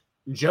is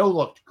Joe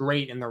looked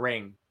great in the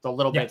ring the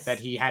little bit that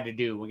he had to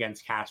do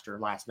against Caster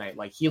last night.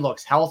 Like he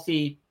looks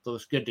healthy,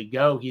 looks good to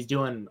go. He's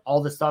doing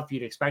all the stuff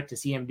you'd expect to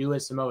see him do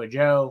as Samoa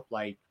Joe.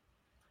 Like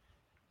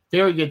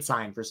very good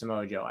sign for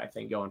Samoa Joe, I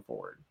think, going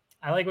forward.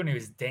 I like when he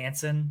was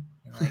dancing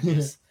and like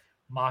just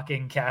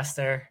mocking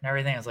Caster and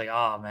everything. I was like,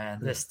 oh man,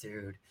 this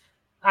dude.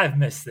 I've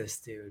missed this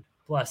dude.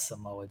 Bless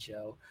Samoa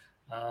Joe.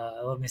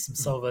 I love me some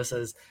Silva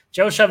says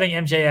Joe shoving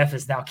MJF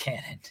is now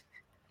canon.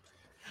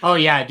 Oh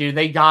yeah, dude,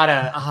 they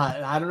gotta.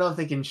 I don't know if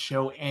they can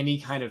show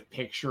any kind of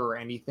picture or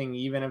anything,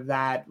 even of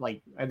that.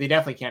 Like, they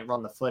definitely can't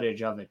run the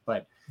footage of it,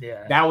 but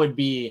yeah, that would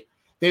be.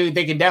 They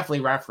can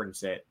definitely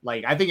reference it.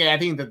 Like, I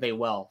think that they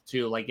will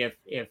too. Like,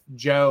 if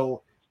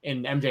Joe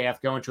and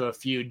MJF go into a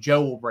feud,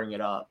 Joe will bring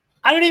it up.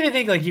 I don't even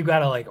think like you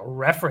gotta like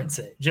reference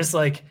it. Just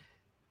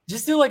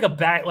do like a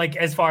back, like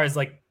as far as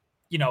like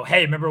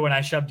hey, remember when I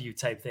shoved you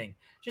type thing.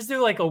 Just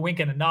do like a wink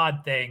and a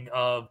nod thing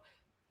of.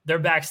 They're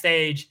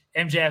backstage.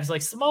 MJF's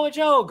like, Samoa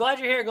Joe, glad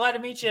you're here. Glad to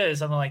meet you.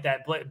 Something like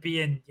that.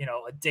 Being,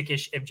 a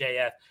dickish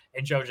MJF.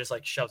 And Joe just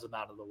like shoves him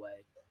out of the way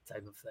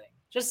type of thing.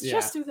 Just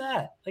do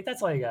that. Like,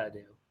 that's all you got to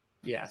do.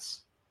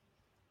 Yes.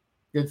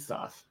 Good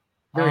stuff.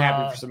 Very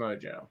happy for Samoa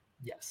Joe.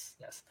 Yes.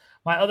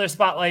 My other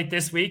spotlight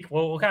this week,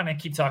 we'll kind of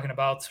keep talking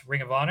about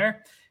Ring of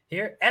Honor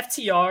here.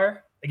 FTR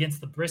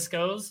against the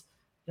Briscoes.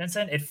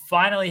 Jensen, it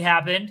finally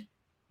happened.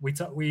 We've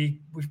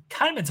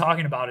kind of been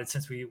talking about it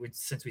since we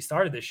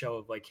started this show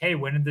of like, hey,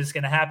 when is this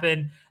going to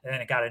happen? And then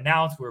it got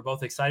announced. We were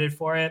both excited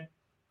for it.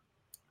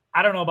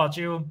 I don't know about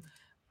you.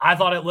 I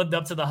thought it lived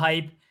up to the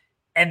hype.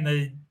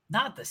 And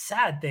not the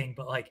sad thing,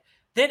 but like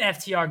then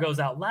FTR goes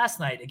out last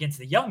night against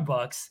the Young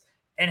Bucks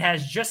and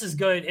has just as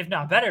good, if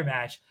not better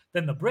match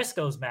than the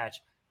Briscoes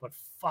match. But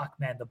fuck,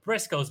 man, the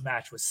Briscoes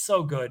match was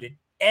so good and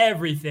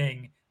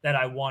everything that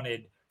I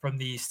wanted from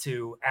these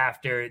two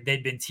after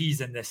they'd been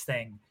teasing this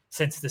thing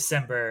since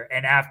December.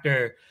 And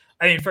after,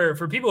 I mean,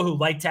 for people who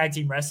like tag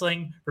team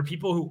wrestling, for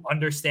people who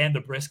understand the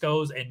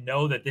Briscoes and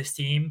know that this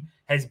team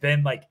has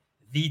been like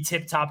the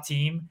tip top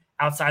team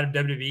outside of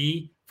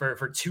WWE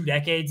for 2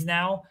 decades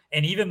now,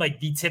 and even like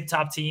the tip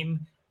top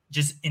team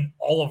just in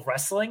all of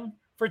wrestling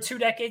for 2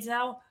 decades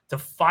now, to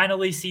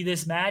finally see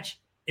this match,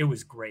 it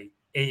was great.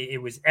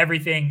 It was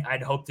everything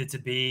I'd hoped it to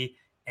be.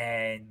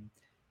 And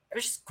it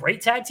was just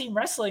great tag team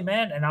wrestling,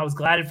 man. And I was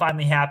glad it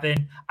finally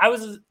happened. I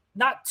was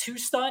not too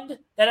stunned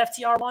that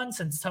FTR won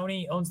since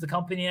Tony owns the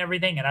company and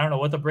everything. And I don't know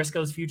what the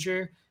Briscoes'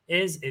 future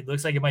is. It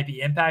looks like it might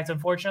be Impact,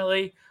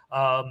 unfortunately.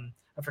 I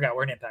forgot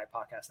we're an Impact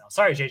podcast now.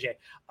 Sorry, JJ.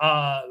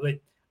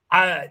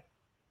 But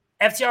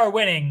FTR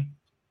winning,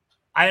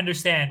 I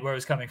understand where it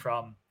was coming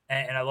from.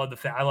 And I love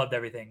I loved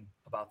everything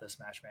about this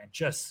match, man.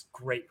 Just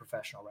great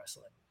professional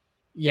wrestling.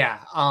 Yeah,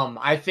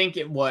 I think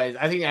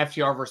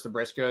FTR versus the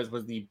Briscoes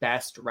was the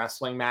best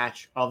wrestling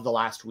match of the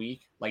last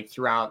week, like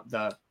throughout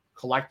the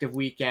collective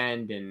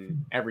weekend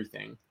and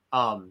everything.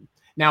 Now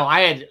I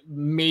had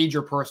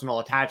major personal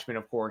attachment,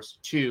 of course,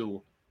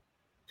 to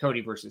Cody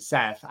versus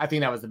Seth. I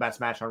think that was the best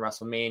match on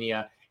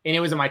WrestleMania, and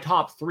it was in my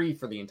top 3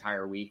 for the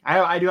entire week.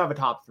 I do have a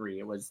top 3.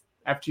 It was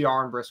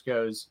FTR and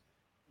Briscoes,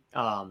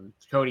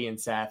 Cody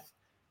and Seth,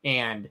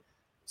 and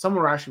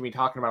someone we're actually going to be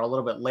talking about a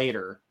little bit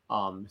later.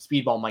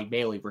 Speedball Mike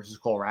Bailey versus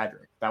Cole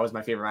Radrick. That was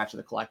my favorite match of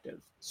the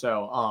collective.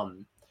 So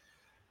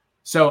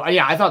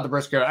yeah, I thought the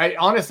Briscoe,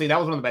 honestly, that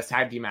was one of the best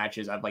tag team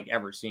matches I've like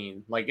ever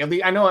seen. Like, at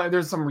least I know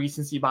there's some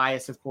recency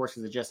bias, of course,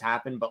 because it just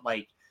happened, but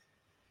like,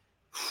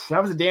 that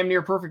was a damn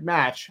near perfect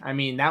match. I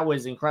mean, that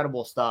was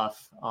incredible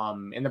stuff.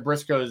 And the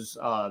Briscoes,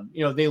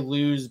 they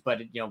lose,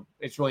 but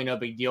it's really no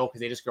big deal because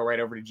they just go right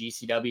over to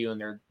GCW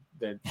and they're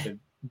the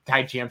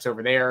tag champs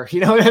over there. You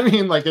know what I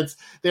mean? Like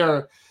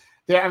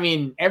I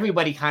mean,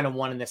 everybody kind of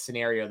won in this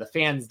scenario. The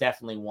fans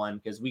definitely won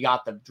because we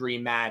got the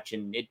dream match,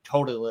 and it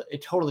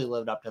totally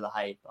lived up to the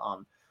hype.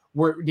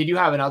 Did you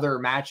have another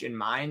match in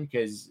mind?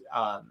 Because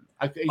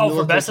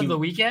for best of the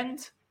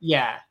weekend,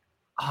 yeah.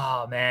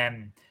 Oh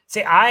man,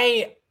 see,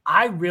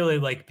 I really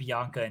like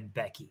Bianca and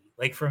Becky.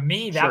 Like for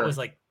me, that was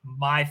like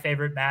my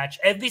favorite match,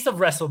 at least of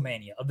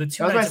WrestleMania. Of the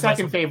two, that was my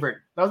second favorite.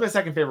 That was my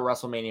second favorite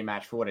WrestleMania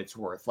match for what it's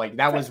worth. Like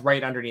that was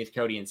right underneath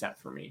Cody and Seth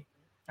for me.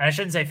 And I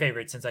shouldn't say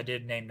favorite since I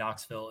did name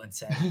Knoxville and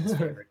Seth his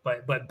favorite,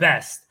 but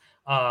best.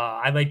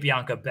 I like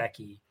Bianca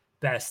Becky,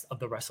 best of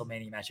the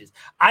WrestleMania matches.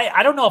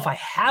 I don't know if I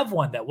have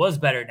one that was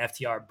better than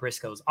FTR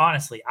Briscoes.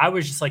 Honestly, I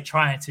was just like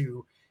trying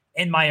to,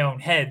 in my own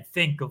head,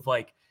 think of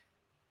like,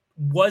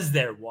 was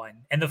there one?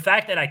 And the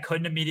fact that I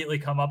couldn't immediately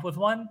come up with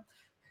one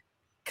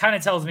kind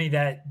of tells me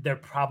that there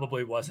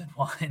probably wasn't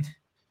one.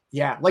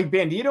 Yeah, like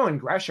Bandito and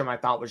Gresham, I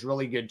thought was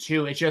really good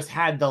too. It just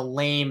had the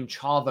lame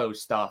Chavo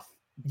stuff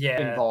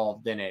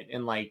involved in it,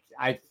 and like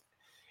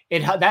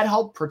that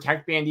helped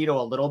protect Bandito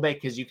a little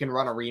bit because you can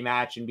run a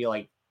rematch and be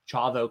like,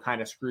 Chavo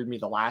kind of screwed me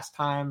the last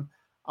time.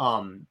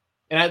 And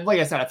like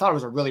I said, I thought it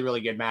was a really,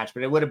 really good match,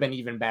 but it would have been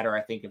even better,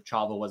 I think, if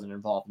Chavo wasn't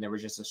involved and there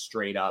was just a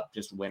straight up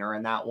just winner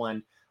in that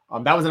one.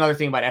 That was another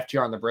thing about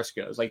FTR and the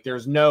Briscoes. Like,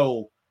 there's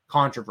no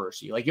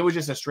controversy. Like, it was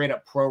just a straight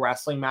up pro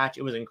wrestling match.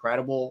 It was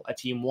incredible. A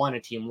team won,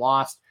 a team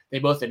lost. They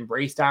both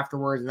embraced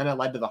afterwards, and then it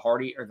led to the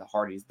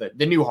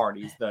new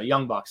Hardys, the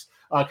Young Bucks,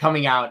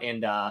 coming out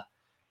and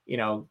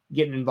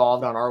getting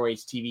involved on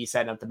ROH TV,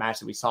 setting up the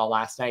match that we saw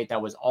last night.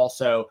 That was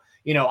also,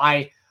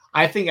 I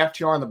think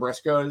FTR and the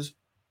Briscoes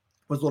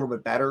was a little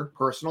bit better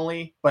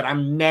personally, but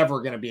I'm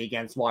never going to be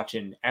against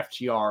watching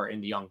FTR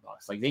and the Young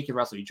Bucks. Like, they can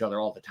wrestle each other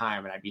all the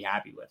time, and I'd be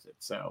happy with it.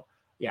 So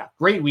yeah,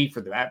 great week for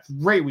that.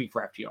 Great week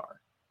for FTR.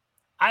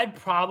 I'd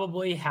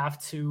probably have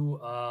to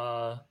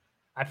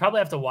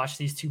watch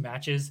these two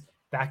matches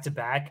back to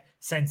back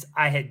since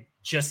I had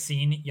just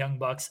seen Young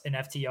Bucks and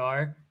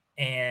FTR,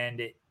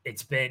 and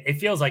it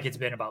feels like it's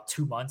been about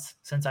 2 months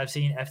since I've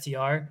seen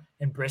FTR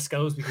and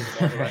Briscoes because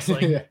of all the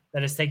wrestling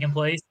that has taken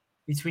place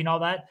between all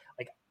that.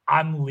 Like,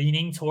 I'm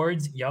leaning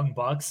towards Young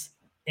Bucks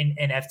and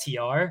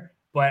FTR,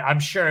 but I'm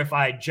sure if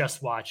I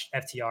just watched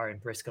FTR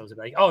and Briscoes, I'd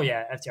be like, oh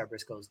yeah, FTR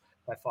Briscoes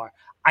by far.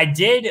 I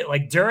did,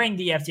 like, during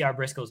the FTR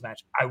Briscoes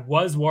match, I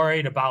was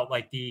worried about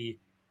like the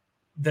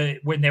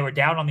when they were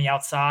down on the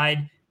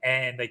outside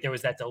and like there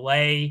was that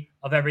delay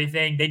of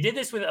everything. They did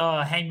this with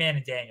Hangman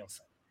and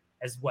Danielson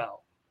as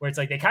well, where it's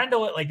like they kind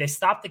of like they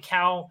stopped the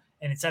count,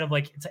 and instead of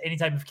like any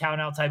type of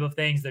count out type of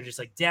things, they're just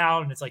like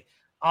down, and it's like,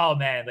 oh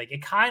man, like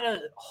it kind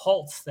of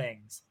halts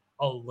things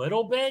a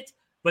little bit,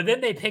 but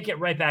then they pick it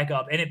right back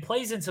up, and it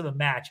plays into the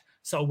match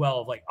so well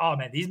of like, oh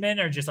man, these men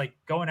are just like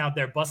going out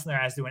there busting their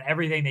ass, doing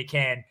everything they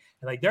can,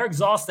 and like they're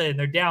exhausted and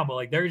they're down, but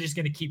like they're just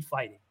going to keep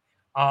fighting.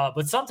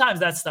 But sometimes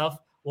that stuff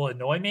will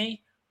annoy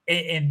me.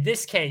 In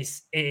this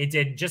case, it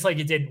didn't, just like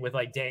it didn't with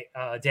like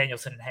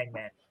Danielson and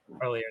Hangman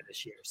earlier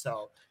this year.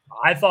 So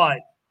I thought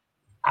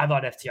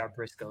FTR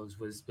Briscoes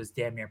was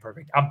damn near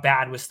perfect. I'm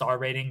bad with star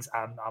ratings.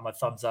 I'm a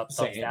thumbs up,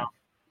 thumbs down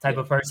type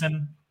of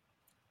person.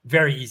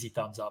 very easy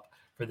thumbs up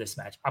for this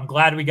match. I'm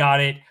glad we got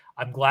it.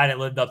 I'm glad it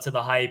lived up to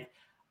the hype.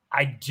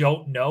 I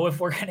don't know if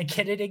we're going to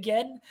get it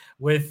again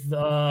with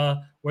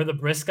where the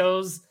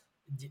Briscoes,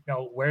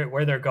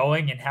 where they're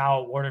going and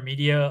how Warner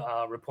Media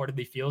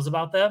reportedly feels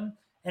about them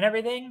and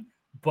everything.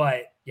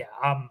 But yeah,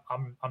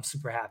 I'm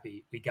super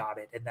happy we got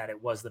it and that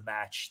it was the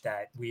match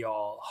that we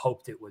all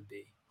hoped it would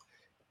be.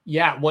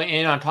 Yeah, well,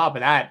 and on top of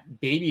that,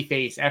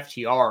 babyface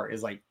FTR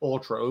is like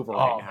ultra over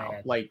right now.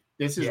 Man. Like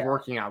this is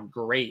working out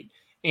great,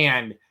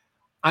 and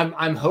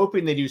I'm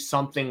hoping they do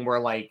something where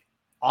like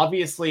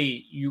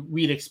obviously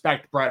we'd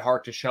expect Bret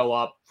Hart to show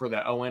up for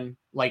the Owen,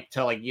 like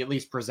to like at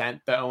least present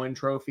the Owen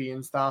trophy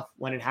and stuff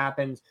when it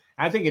happens.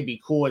 I think it'd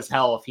be cool as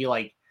hell if he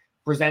like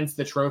presents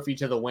the trophy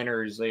to the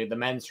winners, the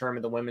men's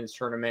tournament, the women's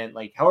tournament,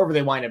 like however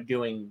they wind up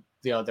doing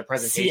the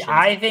presentation. See,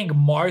 I think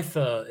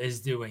Martha is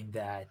doing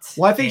that.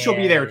 Well, I think she'll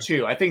be there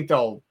too. I think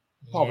they'll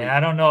probably. Yeah, I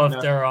don't know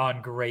if they're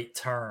on great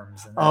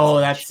terms. I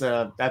always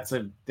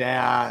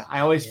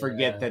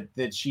forget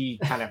that she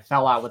kind of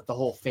fell out with the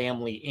whole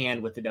family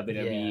and with the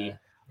WWE.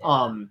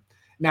 Yeah.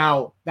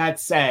 Now that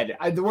said,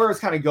 where I was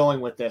kind of going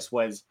with this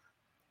was,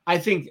 I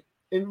think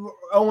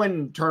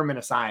Owen tournament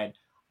aside,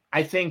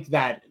 I think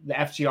that the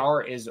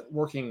FTR is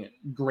working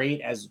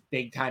great as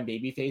big time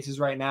baby faces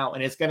right now.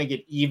 And it's going to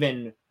get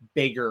even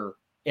bigger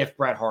if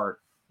Bret Hart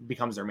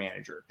becomes their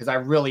manager. Cause I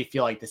really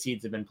feel like the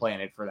seeds have been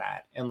planted for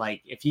that. And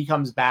like, if he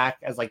comes back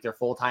as like their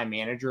full-time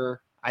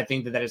manager, I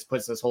think that just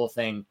puts this whole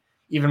thing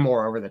even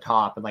more over the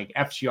top. And like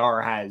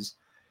FTR has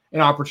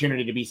an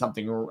opportunity to be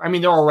something. I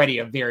mean, they're already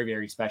a very,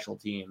 very special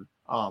team.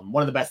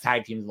 One of the best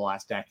tag teams of the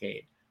last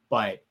decade,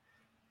 but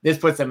this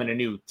puts them in a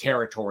new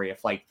territory.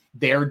 If like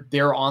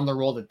they're on the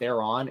roll that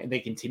they're on and they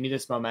continue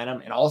this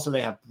momentum, and also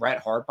they have Bret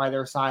Hart by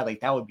their side, like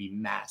that would be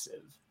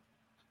massive.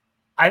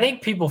 I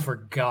think people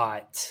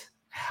forgot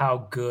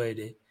how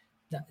good,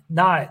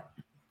 not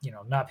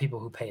people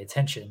who pay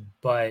attention,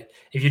 but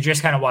if you're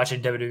just kind of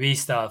watching WWE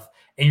stuff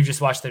and you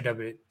just watch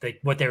their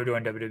what they were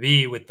doing in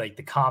WWE with like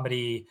the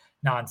comedy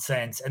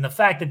nonsense and the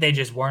fact that they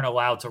just weren't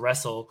allowed to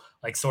wrestle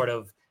like sort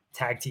of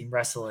tag team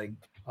wrestling,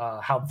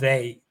 how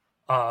they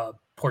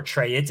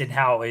portray it and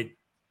how it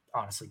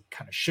honestly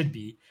kind of should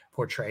be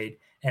portrayed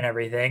and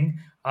everything.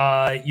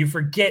 You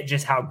forget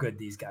just how good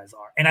these guys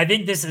are. And I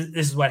think this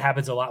is what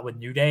happens a lot with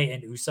New Day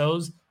and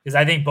Usos, because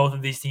I think both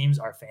of these teams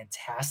are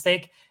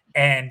fantastic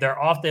and they're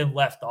often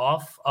left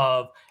off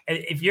of,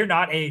 if you're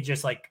not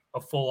just like a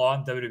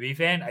full-on WWE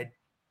fan, I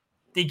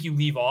think you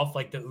leave off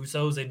like the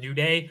Usos and New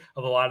Day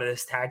of a lot of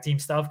this tag team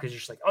stuff because you're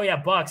just like, oh yeah,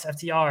 Bucks,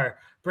 FTR,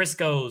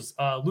 Briscoes,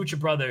 Lucha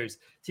Brothers,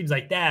 teams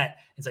like that.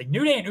 It's like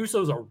New Day and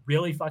Usos are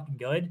really fucking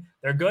good.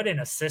 They're good in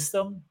a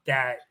system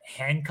that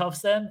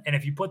handcuffs them, and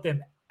if you put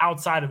them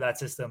outside of that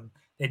system,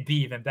 they'd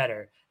be even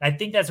better. And I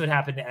think that's what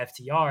happened to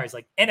FTR. Is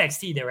like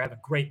NXT, they were having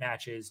great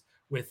matches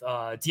with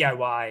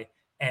DIY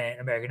and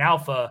American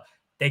Alpha.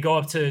 They go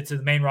up to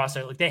the main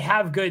roster. Like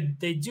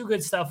they do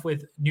good stuff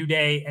with New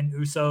Day and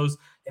Usos.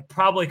 It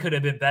probably could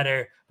have been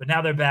better, but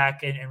now they're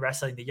back and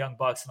wrestling the Young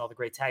Bucks and all the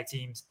great tag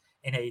teams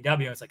in AEW.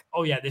 And it's like,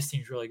 oh yeah, this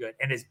team's really good.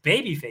 And as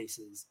baby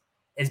faces,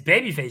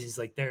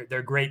 like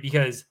they're great,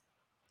 because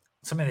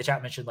somebody in the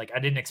chat mentioned, like, I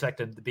didn't expect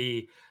them to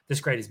be this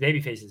great as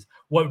baby faces.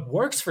 What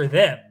works for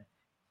them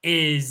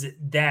is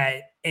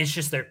that it's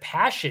just they're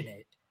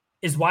passionate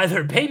is why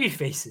they're baby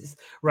faces,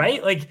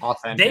 right? Like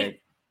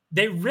authentic.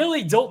 They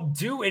really don't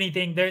do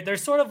anything. They're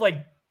sort of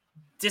like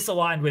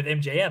disaligned with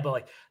MJF, but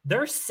like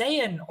they're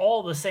saying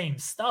all the same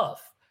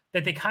stuff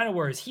that they kind of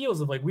were as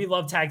heels of, like, we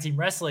love tag team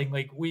wrestling.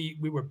 Like we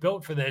were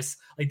built for this.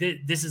 Like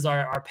this is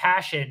our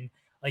passion.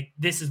 Like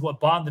this is what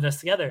bonded us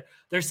together.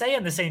 They're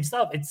saying the same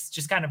stuff. It's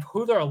just kind of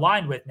who they're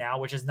aligned with now,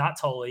 which is not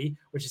Tully,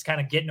 which is kind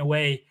of getting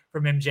away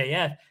from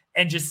MJF,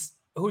 and just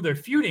who they're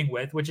feuding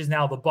with, which is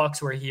now the Bucks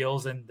who are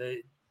heels and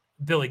the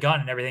Billy Gunn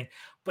and everything.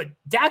 But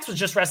Dax was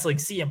just wrestling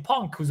CM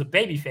Punk, who's a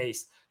babyface,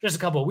 just a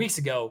couple of weeks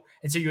ago.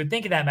 And so you would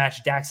think in that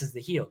match, Dax is the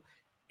heel.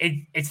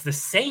 It's the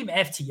same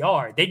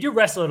FTR. They do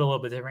wrestle it a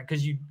little bit different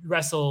because you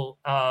wrestle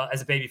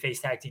as a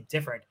babyface tag team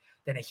different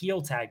than a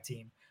heel tag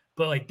team.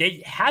 But like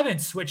they haven't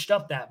switched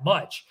up that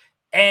much.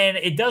 And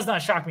it does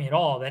not shock me at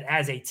all that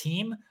as a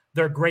team,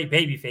 they're great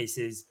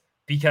babyfaces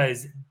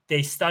because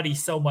they study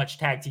so much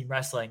tag team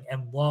wrestling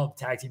and love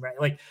tag team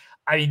wrestling. Like,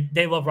 I mean,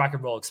 they love Rock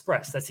and Roll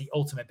Express. That's the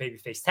ultimate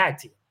babyface tag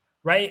team,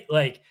 right?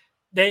 Like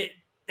they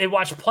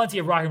watch plenty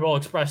of Rock and Roll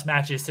Express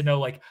matches to know,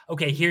 like,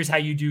 okay, here's how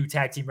you do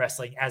tag team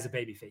wrestling as a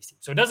babyface team.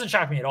 So it doesn't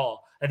shock me at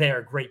all that they are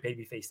a great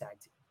babyface tag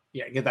team.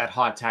 Yeah, get that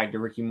hot tag to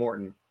Ricky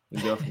Morton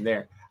and go from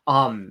there.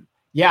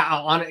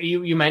 Yeah,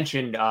 you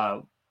mentioned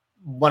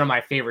one of my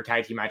favorite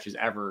tag team matches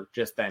ever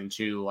just then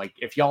too. Like,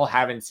 if y'all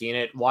haven't seen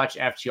it, watch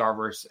FTR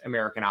versus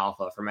American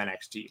Alpha from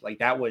NXT. Like,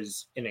 that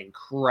was an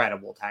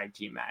incredible tag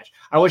team match.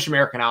 I wish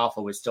American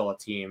Alpha was still a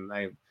team.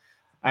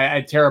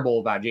 I'm terrible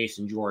about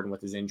Jason Jordan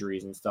with his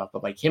injuries and stuff,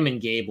 but like him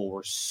and Gable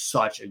were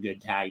such a good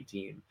tag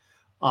team.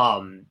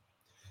 And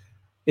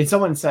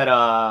someone said,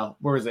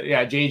 where was it?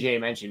 Yeah,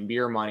 JJ mentioned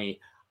Beer Money.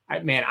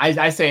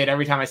 I say it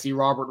every time I see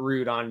Robert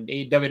Roode on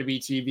WWE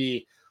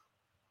TV.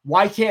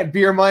 Why can't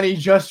Beer Money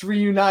just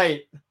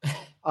reunite?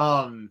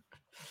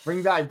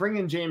 Bring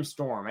in James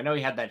Storm. I know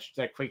he had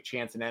that quick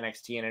chance in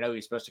NXT, and I know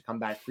he's supposed to come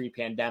back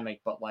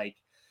pre-pandemic, but like,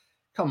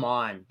 come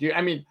on, dude.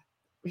 I mean,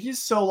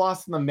 he's so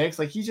lost in the mix.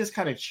 Like, he's just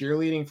kind of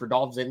cheerleading for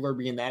Dolph Ziggler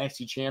being the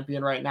NXT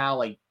champion right now.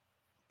 Like,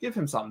 give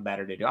him something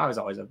better to do. I was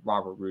always a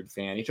Robert Roode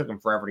fan. He took him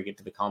forever to get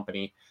to the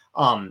company.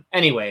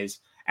 Anyways,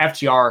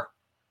 FTR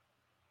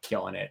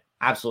killing it.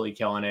 Absolutely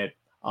killing it.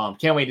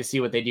 Can't wait to see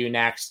what they do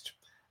next.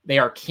 They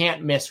are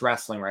can't miss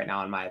wrestling right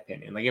now, in my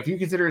opinion. Like, if you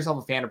consider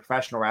yourself a fan of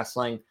professional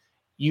wrestling,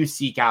 you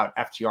seek out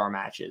FTR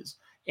matches.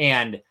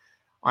 And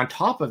on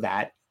top of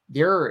that,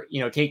 they're,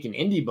 taking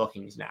indie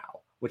bookings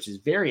now, which is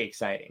very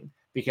exciting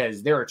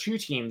because there are two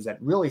teams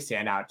that really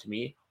stand out to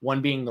me.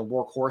 One being the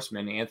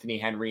Workhorsemen, Anthony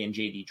Henry and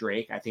JD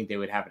Drake. I think they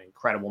would have an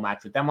incredible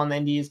match with them on the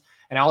indies.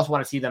 And I also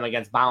want to see them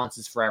against Balance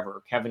is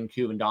Forever, Kevin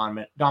Koo and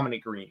Dominic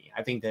Guarini.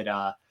 I think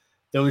that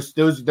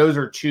those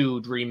are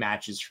two dream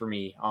matches for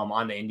me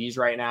on the indies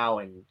right now.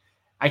 And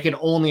I can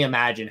only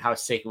imagine how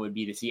sick it would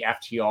be to see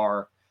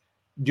FTR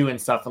doing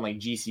stuff on like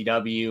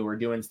GCW or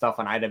doing stuff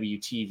on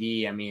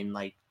IWTV. I mean,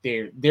 like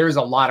there's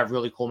a lot of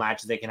really cool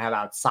matches they can have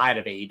outside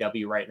of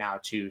AEW right now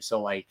too.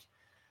 So like,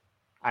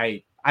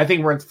 I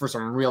think we're in for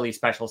some really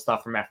special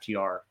stuff from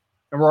FTR,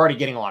 and we're already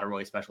getting a lot of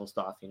really special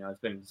stuff.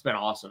 It's been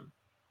awesome.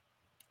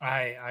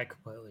 I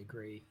completely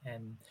agree,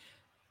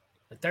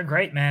 but they're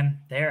great, man.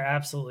 They're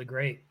absolutely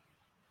great.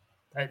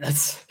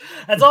 That's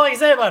all I can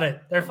say about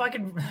it. They're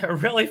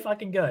really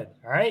fucking good.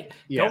 All right,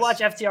 yes. Go watch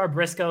FTR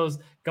Briscoes.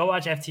 Go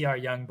watch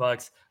FTR Young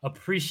Bucks.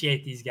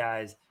 Appreciate these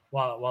guys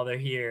while they're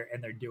here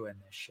and they're doing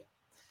this shit.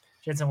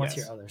 Jensen, what's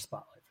your other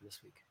spotlight for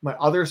this week? My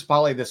other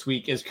spotlight this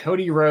week is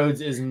Cody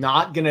Rhodes is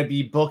not going to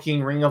be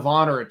booking Ring of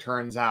Honor, it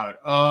turns out.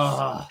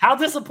 How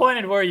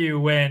disappointed were you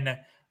when,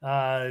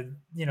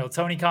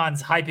 Tony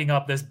Khan's hyping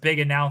up this big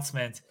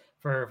announcement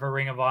for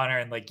Ring of Honor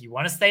and like, you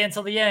want to stay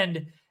until the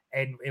end,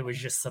 and it was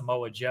just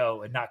Samoa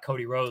Joe and not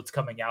Cody Rhodes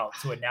coming out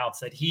to announce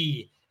that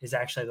he is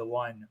actually the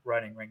one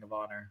running Ring of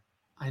Honor.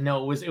 I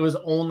know it was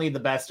only the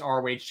best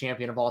ROH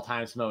champion of all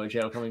time, Samoa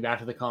Joe, coming back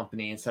to the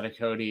company instead of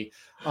Cody.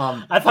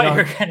 I thought you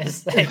were going to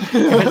say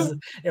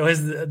it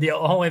was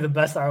only the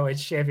best ROH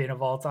champion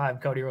of all time.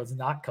 Cody Rhodes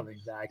not coming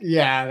back.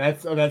 Yeah,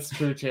 that's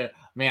true too.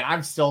 Man,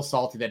 I'm still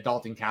salty that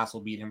Dalton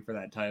Castle beat him for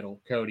that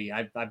title. Cody,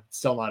 I'm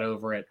still not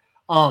over it.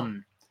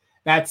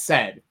 That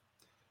said,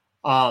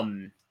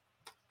 I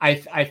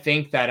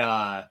think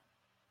that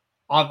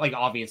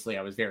obviously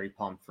I was very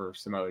pumped for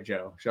Samoa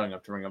Joe showing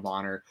up to Ring of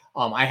Honor.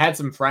 I had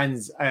some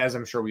friends, as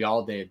I'm sure we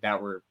all did,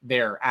 that were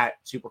there at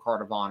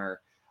Supercard of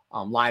Honor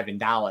live in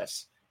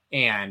Dallas.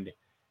 And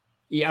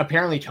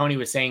apparently Tony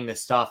was saying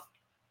this stuff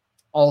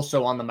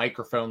also on the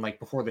microphone, like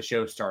before the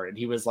show started.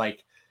 He was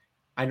like,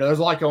 I know there's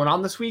a lot going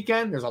on this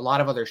weekend. There's a lot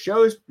of other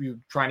shows. You're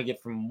trying to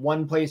get from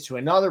one place to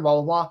another,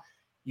 blah, blah, blah.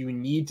 You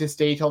need to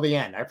stay till the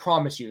end. I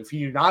promise you, if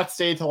you do not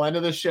stay till the end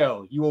of the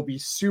show, you will be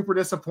super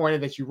disappointed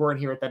that you weren't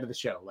here at the end of the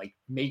show. Like,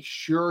 make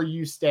sure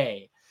you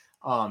stay.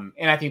 And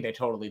I think they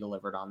totally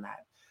delivered on that.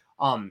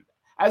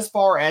 As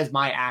far as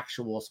my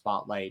actual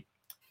spotlight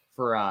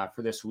for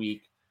this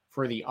week,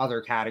 for the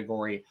other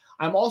category,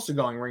 I'm also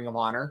going Ring of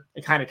Honor.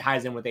 It kind of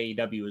ties in with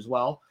AEW as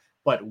well.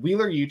 But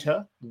Wheeler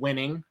Yuta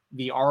winning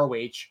the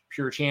ROH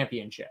Pure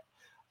Championship.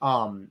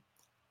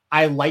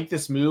 I like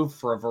this move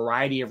for a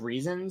variety of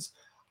reasons.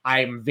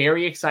 I'm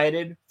very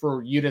excited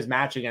for Yuta's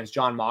match against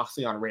Jon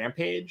Moxley on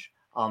Rampage.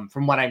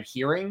 From what I'm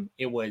hearing,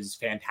 it was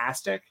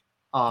fantastic.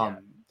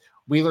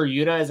 Wheeler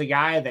Yuta is a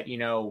guy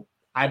that,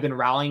 I've been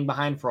rallying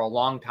behind for a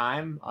long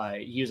time.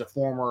 He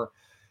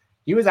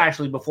was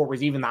actually before it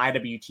was even the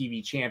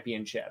IWTV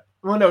championship.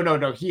 Well,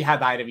 no. He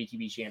had the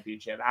IWTV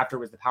championship after it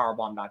was the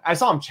Powerbomb. I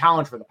saw him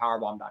challenge for the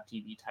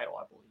Powerbomb.tv title,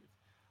 I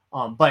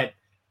believe. But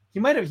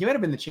he might have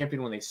been the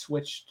champion when they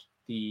switched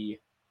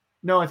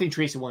No, I think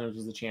Tracy Williams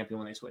was the champion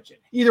when they switched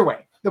it. Either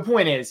way, the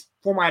point is,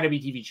 former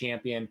IWTV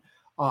champion,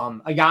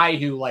 a guy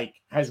who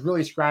has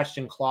really scratched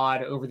and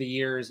clawed over the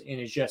years and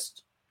is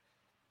just,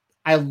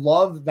 I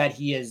love that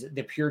he is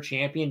the pure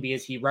champion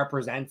because he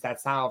represents that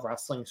style of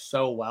wrestling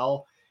so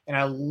well. And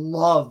I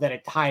love that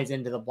it ties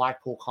into the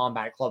Blackpool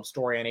Combat Club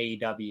story on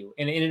AEW.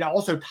 And it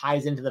also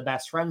ties into the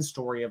best friend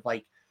story of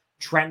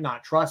Trent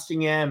not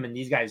trusting him. And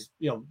these guys,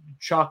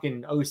 Chuck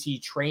and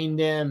OC trained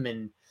him.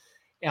 And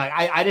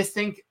I just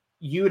think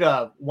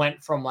Yuta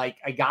went from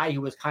a guy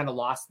who was kind of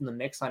lost in the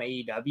mix on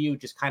AEW,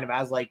 just kind of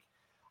as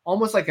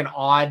almost like an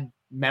odd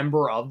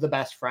member of the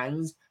best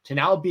friends, to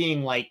now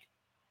being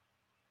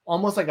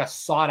almost like a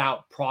sought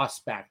out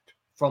prospect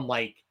from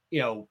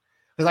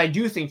because I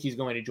do think he's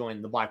going to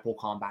join the Blackpool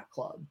Combat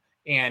Club.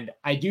 And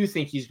I do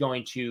think he's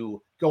going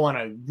to go on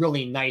a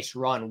really nice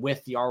run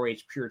with the ROH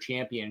Pure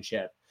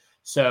Championship.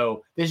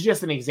 So this is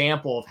just an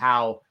example of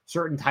how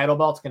certain title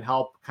belts can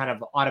help kind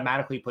of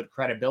automatically put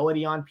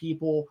credibility on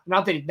people.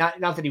 Not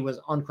that he was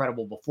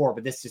uncredible before,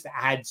 but this just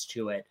adds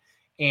to it.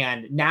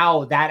 And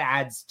now that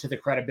adds to the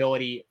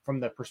credibility from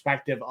the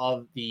perspective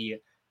of the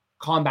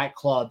Combat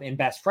Club and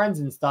best friends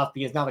and stuff,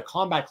 because now the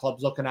Combat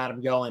Club's looking at him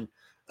going,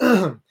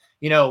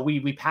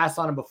 we passed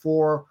on him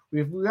before.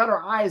 We've got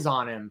our eyes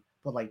on him,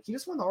 but like he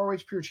just won the ROH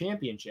Pure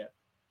Championship.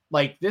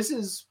 Like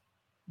this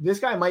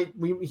guy might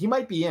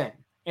be in.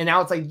 And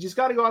now it's like, you just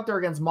got to go out there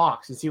against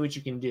Mox and see what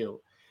you can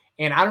do.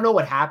 And I don't know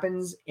what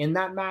happens in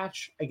that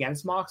match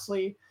against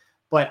Moxley,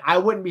 but I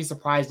wouldn't be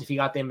surprised if he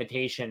got the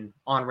invitation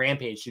on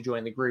Rampage to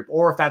join the group,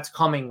 or if that's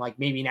coming like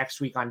maybe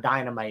next week on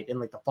Dynamite and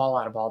like the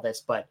fallout of all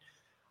this. But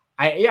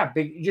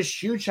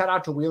just huge shout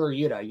out to Wheeler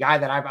Yuta, a guy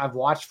that I've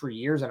watched for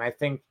years. And I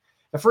think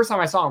the first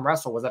time I saw him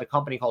wrestle was at a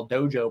company called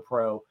Dojo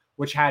Pro,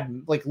 which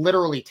had like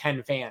literally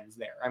 10 fans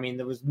there. I mean,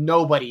 there was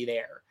nobody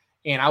there.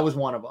 And I was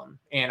one of them.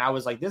 And I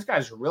was like, this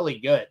guy's really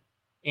good.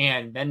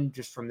 And then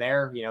just from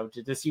there,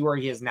 to see where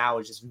he is now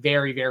is just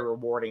very, very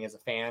rewarding as a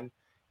fan.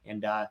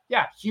 And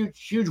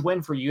huge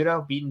win for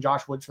Yuta, beating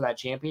Josh Woods for that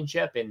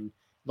championship. And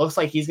looks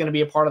like he's going to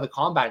be a part of the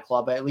Combat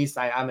Club, at least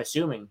I'm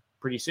assuming,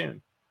 pretty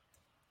soon.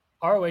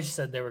 ROH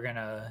said they were going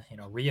to,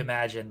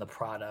 reimagine the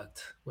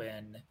product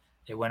when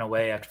it went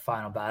away after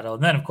Final Battle.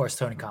 And then, of course,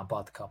 Tony Khan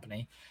bought the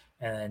company.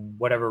 And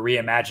whatever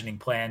reimagining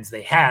plans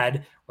they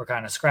had were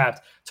kind of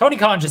scrapped. Tony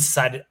Khan just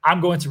decided, I'm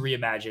going to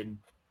reimagine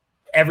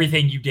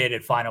everything you did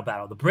at Final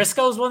Battle. The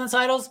Briscoes won the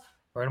titles.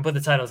 We're going to put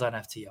the titles on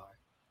FTR.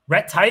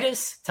 Rhett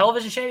Titus,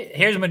 television show.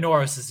 Here's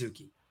Minoru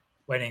Suzuki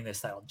winning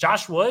this title.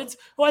 Josh Woods,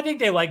 who I think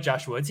they like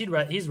Josh Woods.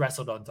 He's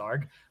wrestled on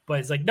Dark, but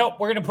it's like, nope,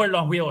 we're going to put it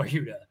on Wheeler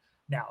Yuta.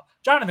 Now,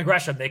 Jonathan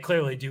Gresham, they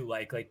clearly do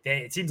like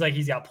it seems like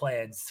he's got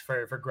plans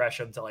for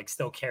Gresham to like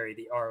still carry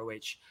the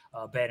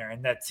ROH banner.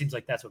 And that seems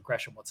like that's what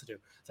Gresham wants to do.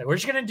 It's like, we're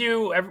just going to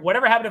do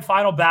whatever happened in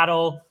Final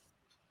Battle.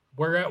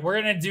 We're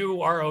going to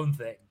do our own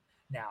thing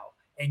now.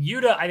 And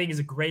Yuta, I think, is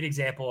a great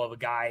example of a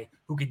guy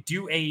who can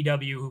do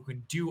AEW, who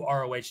can do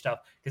ROH stuff.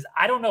 Because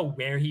I don't know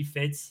where he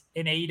fits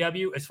in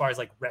AEW as far as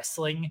like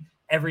wrestling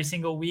every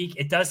single week.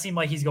 It does seem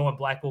like he's going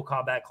Blackpool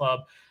Combat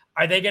Club.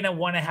 Are they going to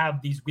want to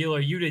have these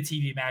Wheeler Yuta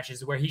TV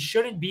matches where he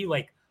shouldn't be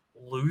like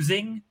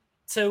losing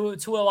to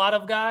a lot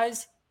of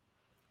guys?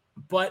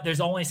 But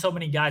there's only so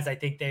many guys I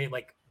think they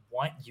like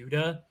want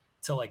Yuta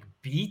to like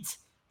beat.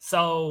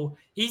 So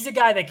he's a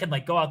guy that can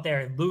like go out there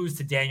and lose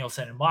to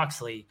Danielson and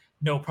Moxley,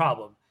 no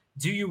problem.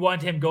 Do you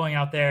want him going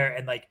out there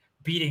and like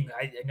beating?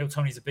 I know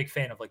Tony's a big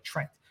fan of like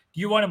Trent. Do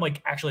you want him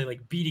like actually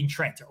like beating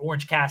Trent or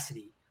Orange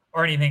Cassidy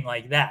or anything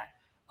like that?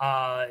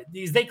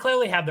 They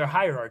clearly have their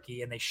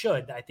hierarchy, and they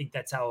should. I think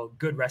that's how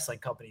good wrestling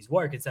companies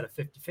work. Instead of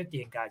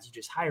 50-50 in guys, you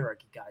just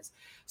hierarchy guys.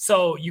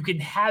 So you can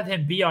have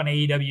him be on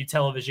AEW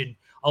television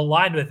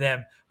aligned with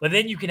them, but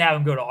then you can have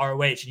him go to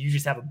ROH and you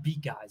just have him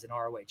beat guys in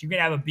ROH. You can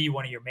have him be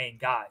one of your main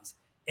guys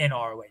in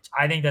ROH.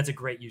 I think that's a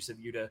great use of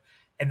Yuta.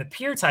 And the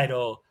Pure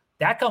title,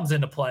 that comes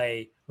into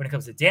play when it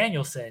comes to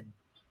Danielson.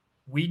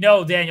 We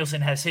know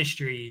Danielson has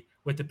history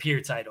with the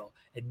Pure title,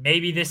 and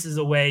maybe this is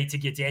a way to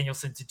get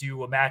Danielson to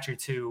do a match or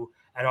two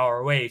at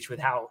ROH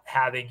without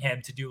having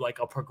him to do like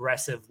a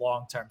progressive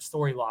long-term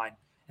storyline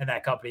in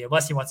that company,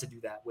 unless he wants to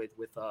do that with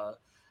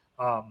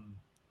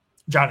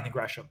Jonathan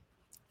Gresham.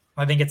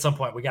 I think at some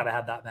point we got to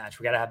have that match.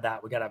 We got to have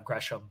that. We got to have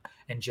Gresham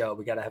and Joe.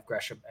 We got to have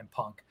Gresham and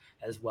Punk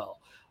as well.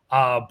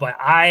 But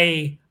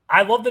I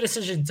love the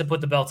decision to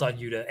put the belt on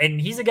Yuta,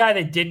 and he's a guy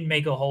that didn't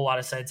make a whole lot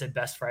of sense in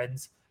Best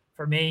Friends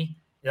for me.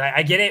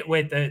 I get it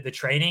with the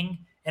training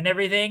and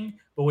everything,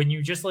 but when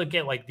you just look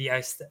at like the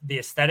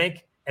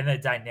aesthetic and the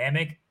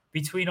dynamic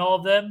between all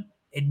of them,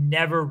 it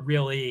never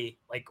really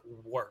like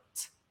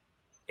worked.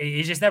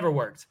 It just never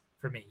worked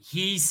for me.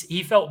 He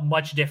felt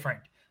much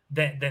different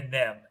than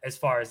them as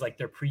far as like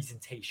their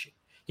presentation.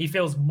 He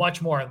feels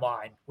much more in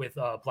line with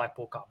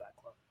Blackpool Combat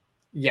Club.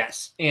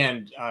 Yes,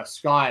 and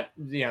Scott,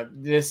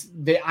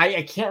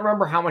 I can't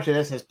remember how much of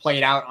this has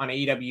played out on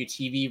AEW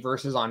TV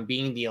versus on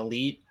Being the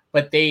Elite,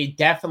 but they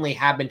definitely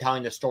have been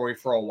telling the story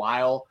for a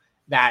while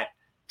that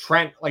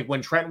Trent, like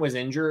when Trent was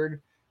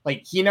injured,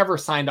 like he never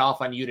signed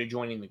off on Yuta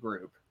joining the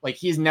group. Like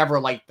he's never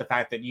liked the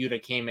fact that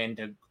Yuta came in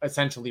to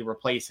essentially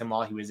replace him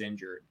while he was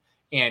injured.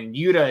 And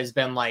Yuta has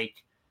been like,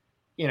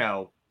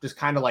 just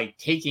kind of like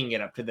taking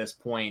it up to this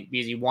point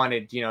because he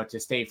wanted, to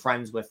stay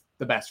friends with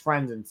the Best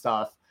Friends and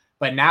stuff.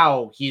 But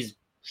now he's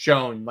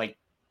shown like,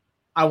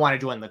 I want to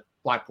join the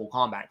Blackpool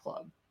Combat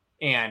Club.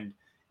 And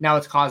now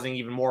it's causing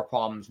even more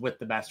problems with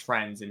the Best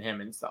Friends and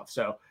him and stuff.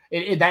 So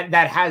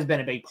that has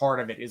been a big part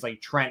of it, is like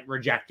Trent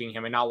rejecting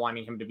him and not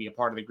wanting him to be a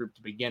part of the group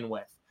to begin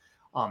with.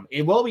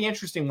 It will be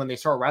interesting when they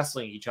start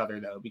wrestling each other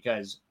though,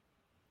 because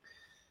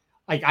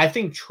like, I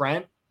think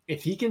Trent,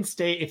 if he can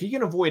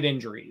avoid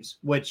injuries,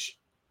 which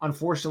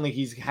unfortunately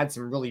he's had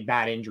some really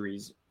bad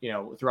injuries,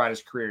 throughout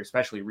his career,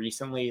 especially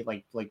recently,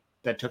 like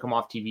that took him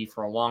off TV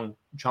for a long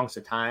chunks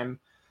of time.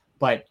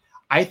 But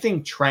I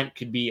think Trent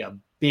could be a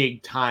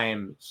big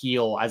time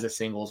heel as a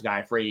singles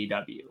guy for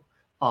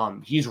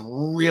AEW. He's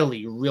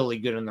really, really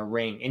good in the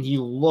ring, and he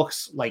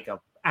looks like an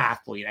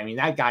athlete. I mean,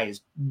 that guy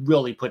is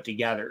really put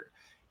together.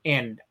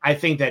 And I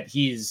think that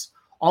he's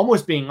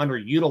almost being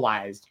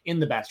underutilized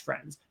in the Best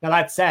Friends. Now,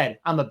 that said,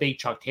 I'm a big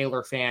Chuck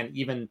Taylor fan.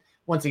 Even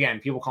once again,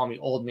 people call me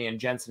Old Man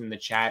Jensen in the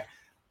chat.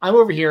 I'm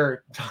over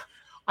here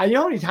I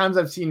know how many times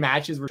I've seen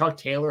matches where Chuck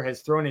Taylor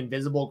has thrown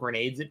invisible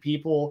grenades at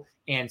people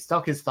and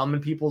stuck his thumb in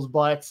people's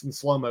butts in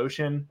slow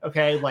motion.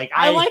 Okay, like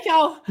I like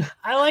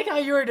how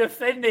you were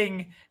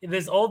defending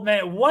this old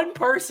man. One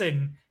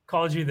person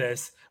called you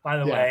this, by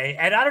the way,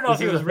 and I don't know if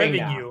he was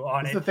ribbing you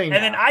on it. And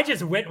then I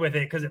just went with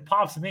it because it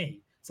pops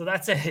me. So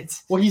that's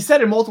it. Well, he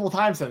said it multiple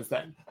times since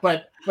then,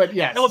 but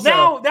yes.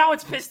 Well, now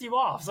it's pissed you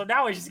off. So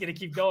now he's just gonna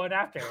keep going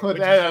after it. Well, it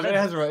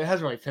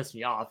hasn't really pissed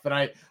me off, but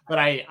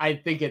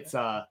I think it's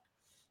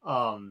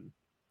I'm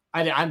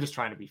just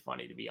trying to be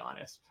funny, to be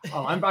honest.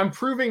 I'm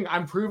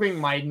proving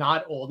my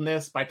not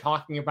oldness by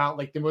talking about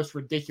like the most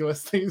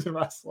ridiculous things in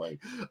wrestling.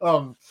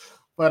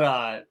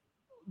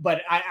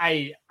 But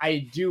I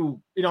do,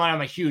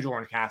 I'm a huge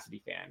Orange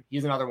Cassidy fan.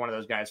 He's another one of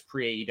those guys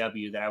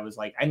pre-AEW that I was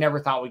like, I never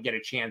thought would get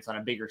a chance on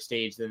a bigger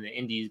stage than the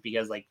Indies,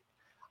 because like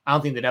I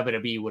don't think the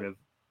WWE would have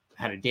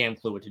had a damn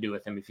clue what to do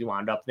with him if he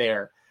wound up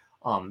there.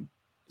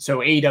 So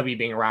AEW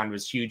being around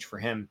was huge for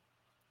him.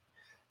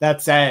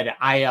 That said,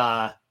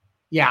 I'm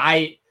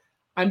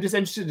just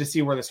interested to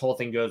see where this whole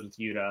thing goes with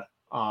Yuta.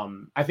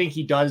 I think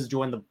he does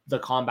join the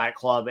Combat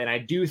Club, and I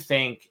do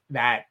think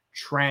that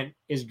Trent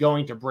is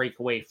going to break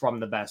away from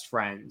the Best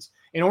Friends.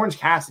 And Orange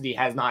Cassidy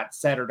has not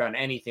said or done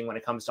anything when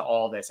it comes to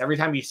all this. Every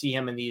time you see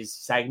him in these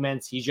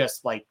segments, he's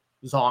just like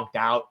zonked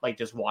out, like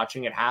just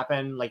watching it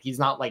happen. Like he's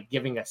not like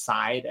giving a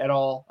side at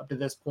all up to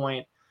this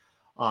point.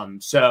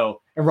 And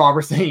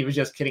Robert saying he was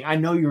just kidding. I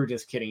know you were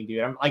just kidding,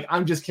 dude.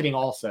 I'm just kidding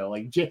also.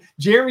 Like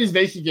Jeremy's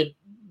making it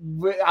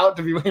out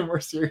to be way more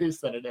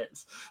serious than it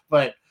is,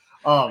 but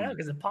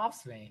because it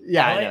pops me.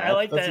 Yeah, I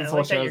like that. I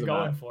like that you're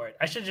going for it.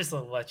 I should just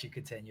let you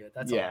continue it.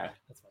 That's all right.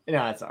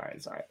 That's all right.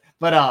 It's all right.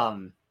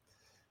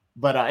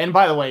 But and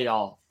by the way,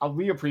 y'all,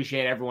 we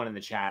appreciate everyone in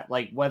the chat.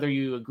 Like whether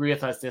you agree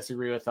with us,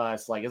 disagree with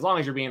us, like as long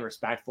as you're being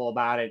respectful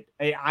about it,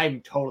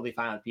 I'm totally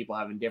fine with people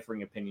having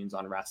differing opinions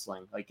on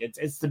wrestling. Like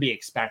it's to be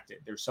expected.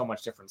 There's so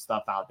much different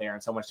stuff out there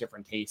and so much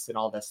different tastes and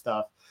all this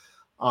stuff.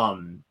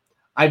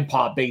 I'd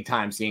pop big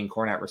time seeing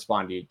Cornette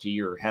respond to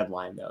your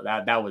headline though.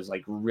 That was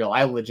like real.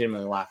 I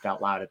legitimately laughed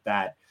out loud at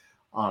that.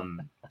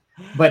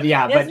 But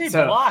yeah,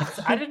 blocked.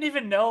 I didn't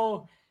even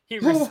know he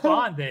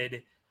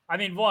responded. I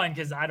mean, one,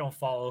 because I don't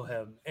follow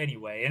him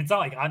anyway, and it's not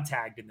like I'm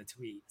tagged in the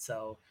tweet,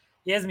 so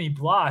he has me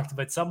blocked.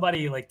 But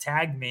somebody like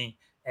tagged me,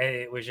 and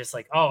it was just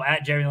like, "Oh,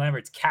 at Jeremy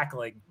Lambert's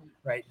cackling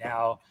right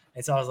now,"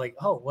 and so I was like,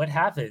 "Oh, what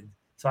happened?"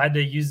 So I had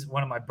to use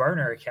one of my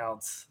burner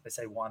accounts. I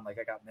say one, like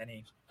I got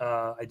many.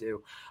 I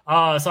do.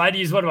 So I had to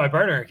use one of my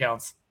burner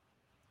accounts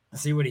to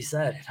see what he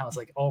said. And I was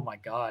like, oh my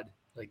God,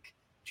 like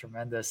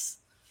tremendous.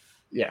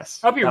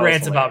 Yes. I hope he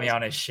rants about me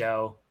on his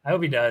show. I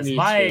hope he does.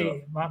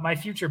 My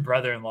future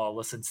brother-in-law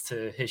listens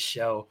to his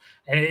show,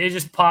 and it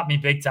just popped me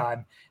big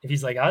time. If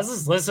he's like, I was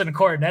just listening to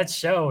Cornette's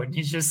show and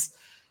he's just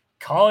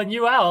calling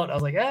you out. I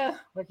was like,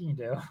 what can you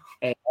do?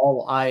 And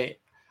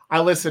I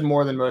listen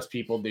more than most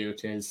people do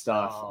to his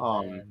stuff.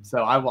 So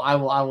I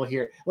will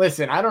hear.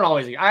 Listen, I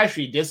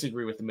actually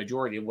disagree with the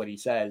majority of what he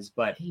says,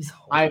 but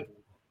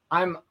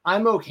I'm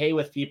okay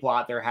with people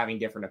out there having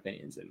different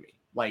opinions than me.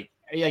 Like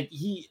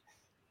he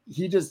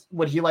just,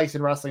 what he likes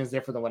in wrestling is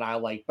different than what I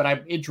like, but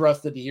I'm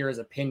interested to hear his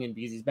opinion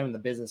because he's been in the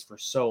business for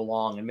so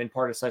long and been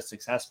part of such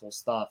successful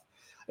stuff.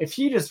 If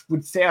he just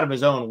would stay out of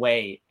his own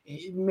way,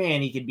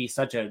 man, he could be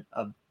such a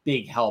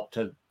big help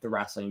to the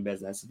wrestling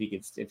business if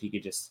he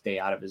could just stay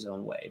out of his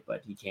own way,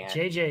 but he can't.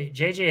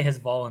 JJ has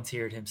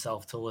volunteered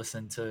himself to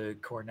listen to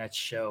Cornette's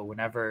show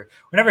whenever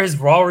his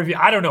Raw review.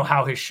 I don't know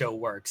how his show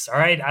works. All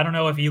right. I don't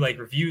know if he like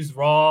reviews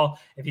Raw,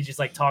 if he just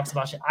like talks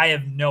about shit. I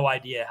have no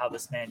idea how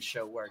this man's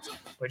show works,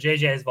 but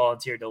JJ has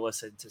volunteered to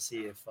listen to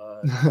see if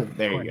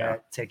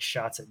Cornette takes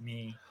shots at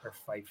me or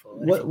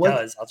Fightful. And if he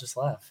does, I'll just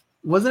laugh.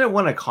 Wasn't it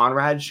one of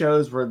Conrad's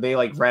shows where they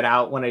like read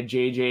out one of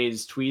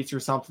JJ's tweets or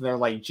something? They're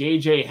like,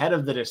 JJ, head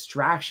of the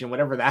distraction,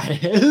 whatever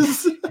that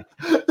is.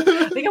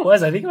 I think it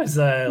was like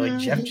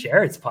Jeff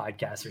Jarrett's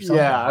podcast or something.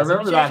 Yeah, I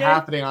remember that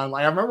happening on.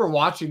 Like, I remember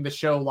watching the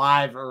show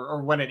live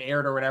or when it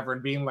aired or whatever,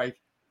 and being like,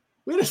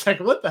 "Wait a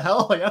second, what the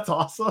hell? Like, that's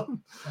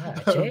awesome."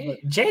 Yeah,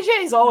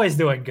 JJ's always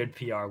doing good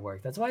PR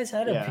work. That's why he's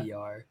head of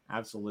PR.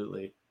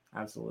 Absolutely.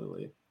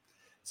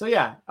 So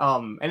yeah,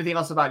 anything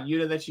else about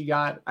Yuta that you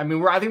got? I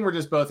mean, I think we're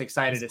just both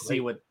excited to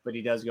see what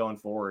he does going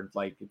forward.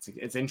 Like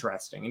it's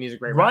interesting, and he's a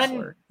great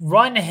wrestler.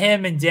 Run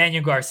him and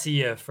Daniel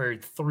Garcia for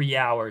 3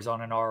 hours on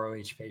an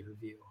ROH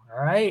pay-per-view.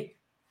 All right.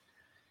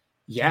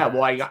 Yeah,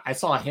 well, I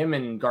saw him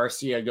and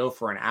Garcia go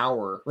for an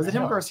hour. Was it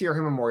him and Garcia or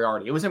him and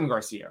Moriarty? It was him and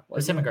Garcia. It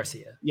was him and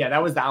Garcia. Yeah,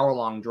 that was the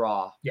hour-long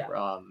draw. Yeah.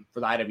 For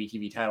the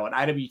IWTV title at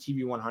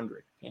IWTV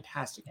 100.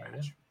 Fantastic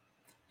match.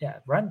 Yeah,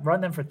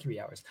 run them for 3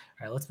 hours.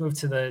 All right, let's move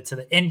to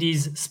the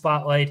Indies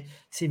spotlight.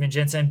 Steven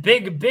Jensen,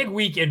 big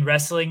week in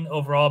wrestling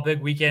overall.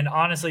 Big weekend,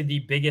 honestly, the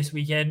biggest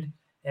weekend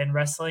in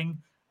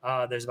wrestling.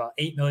 There's about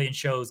 8 million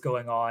shows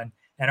going on,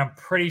 and I'm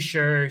pretty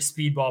sure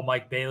Speedball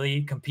Mike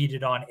Bailey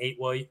competed on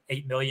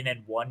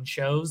 8,000,001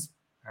 shows.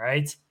 All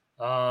right,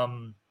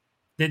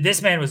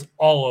 this man was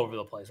all over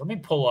the place. Let me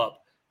pull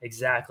up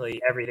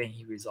exactly everything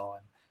he was on.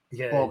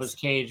 Pull up his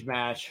cage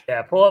match.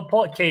 Yeah, pull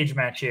up cage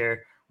match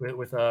here.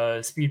 with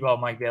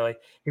Speedball Mike Bailey.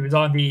 He was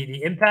on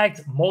the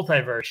Impact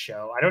Multiverse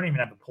show. I don't even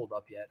have it pulled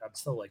up yet. I'm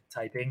still like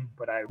typing,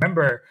 but I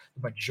remember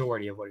the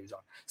majority of what he was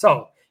on.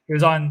 So he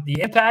was on the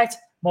Impact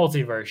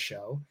Multiverse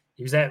show.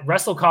 He was at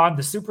WrestleCon,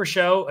 the Super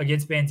Show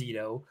against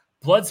Bandito,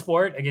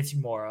 Bloodsport against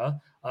Umora,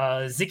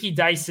 Zicky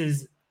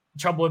Dice's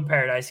Trouble in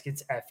Paradise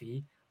against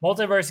Effie,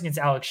 Multiverse against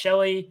Alex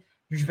Shelley,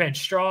 New Japan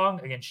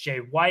Strong against Jay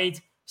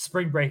White,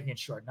 Spring Break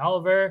against Jordan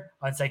Oliver,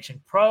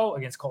 Unsanctioned Pro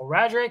against Cole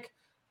Radrick,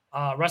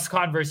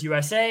 WrestleCon versus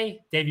USA,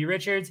 Davey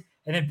Richards,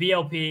 and then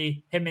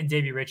BLP, him and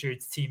Davey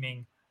Richards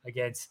teaming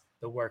against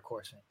the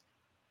Workhorsemen.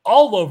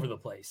 All over the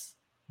place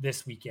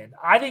this weekend.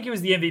 I think he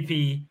was the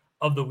MVP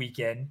of the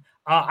weekend.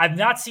 I've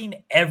not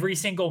seen every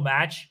single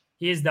match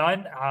he has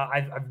done.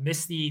 I've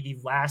missed the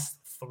last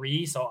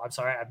 3, so I'm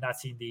sorry. I've not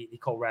seen the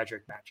Cole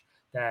Radrick match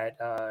that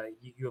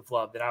you have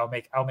loved, and I'll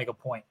make a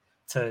point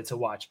to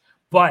watch.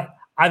 But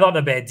I thought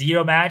the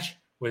Bandito match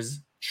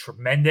was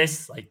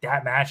tremendous. Like,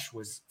 that match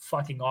was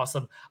fucking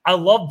awesome. I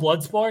love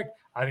Bloodsport.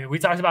 I mean, we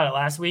talked about it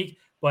last week,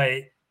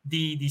 but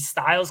the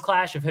styles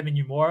clash of him and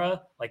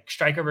Umora, like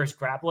striker versus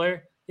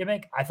grappler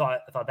gimmick, I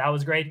thought that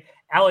was great.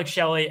 Alex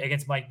Shelley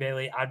against Mike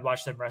Bailey, I'd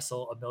watch them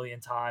wrestle a million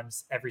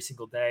times every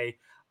single day.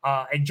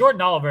 And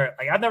Jordan Oliver,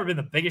 like, I've never been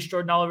the biggest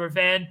Jordan Oliver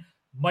fan.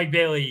 Mike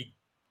Bailey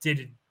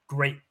did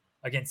great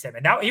against him.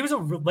 And now he was a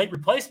late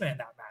replacement in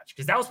that match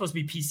because that was supposed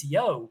to be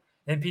PCO.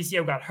 And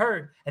PCO got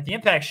hurt at the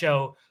Impact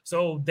show.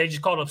 So they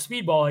just called up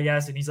Speedball, I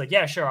guess. And he's like,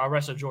 yeah, sure, I'll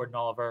wrestle Jordan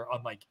Oliver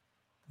on like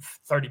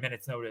 30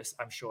 minutes notice,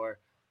 I'm sure.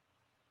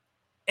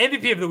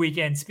 MVP of the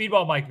weekend,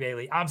 Speedball Mike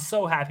Bailey. I'm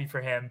so happy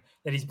for him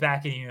that he's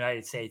back in the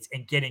United States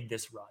and getting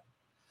this run.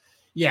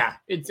 Yeah,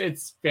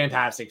 it's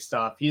fantastic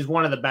stuff. He's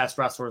one of the best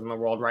wrestlers in the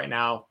world right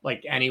now,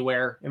 like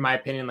anywhere, in my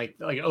opinion. Like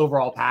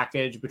overall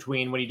package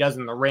between what he does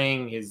in the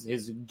ring,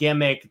 his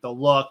gimmick, the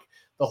look,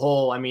 the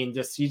whole. I mean,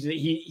 just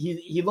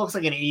he looks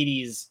like an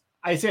 80s.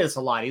 I say this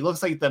a lot. He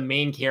looks like the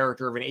main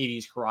character of an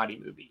 80s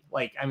karate movie.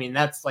 Like, I mean,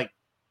 that's like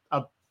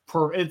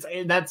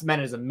that's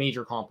meant as a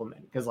major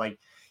compliment because like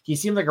he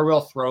seems like a real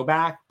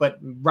throwback, but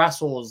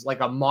wrestles like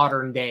a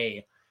modern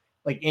day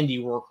like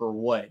indie worker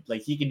would.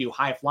 Like, he can do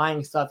high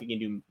flying stuff, he can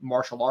do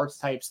martial arts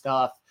type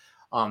stuff,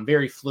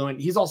 very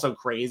fluent. He's also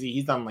crazy.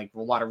 He's done like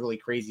a lot of really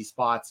crazy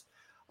spots.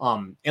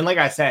 And like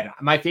I said,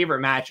 my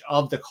favorite match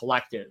of the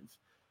collective,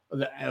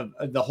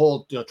 the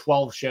whole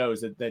 12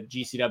 shows that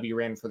GCW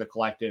ran for the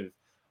collective,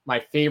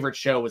 my favorite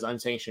show was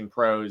Unsanctioned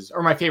Pros,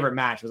 or my favorite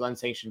match was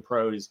Unsanctioned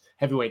Pros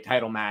heavyweight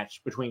title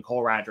match between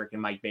Cole Radrick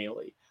and Mike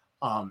Bailey.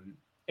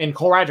 And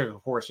Cole Radrick,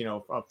 of course,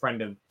 a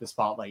friend of the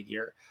spotlight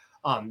here.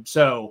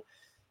 So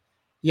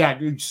yeah,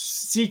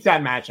 seek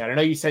that match out. I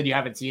know you said you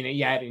haven't seen it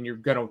yet and you're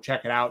going to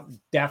check it out.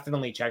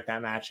 Definitely check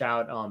that match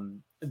out.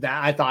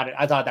 That I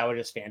thought that was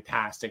just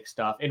fantastic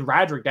stuff. And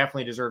Radrick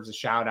definitely deserves a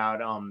shout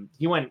out.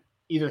 He went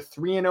either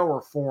 3-0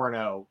 or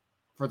 4-0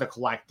 for the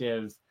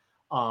collective.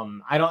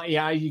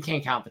 You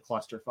can't count the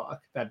clusterfuck.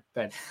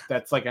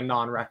 That's like a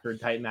non-record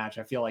type match,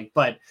 I feel like.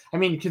 But I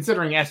mean,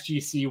 considering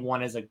SGC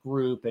won as a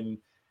group and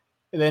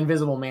the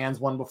Invisible Man's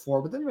won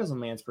before, but the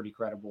Invisible Man's pretty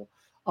credible.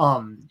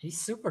 He's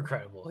super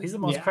credible. He's the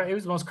most he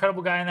was the most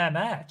credible guy in that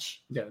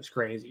match. Yeah, it was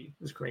crazy.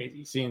 It was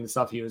crazy seeing the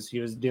stuff he was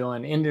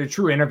doing. And a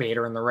true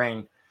innovator in the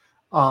ring.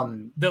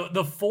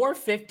 The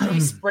 450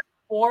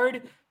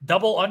 springboard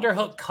double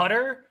underhook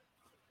cutter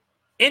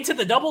into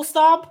the double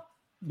stomp.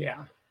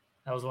 Yeah,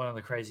 that was one of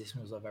the craziest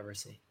moves I've ever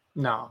seen.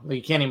 No,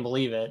 you can't even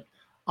believe it.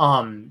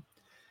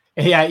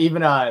 Yeah,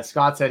 even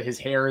Scott said his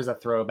hair is a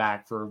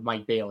throwback for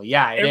Mike Bailey.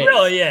 Yeah, it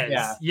really is.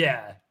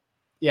 Yeah.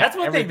 That's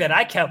one thing that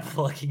I kept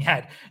looking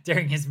at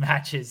during his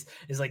matches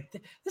is like,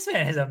 this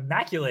man has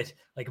immaculate,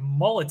 like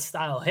mullet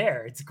style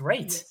hair. It's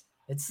great.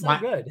 It's so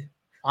good.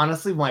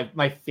 Honestly,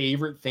 my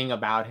favorite thing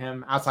about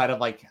him, outside of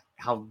like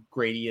how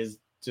great he is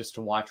just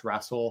to watch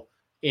wrestle,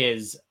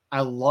 is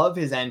I love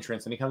his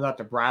entrance when he comes out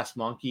to Brass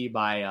Monkey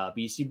by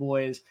Beastie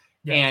Boys.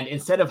 Yeah. And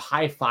instead of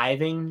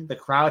high-fiving the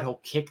crowd, he'll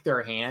kick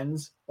their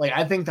hands. Like,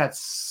 I think that's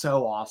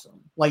so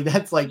awesome. Like,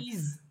 that's like...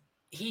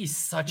 He's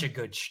such a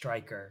good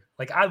striker.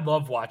 Like, I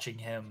love watching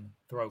him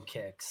throw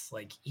kicks.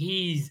 Like,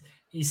 he's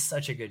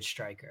such a good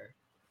striker.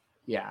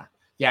 Yeah.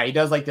 Yeah, he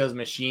does like those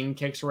machine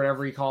kicks or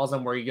whatever he calls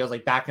them, where he goes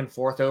like back and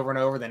forth over and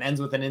over, then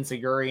ends with an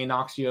enziguri and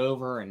knocks you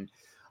over. And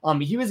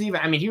he was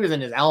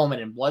in his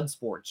element in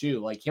Bloodsport too.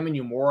 Like, him and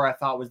Umura I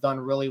thought was done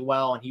really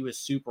well, and he was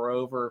super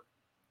over.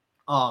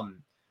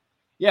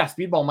 Yeah,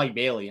 Speedball Mike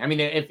Bailey. I mean,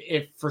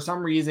 if for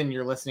some reason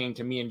you're listening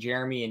to me and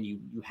Jeremy and you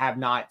have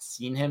not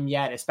seen him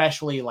yet,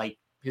 especially like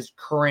his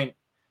current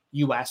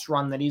US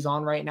run that he's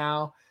on right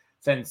now,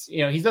 since,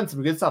 he's done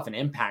some good stuff in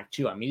Impact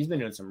too. I mean, he's been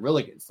doing some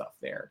really good stuff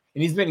there,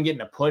 and he's been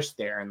getting a push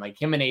there, and like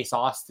him and Ace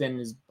Austin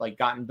has like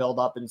gotten built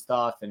up and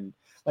stuff. And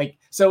like,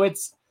 so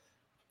it's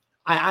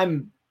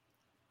one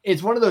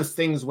of those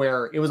things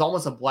where it was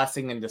almost a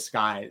blessing in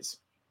disguise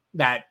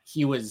that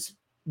he was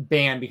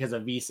banned because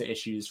of visa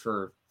issues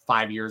for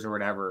 5 years or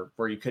whatever,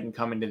 where you couldn't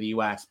come into the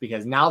US,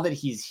 because now that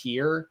he's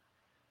here,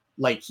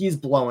 like, he's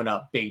blowing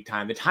up big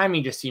time. The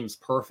timing just seems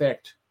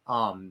perfect.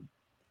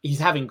 he's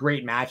having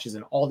great matches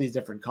in all these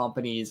different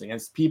companies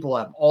against people who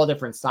have all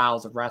different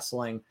styles of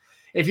wrestling.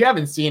 If you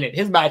haven't seen it,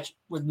 his match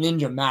with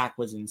Ninja Mac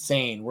was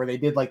insane, where they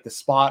did like the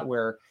spot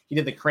where he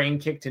did the crane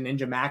kick to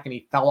Ninja Mac and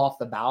he fell off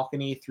the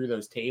balcony through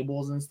those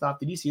tables and stuff.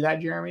 Did you see that,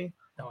 Jeremy?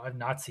 No, I've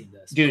not seen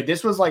this. Dude,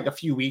 this was like a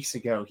few weeks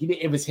ago.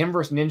 It was him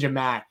versus Ninja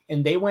Mac,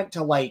 and they went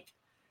to like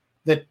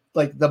the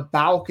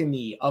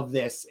balcony of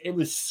this. It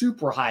was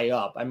super high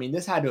up. I mean,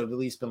 this had to have at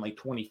least been like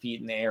 20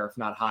 feet in the air, if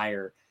not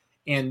higher.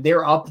 And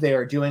they're up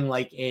there doing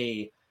like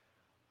fighting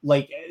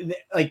like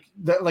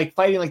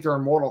they're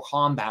in Mortal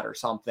Kombat or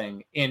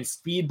something. And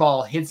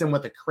Speedball hits him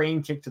with a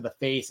crane kick to the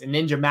face, and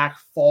Ninja Mac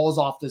falls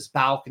off this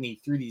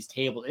balcony through these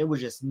tables. It was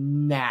just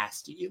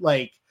nasty.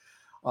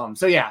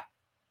 So yeah.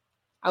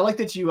 I like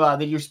that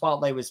your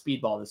spotlight was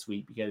Speedball this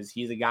week, because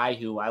he's a guy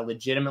who I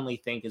legitimately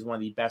think is one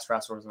of the best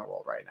wrestlers in the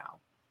world right now.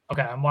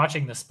 Okay, I'm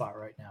watching this spot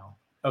right now.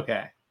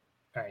 Okay.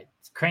 All right.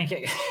 Crane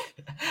kick.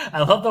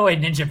 I love the way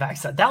Ninja Mac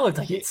said that. Looked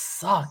like it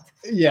sucked.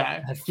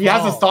 Yeah. He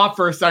has to stop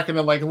for a second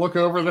and like look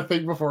over the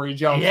thing before he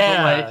jumps.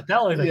 Yeah,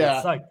 that looked like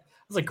it sucked.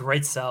 It was a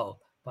great sell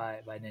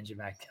by Ninja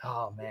Mac.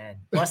 Oh man.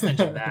 Plus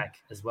Ninja Mac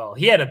as well.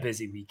 He had a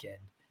busy weekend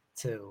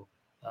too.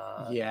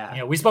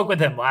 We spoke with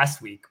him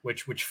last week,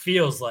 which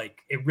feels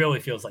like it really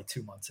feels like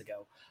 2 months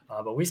ago.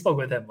 But we spoke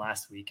with him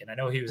last week, and I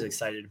know he was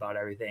excited about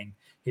everything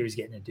he was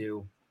getting to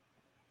do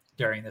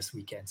during this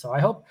weekend. So I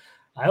hope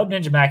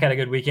Ninja Mac had a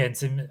good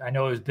weekend. I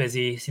know it was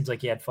busy. Seems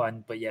like he had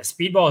fun, but yeah,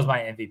 Speedball is my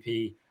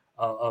MVP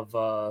of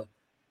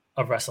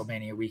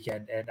WrestleMania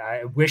weekend. And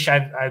I wish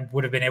I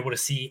would have been able to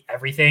see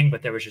everything,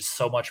 but there was just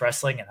so much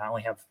wrestling, and I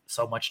only have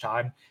so much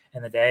time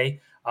in the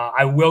day.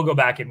 I will go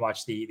back and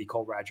watch the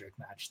Cole Radrick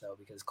match though,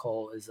 because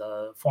Cole is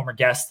a former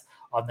guest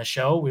on the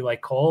show. We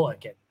like Cole.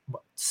 Again,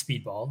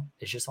 Speedball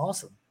is just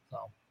awesome.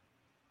 So.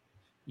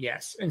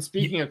 Yes. And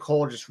speaking of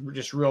Cole,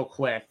 just real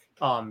quick,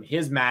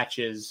 his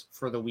matches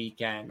for the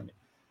weekend,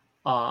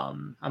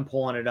 I'm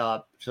pulling it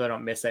up so I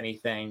don't miss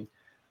anything,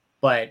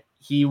 but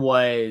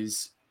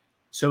his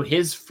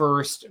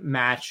first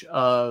match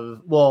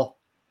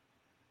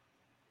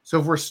so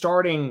if we're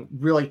starting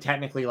really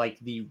technically like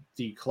the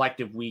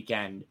collective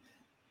weekend,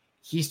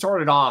 he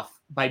started off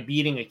by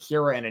beating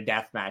Akira in a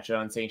death match at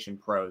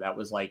Unsanctioned Pro. That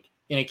was like,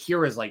 and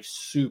Akira's like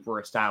super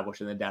established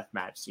in the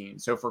deathmatch scene.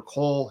 So for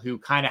Cole, who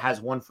kind of has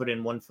 1 foot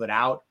in, 1 foot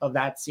out of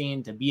that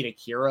scene, to beat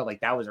Akira, like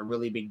that was a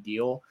really big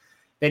deal.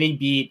 Then he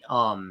beat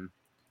Akira.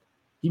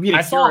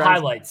 I saw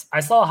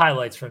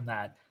highlights from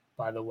that,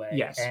 by the way.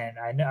 Yes. And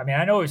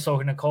I know we've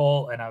spoken to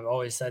Cole, and I've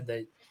always said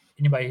that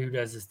anybody who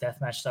does this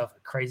deathmatch stuff,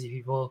 crazy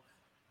people,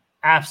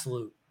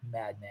 absolute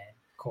madman,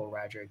 Cole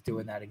Radrick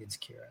doing that against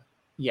Akira.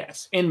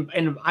 Yes, and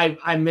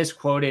I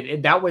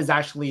misquoted. That was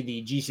actually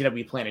the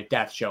GCW Planet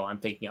Death show I'm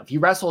thinking of. He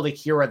wrestled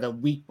Akira the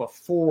week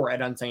before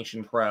at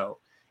Unsanctioned Pro,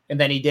 and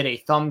then he did a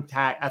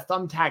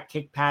thumbtack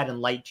kick pad and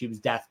light tubes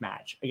death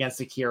match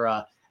against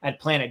Akira at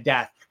Planet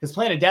Death, because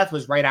Planet Death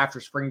was right after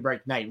Spring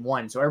Break Night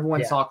 1, so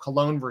everyone saw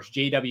Cologne versus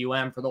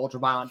JWM for the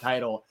Ultraviolent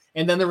title,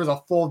 and then there was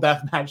a full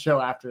death match show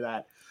after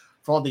that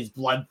for all these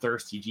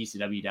bloodthirsty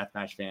GCW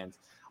deathmatch fans.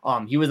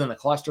 He was in the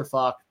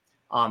clusterfuck.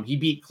 He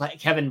beat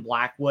Kevin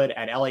Blackwood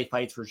at LA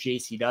Fights for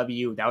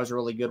JCW. That was a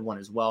really good one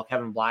as well.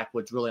 Kevin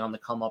Blackwood's really on the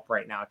come up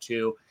right now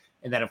too.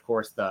 And then of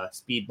course the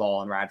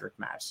Speedball and Radrick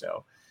match.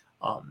 So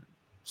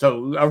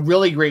a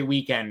really great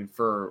weekend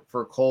for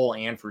Cole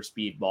and for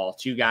Speedball.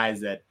 Two guys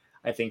that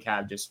I think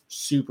have just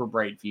super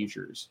bright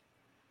futures.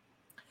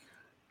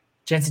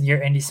 Jensen, your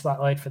indie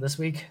spotlight for this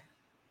week?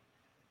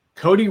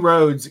 Cody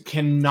Rhodes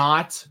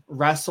cannot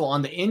wrestle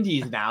on the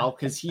indies now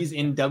because he's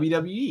in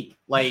WWE.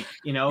 Like,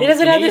 he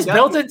doesn't have this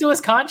built into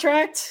his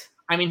contract.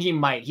 I mean, he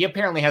might. He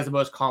apparently has the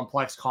most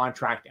complex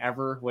contract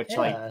ever, which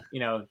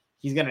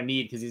he's going to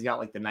need because he's got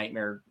like the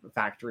Nightmare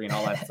Factory and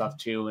all that stuff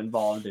too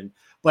involved.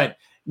 But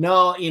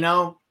no,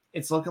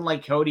 it's looking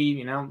like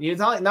Cody, it's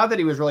not that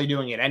he was really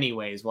doing it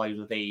anyways while he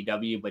was with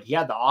AEW, but he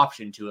had the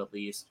option to at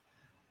least.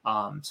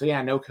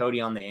 No Cody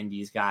on the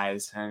indies,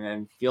 guys,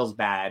 and feels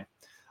bad.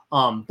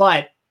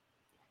 But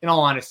in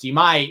all honesty,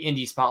 my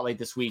indie spotlight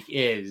this week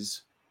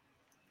is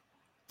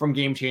from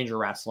Game Changer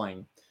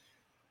Wrestling.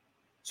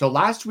 So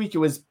last week it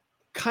was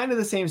kind of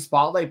the same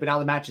spotlight, but now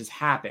the matches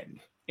happened.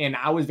 And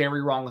I was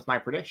very wrong with my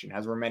prediction,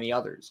 as were many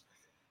others.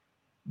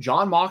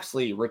 Jon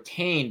Moxley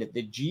retained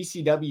the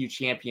GCW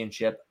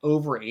championship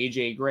over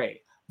AJ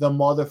Gray. The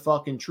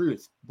motherfucking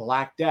truth.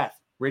 Black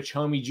Death. Rich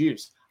Homie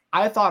Juice.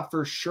 I thought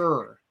for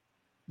sure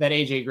that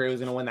AJ Gray was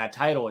going to win that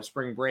title at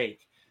Spring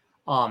Break.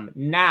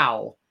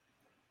 Now,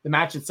 the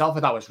match itself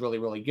I thought was really,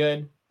 really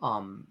good.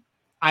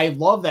 I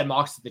love that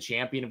Mox is the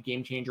champion of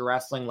Game Changer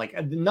Wrestling. Like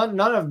none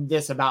of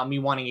this about me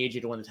wanting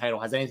AJ to win the title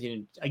has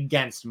anything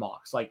against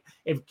Mox. Like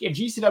if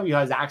GCW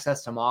has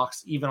access to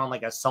Mox, even on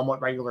like a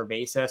somewhat regular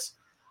basis,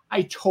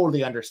 I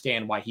totally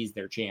understand why he's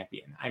their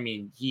champion. I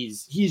mean,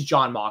 he's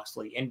Jon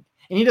Moxley, and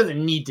he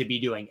doesn't need to be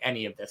doing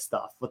any of this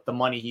stuff with the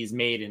money he's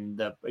made and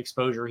the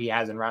exposure he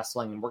has in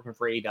wrestling and working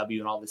for AEW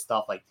and all this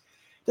stuff. Like,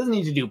 doesn't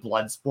need to do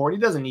Bloodsport. He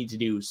doesn't need to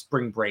do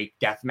Spring Break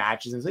death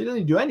matches. And so he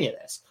doesn't do any of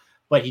this,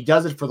 but he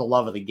does it for the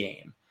love of the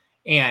game.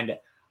 And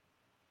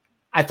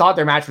I thought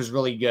their match was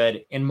really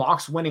good, and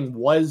Mox winning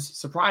was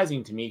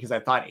surprising to me because I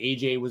thought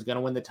AJ was going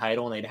to win the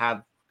title, and they'd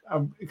have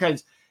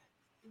because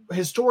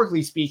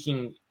historically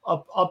speaking,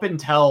 up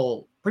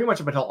until pretty much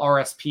up until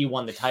RSP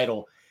won the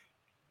title,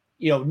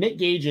 Nick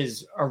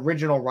Gage's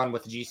original run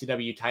with the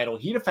GCW title,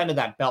 he defended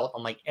that belt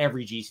on like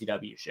every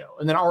GCW show,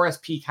 and then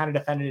RSP kind of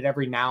defended it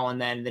every now and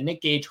then. The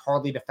Nick Gage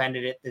hardly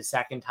defended it the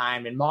second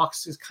time, and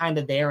Mox is kind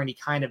of there and he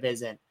kind of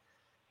isn't.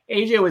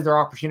 AJ was their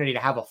opportunity to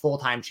have a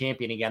full-time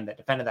champion again that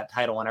defended that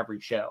title on every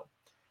show.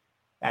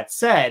 That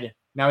said,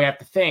 now we have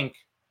to think,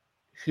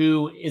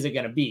 who is it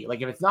going to be?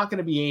 Like, if it's not going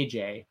to be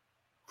AJ,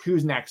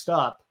 who's next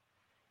up?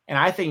 And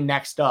I think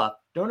next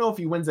up, don't know if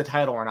he wins the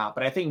title or not,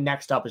 but I think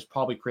next up is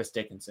probably Chris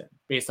Dickinson,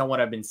 based on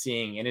what I've been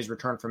seeing in his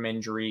return from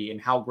injury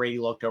and how great he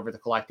looked over the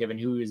collective and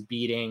who he was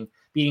beating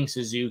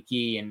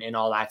Suzuki and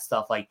all that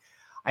stuff. Like,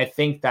 I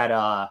think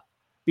that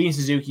beating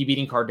Suzuki,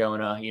 beating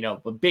Cardona,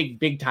 a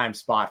big time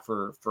spot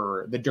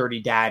for the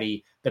Dirty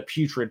Daddy, the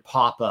putrid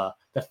Papa,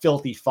 the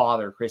filthy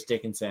father, Chris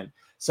Dickinson.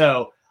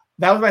 So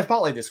that was my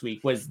spotlight this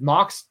week, was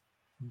Mox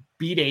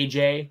beat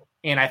AJ,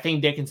 and I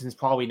think Dickinson's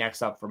probably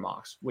next up for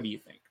Mox. What do you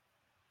think?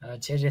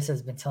 JJ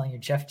has been telling you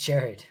Jeff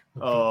Jarrett.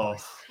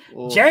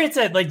 Jarrett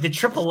said like the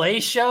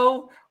AAA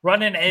show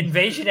running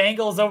invasion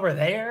angles over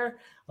there.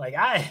 Like,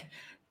 I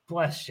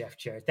bless Jeff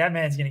Jarrett. That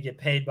man's going to get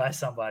paid by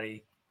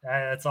somebody.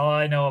 That's all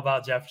I know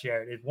about Jeff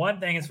Jarrett. If one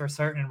thing is for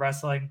certain in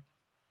wrestling,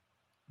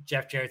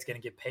 Jeff Jarrett's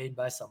going to get paid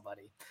by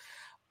somebody.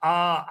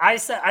 I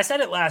said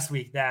it last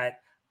week that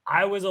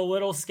I was a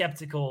little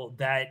skeptical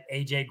that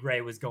AJ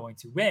Gray was going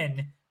to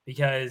win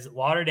because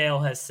Lauderdale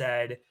has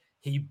said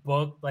he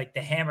booked like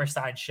the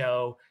Hammerstein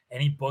show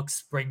and he booked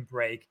Spring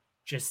Break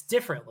just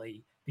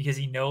differently because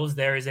he knows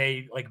there is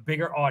a like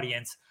bigger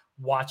audience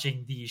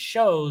watching these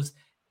shows,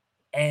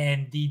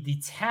 and the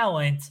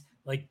talent,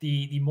 like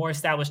the more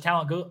established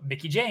talent,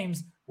 Mickey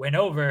James went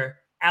over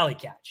Alley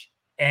Catch.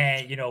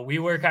 And, we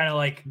were kind of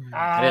like,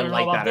 I didn't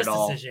like that at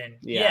all. Decision.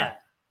 Yeah.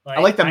 Like,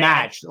 I like the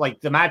match.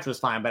 Like, the match was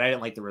fine, but I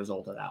didn't like the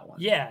result of that one.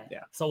 Yeah.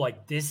 So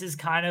like, this is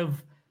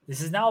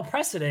now a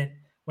precedent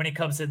when it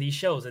comes to these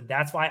shows. And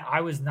that's why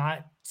I was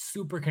not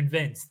super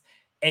convinced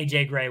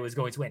AJ Gray was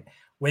going to win.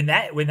 When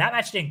that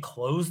match didn't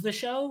close the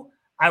show,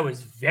 I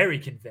was very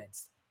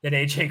convinced that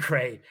AJ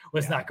Gray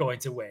was not going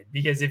to win,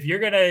 because if you're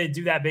going to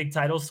do that big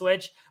title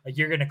switch, like,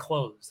 you're going to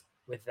close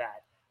with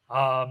that.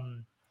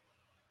 I'm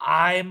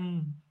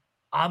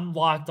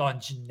locked on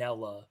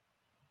Janela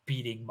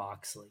beating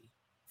Moxley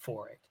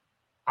for it.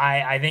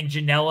 I think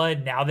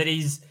Janela, now that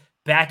he's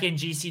back in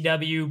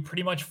GCW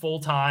pretty much full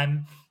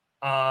time,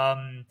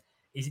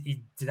 he's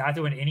not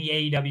doing any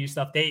AEW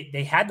stuff.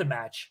 They had the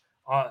match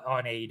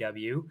on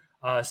AEW,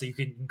 so you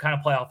can kind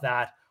of play off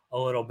that a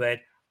little bit.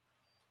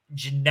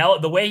 Janela,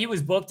 the way he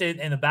was booked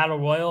in the Battle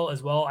Royal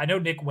as well, I know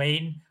Nick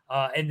Wayne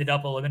ended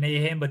up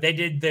eliminating him, but they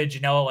did the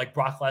Janela like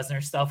Brock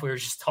Lesnar stuff. We were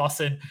just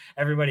tossing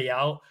everybody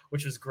out,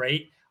 which was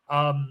great.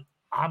 I'm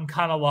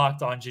kind of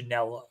locked on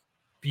Janela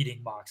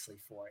beating Moxley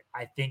for it.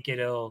 I think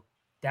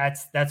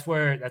that's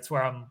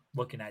where I'm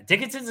looking at.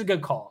 Dickinson's a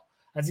good call.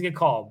 That's a good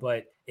call.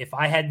 But if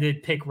I had to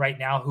pick right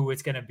now who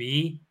it's going to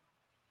be,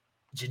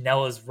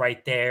 Janela's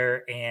right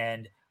there.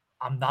 And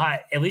I'm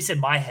not, at least in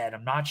my head,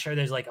 I'm not sure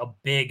there's like a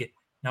big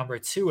number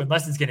two,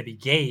 unless it's going to be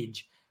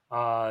Gage.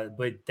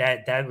 But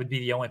that would be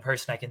the only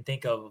person I can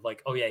think of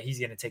like, oh yeah, he's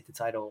going to take the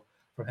title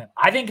from him.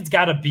 I think it's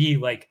got to be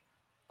like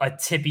a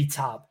tippy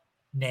top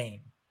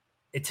name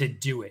to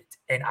do it.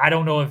 And I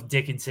don't know if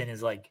Dickinson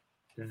is like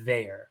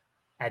there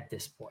at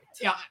this point.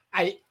 Yeah,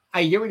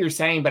 I hear what you're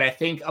saying, but I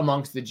think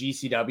amongst the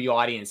GCW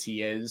audience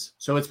he is.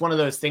 So it's one of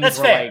those things. That's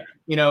where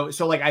fair. Like,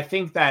 so like I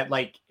think that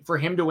like for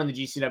him to win the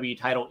GCW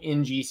title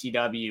in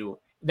GCW,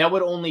 that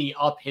would only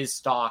up his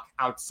stock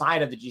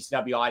outside of the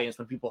GCW audience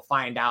when people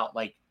find out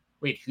like,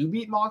 wait, who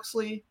beat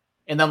Moxley?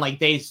 And then like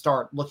they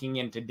start looking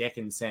into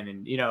Dickinson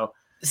and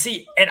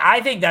See, and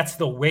I think that's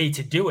the way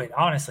to do it,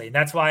 honestly.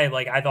 That's why,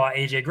 like, I thought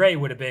AJ Gray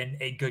would have been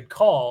a good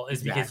call,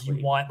 is because you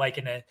want like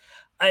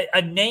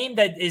a name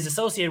that is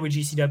associated with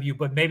GCW,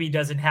 but maybe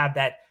doesn't have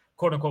that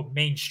quote unquote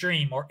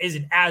mainstream or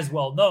isn't as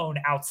well known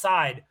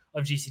outside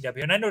of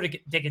GCW. And I know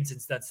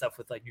Dickinson's done stuff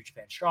with like New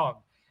Japan Strong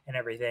and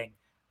everything,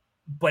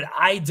 but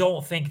I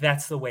don't think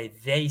that's the way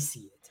they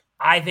see it.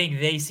 I think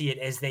they see it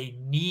as they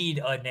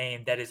need a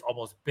name that is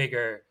almost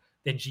bigger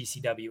than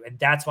GCW. And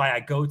that's why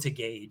I go to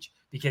Gage,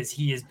 because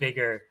he is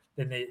bigger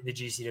than the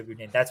GCW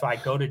name. That's why I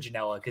go to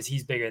Janela, because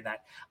he's bigger than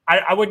that.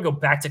 I wouldn't go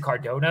back to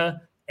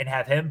Cardona and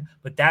have him,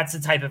 but that's the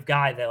type of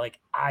guy that like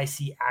I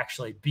see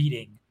actually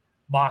beating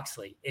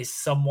Moxley, is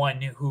someone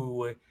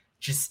who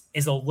just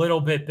is a little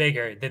bit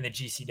bigger than the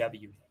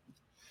GCW name.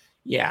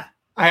 Yeah,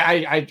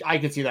 I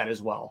could see that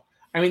as well.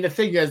 I mean, the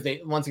thing is,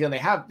 they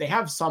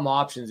have some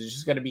options. It's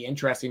just going to be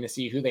interesting to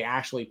see who they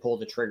actually pull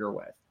the trigger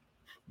with.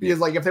 Because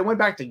like if they went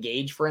back to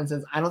Gage, for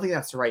instance, I don't think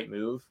that's the right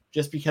move.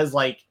 Just because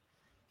like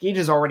Gage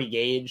is already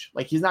Gage,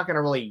 like he's not going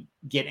to really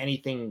get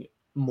anything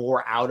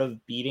more out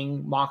of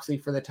beating Moxley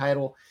for the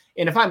title.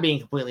 And if I'm being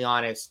completely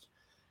honest,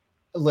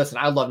 listen,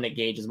 I love Nick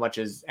Gage as much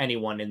as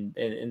anyone in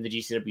the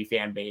GCW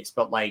fan base,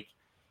 but like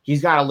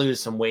he's got to lose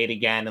some weight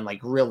again and like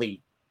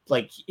really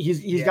like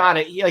he's got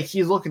to like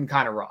he's looking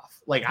kind of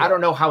rough. Like I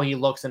don't know how he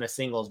looks in a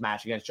singles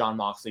match against Jon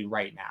Moxley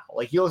right now.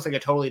 Like he looks like a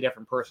totally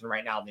different person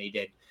right now than he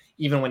did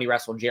even when he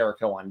wrestled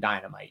Jericho on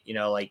Dynamite. You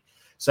know, like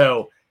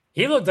so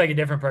he looked like a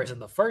different person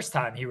the first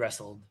time he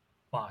wrestled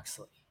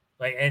Moxley.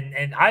 Like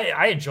and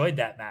I enjoyed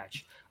that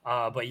match.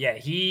 But yeah,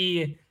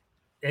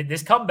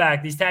 this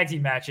comeback, these tag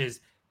team matches,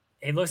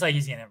 it looks like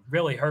he's going to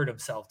really hurt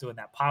himself doing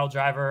that pile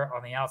driver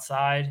on the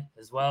outside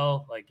as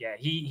well. Like, yeah,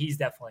 he's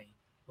definitely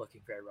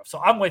looking very rough. So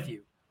I'm with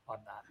you on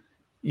that.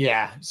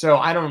 Yeah. So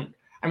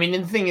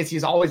the thing is,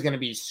 he's always going to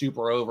be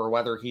super over,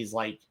 whether he's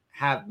like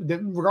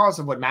regardless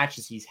of what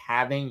matches he's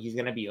having, he's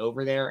going to be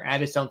over there. And I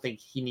just don't think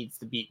he needs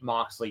to beat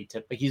Moxley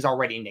like he's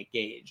already Nick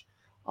Gage.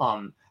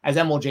 As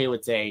MLJ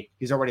would say,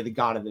 he's already the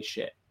god of this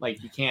shit.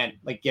 Like you can't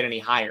like get any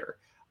higher.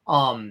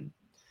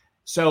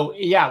 So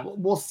yeah,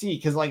 we'll see.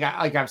 Cause like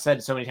I've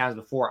said so many times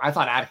before, I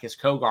thought Atticus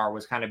Cogar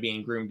was kind of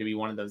being groomed to be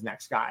one of those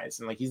next guys.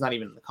 And like, he's not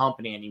even in the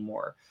company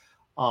anymore.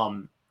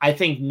 I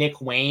think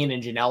Nick Wayne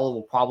and Janela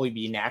will probably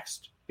be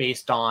next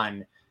based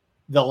on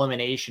the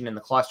elimination and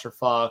the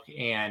clusterfuck.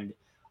 And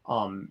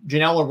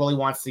Janela really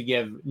wants to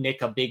give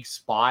Nick a big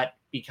spot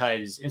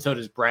and so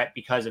does Brett,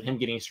 because of him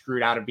getting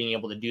screwed out of being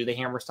able to do the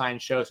Hammerstein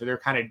show. So they're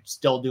kind of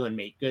still doing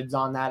make goods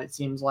on that. It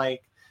seems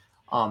like.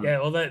 Well,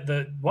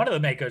 the one of the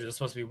make goods was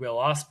supposed to be Will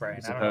Ospreay.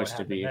 And I don't know what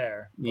happened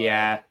there.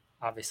 Yeah.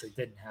 Obviously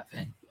didn't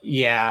happen.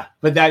 Yeah.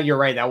 But you're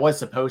right. That was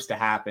supposed to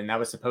happen. That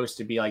was supposed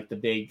to be like the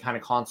big kind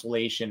of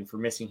consolation for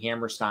missing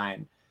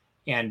Hammerstein.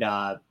 And,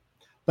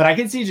 but I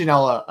can see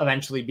Janela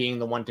eventually being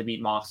the one to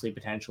beat Moxley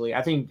potentially.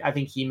 I think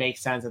he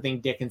makes sense. I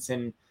think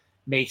Dickinson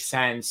makes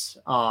sense.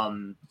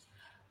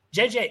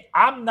 JJ,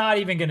 I'm not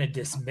even going to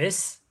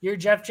dismiss your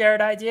Jeff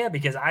Jarrett idea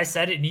because I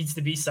said it needs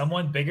to be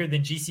someone bigger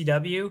than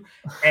GCW,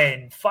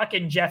 and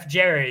fucking Jeff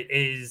Jarrett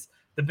is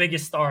the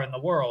biggest star in the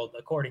world,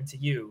 according to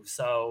you.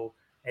 So,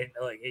 and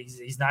like,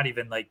 he's not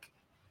even like,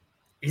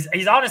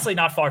 he's honestly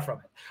not far from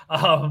it.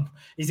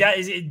 He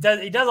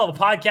does all the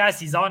podcasts.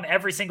 He's on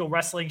every single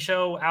wrestling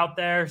show out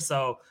there.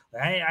 So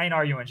I ain't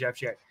arguing Jeff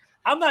Jarrett.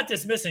 I'm not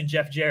dismissing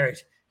Jeff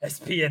Jarrett as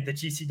being the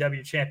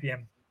GCW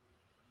champion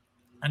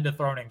and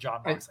dethroning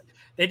Jon Moxley.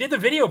 They did the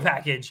video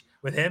package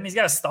with him. He's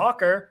got a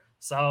stalker,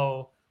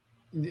 so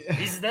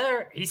he's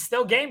there. He's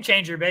still game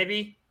changer,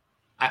 baby.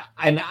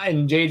 And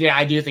JJ,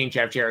 I do think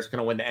Jeff Jarrett's going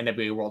to win the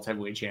NWA World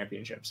Heavyweight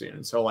Championship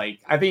soon. So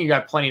like, I think you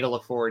got plenty to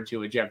look forward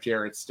to with Jeff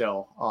Jarrett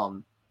still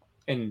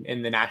in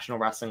the National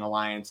Wrestling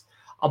Alliance.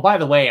 By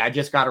the way, I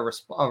just got a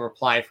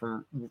reply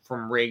from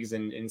Riggs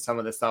and some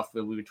of the stuff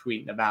that we were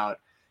tweeting about.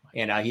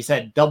 And he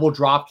said double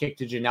drop kick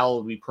to Janelle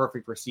would be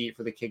perfect receipt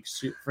for the kids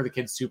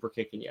super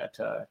kicking you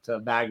to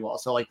Bagwell.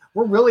 So like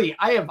we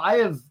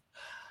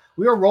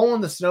are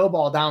rolling the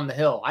snowball down the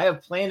hill. I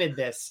have planted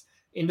this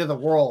into the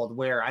world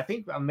where I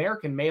think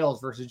American males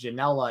versus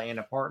Janela and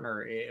a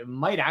partner, it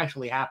might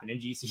actually happen in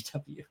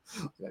GCW.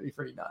 That'd be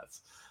pretty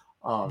nuts.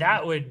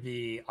 That would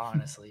be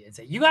honestly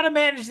insane. You got to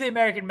manage the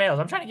American males.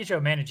 I'm trying to get you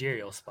a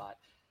managerial spot.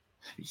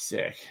 That'd be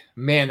sick,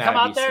 man. Come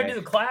out there and do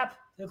the clap.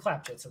 Do the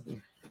clap,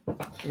 Jason.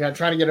 I gotta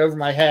try to get over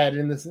my head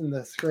in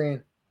the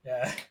screen.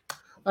 Yeah.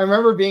 I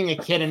remember being a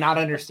kid and not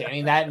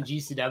understanding that in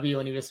GCW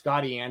when he was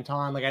Scotty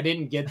Anton. Like I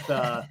didn't get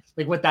the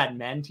like what that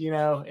meant, you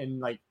know.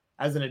 And like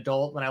as an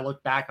adult, when I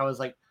look back, I was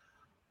like,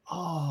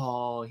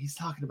 "Oh, he's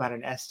talking about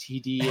an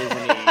STD, isn't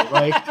he?"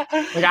 like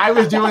I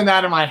was doing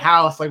that in my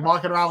house, like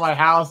walking around my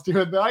house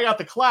doing. I got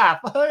the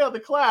clap.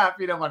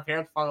 You know, my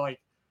parents probably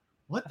like,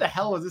 "What the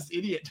hell was this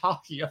idiot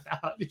talking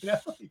about?" You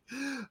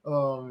know.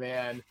 Oh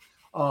man.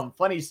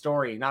 Funny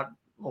story.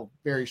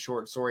 Very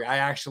short story. I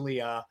actually,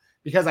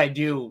 because I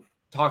do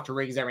talk to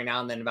Riggs every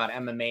now and then about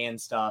MMA and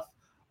stuff.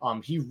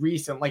 He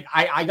recently,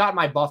 I got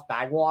my Buff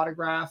Bagwell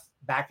autograph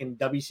back in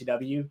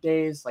WCW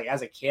days. Like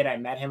as a kid, I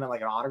met him at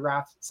like an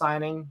autograph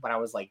signing when I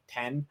was like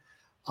 10.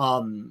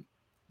 The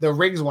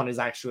Riggs one is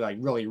actually like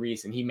really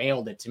recent. He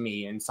mailed it to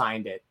me and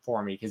signed it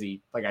for me because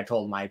I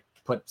told him I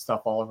put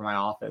stuff all over my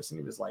office and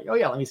he was like, "Oh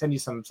yeah, let me send you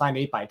some signed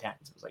 8x10s."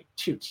 I was like,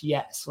 "Shoot,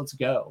 yes, let's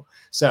go."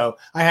 So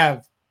I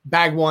have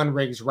Bag One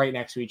Riggs right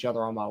next to each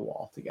other on my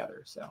wall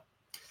together. So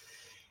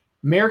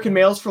American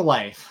Males for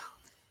Life.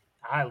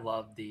 I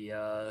love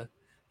the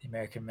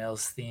American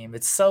Males theme.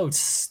 It's so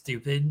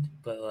stupid,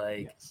 but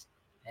like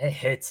it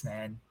hits,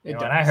 man. When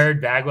I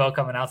heard Bagwell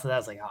coming out to that, I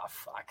was like, "Oh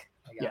fuck,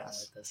 I got me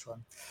with this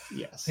one."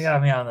 Yes, you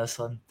got me on this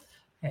one.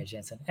 Hey,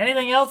 Jensen.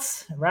 Anything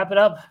else? Wrap it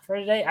up for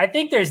today. I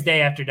think there's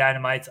Day After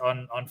Dynamite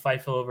on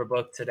Fightful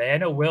Overbooked today. I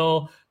know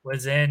Will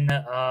was in.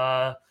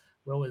 There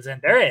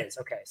is.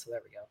 Okay, so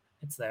there we go.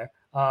 It's there.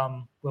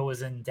 Will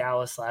was in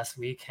Dallas last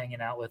week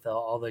hanging out with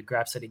all the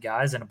Grap City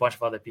guys and a bunch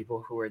of other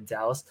people who were in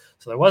Dallas.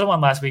 So there wasn't one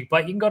last week,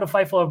 but you can go to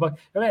Fightful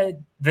Overbooked.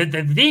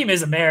 The theme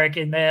is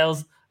American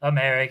Males,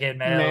 American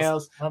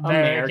Males,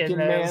 American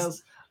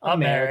Males,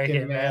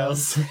 American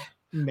Males.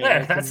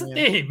 There, that's the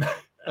theme.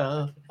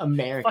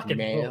 American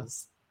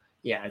Males.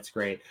 Yeah, it's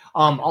great.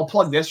 I'll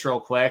plug this real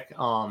quick.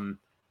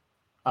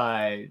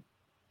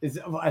 Is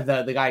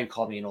the guy who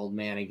called me an old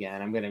man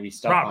again? I'm going to be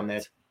stuck on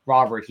this.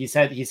 Robert, he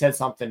said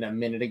something a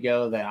minute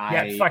ago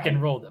that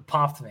rolled it,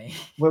 popped me.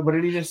 What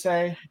did he just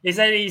say? He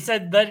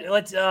said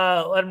let's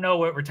let him know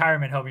what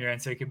retirement home you're in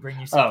so he can bring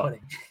you some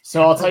pudding.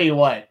 So I'll tell you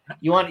what.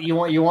 You want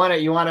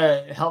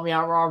to help me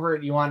out,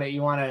 Robert? You want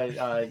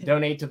to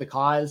donate to the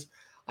cause?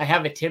 I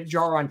have a tip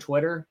jar on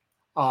Twitter.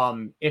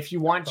 If you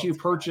want to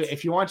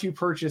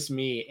purchase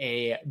me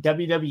a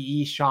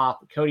WWE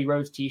shop Cody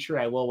Rhodes t-shirt,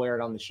 I will wear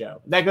it on the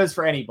show. That goes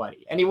for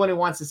anybody. Anyone who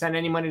wants to send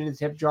any money to the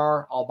tip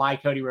jar, I'll buy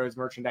Cody Rhodes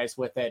merchandise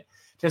with it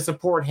to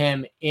support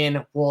him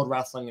in World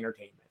Wrestling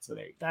Entertainment. So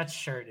there you go. That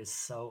shirt is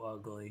so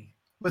ugly.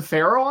 With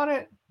Pharaoh on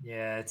it?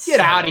 Yeah, it's get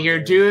out of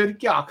here,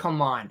 dude. Oh,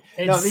 come on.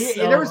 There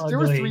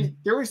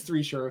was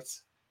three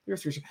shirts.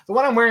 Here's the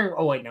one I'm wearing.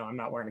 Oh wait, no, I'm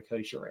not wearing a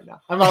Cody shirt right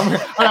now. I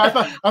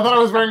thought I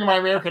was wearing my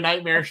American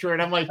Nightmare shirt.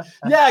 I'm like,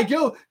 yeah,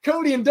 go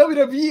Cody and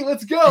WWE,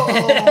 let's go.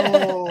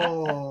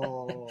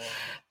 Oh.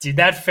 Dude,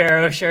 that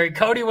Pharaoh shirt.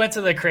 Cody went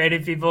to the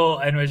creative people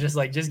and was just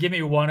like, just give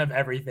me one of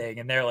everything.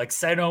 And they're like,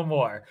 say no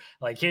more.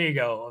 Like, here you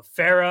go.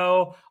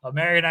 Pharaoh,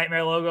 American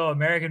Nightmare logo,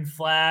 American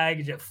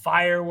flag,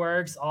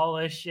 fireworks, all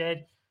this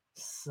shit.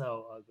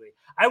 So ugly.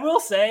 I will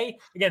say,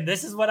 again,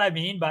 this is what I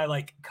mean by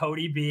like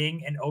Cody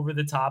being an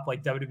over-the-top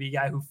like WWE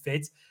guy who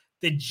fits.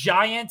 The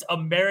giant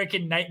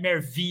American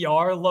Nightmare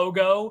VR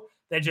logo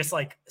that just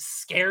like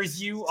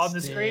scares you on the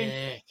screen.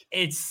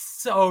 It's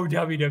so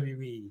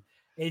WWE.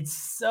 It's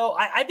so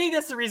I think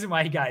that's the reason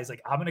why guys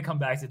like I'm gonna come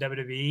back to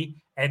WWE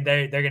and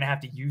they're gonna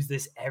have to use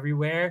this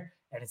everywhere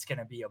and it's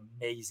gonna be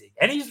amazing.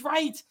 And he's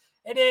right.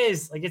 It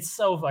is like it's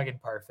so fucking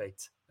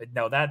perfect. But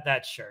no,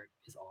 that shirt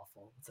is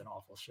awful. It's an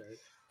awful shirt.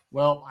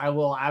 Well, I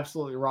will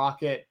absolutely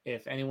rock it.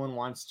 If anyone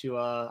wants to,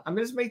 I'm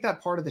gonna just make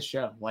that part of the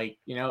show. Like,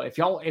 you know, if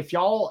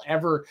y'all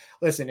ever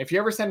listen, if you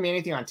ever send me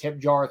anything on tip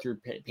jar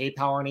through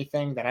PayPal or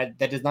anything that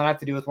does not have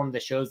to do with one of the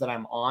shows that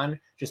I'm on,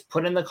 just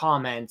put in the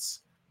comments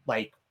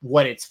like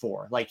what it's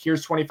for. Like,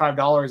 here's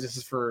 $25. This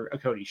is for a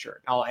Cody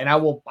shirt. I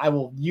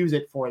will use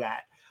it for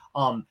that.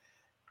 Do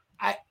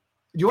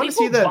you want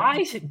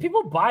to see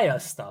people buy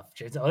us stuff?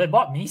 Oh, they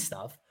bought me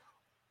stuff.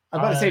 I'm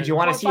about to say, do you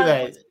want to see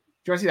the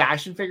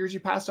action figures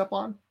you passed up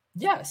on?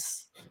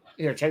 Yes.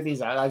 Here, check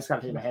these out. I just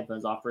gotta take my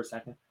headphones off for a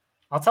second.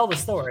 I'll tell the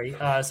story.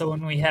 So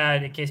when we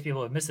had, in case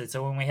people have missed it,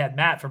 so when we had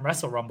Matt from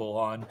Wrestle Rumble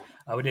on,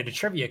 we did a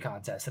trivia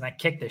contest, and I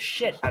kicked the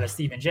shit out of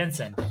Steven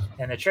Jensen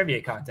in the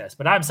trivia contest.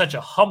 But I'm such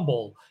a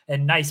humble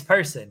and nice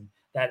person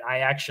that I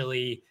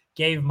actually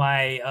gave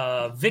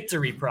my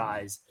victory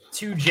prize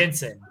to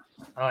Jensen.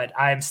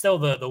 I am still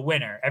the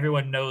winner.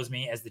 Everyone knows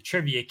me as the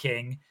Trivia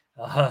King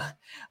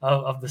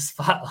of the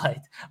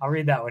Spotlight. I'll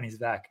read that when he's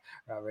back,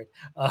 Robert.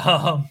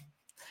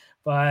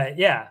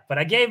 But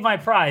I gave my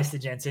prize to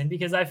Jensen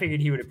because I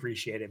figured he would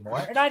appreciate it more.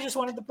 And I just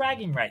wanted the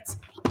bragging rights.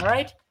 All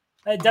right.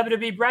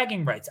 WWE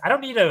bragging rights. I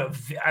don't need a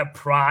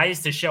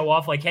prize to show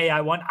off like, hey, I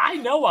won. I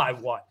know I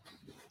won.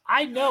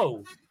 I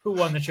know who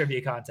won the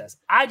trivia contest.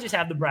 I just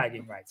have the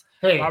bragging rights.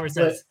 Hey, Robert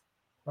says,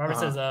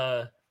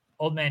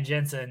 old man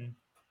Jensen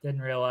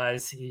didn't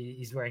realize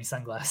he's wearing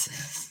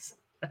sunglasses.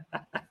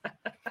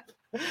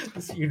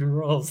 This feud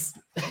rules.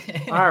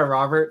 All right,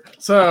 Robert.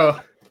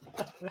 So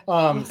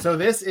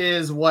this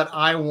is what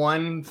I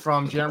won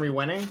from Jeremy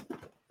winning.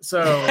 So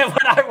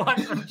what I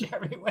won from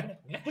Jeremy winning.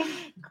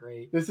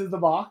 Great. This is the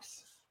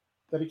box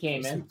that it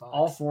came in.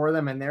 All four of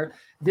them in there.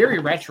 Very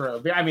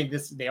retro. I mean,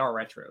 they are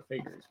retro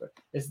figures, but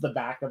this is the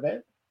back of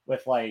it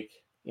with like,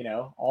 you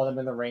know, all of them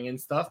in the ring and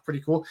stuff.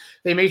 Pretty cool.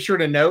 They made sure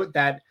to note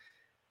that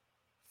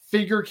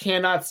figure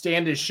cannot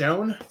stand as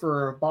shown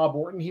for Bob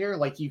Orton here.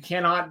 Like, you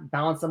cannot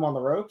balance them on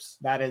the ropes.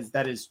 That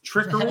is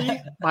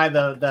trickery by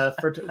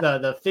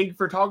the fig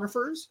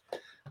photographers.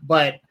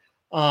 But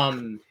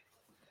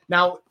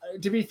now,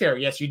 to be fair,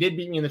 yes, you did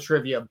beat me in the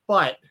trivia,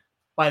 but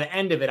by the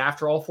end of it,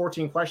 after all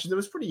 14 questions, it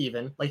was pretty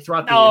even. Like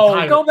throughout the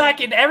entire go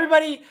back and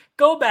everybody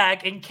go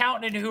back and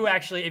count in who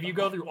actually, if you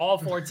go through all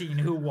 14,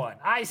 who won.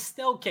 I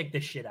still kicked the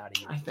shit out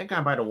of you. I think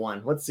I might have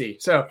won. Let's see.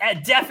 So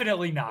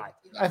definitely not.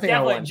 I think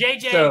I won.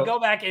 JJ, go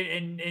back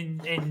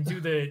and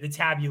do the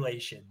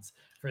tabulations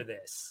for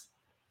this.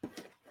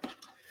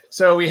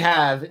 So we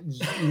have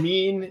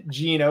Mean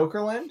Gene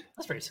Okerlund.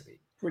 That's pretty sweet.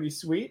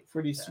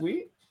 Pretty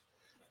sweet.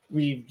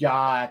 We've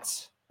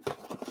got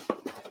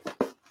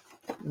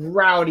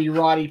Rowdy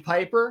Roddy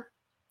Piper.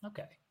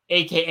 Okay.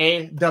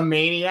 AKA the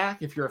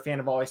Maniac, if you're a fan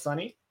of Always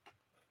Sunny.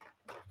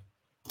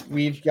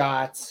 We've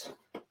got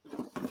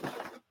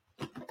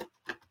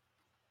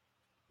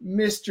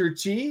Mr.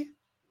 T,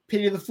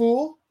 Pity the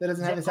Fool, that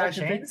doesn't have his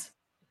action figures.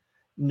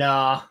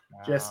 Nah.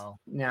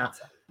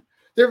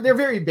 They're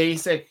very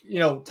basic, you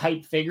know,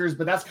 type figures,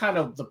 but that's kind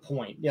of the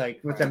point.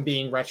 Like with them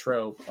being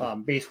retro,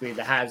 basically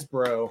the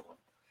Hasbro.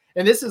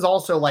 And this is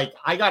also like,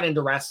 I got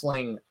into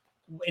wrestling.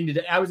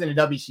 I was in a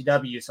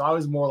WCW, so I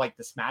was more like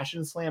the Smash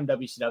and Slam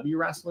WCW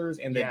wrestlers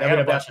and the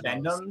WWF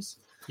Bendems.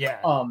 Yeah.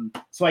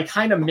 So I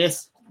kind of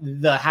missed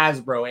the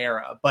Hasbro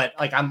era, but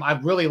like I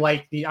really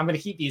like I'm going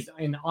to keep these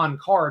on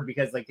card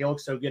because like they look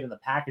so good in the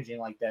packaging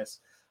like this.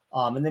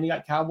 And then you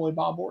got Cowboy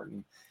Bob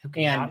Orton, who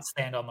cannot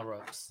stand on the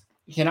ropes.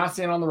 He cannot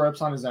stand on the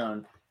ropes on his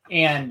own.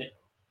 And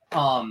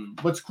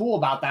What's cool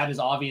about that is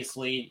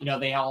obviously,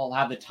 they all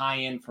have the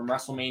tie-in from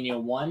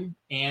WrestleMania 1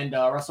 and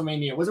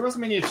WrestleMania. Was it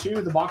WrestleMania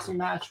 2, the boxing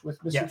match with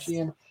Mr. Yes.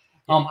 Sheehan?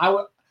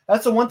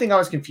 That's the one thing I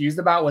was confused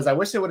about was I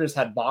wish they would have just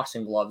had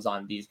boxing gloves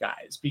on these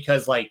guys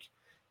because like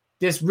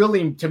this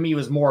really to me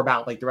was more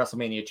about like the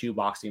WrestleMania 2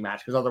 boxing match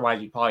because otherwise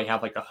you'd probably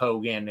have like a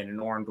Hogan and an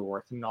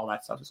Orndorff and all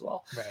that stuff as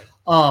well.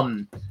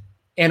 Right.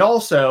 And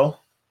also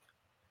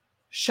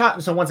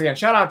so once again,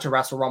 shout out to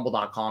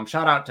WrestleRumble.com.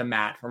 Shout out to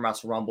Matt from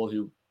Wrestle Rumble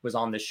who was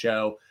on this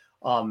show.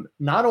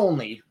 Not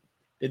only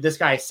did this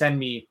guy send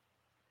me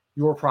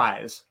your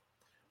prize,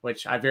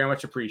 which I very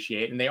much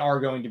appreciate, and they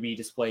are going to be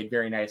displayed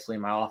very nicely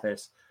in my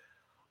office.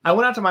 I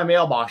went out to my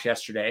mailbox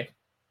yesterday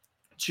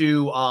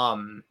to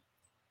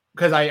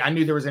because I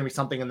knew there was going to be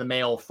something in the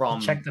mail from.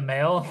 Check the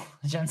mail,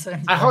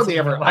 Jensen. I hardly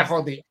ever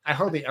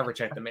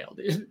check the mail,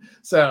 dude.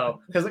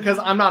 So because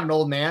I'm not an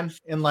old man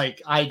and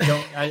like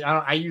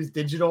I use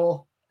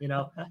digital,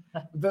 the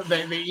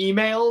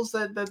emails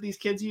that these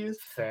kids use.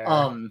 Fair.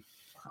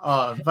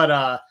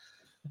 But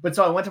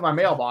so I went to my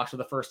mailbox for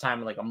the first time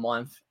in like a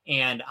month,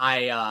 and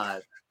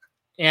I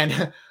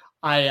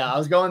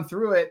was going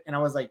through it, and I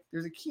was like,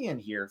 "There's a key in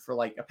here for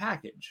like a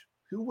package.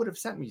 Who would have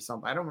sent me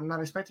something? I'm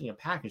not expecting a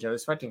package. I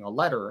was expecting a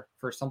letter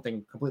for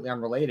something completely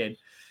unrelated."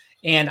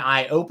 And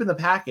I opened the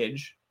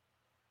package,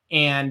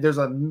 and there's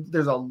a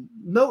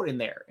note in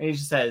there, and it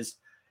just says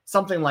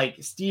something like,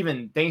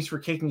 "Steven, thanks for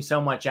kicking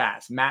so much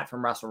ass, Matt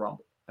from Wrestle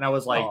Rumble." And I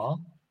was like,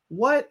 Aww.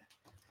 "What?"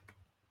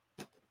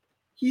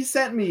 He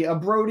sent me a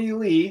Brody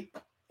Lee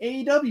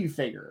AEW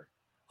figure.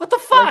 What the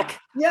fuck? Like,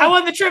 yeah. I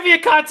won the trivia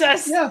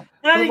contest. Yeah.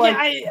 And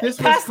I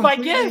passed my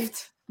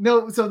gift.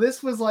 No, so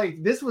this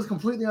was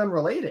completely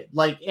unrelated.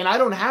 Like, and I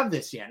don't have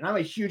this yet. And I'm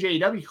a huge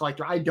AEW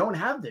collector. I don't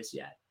have this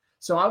yet.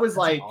 So I was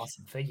That's an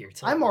awesome figure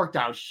too. I marked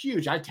out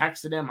huge. I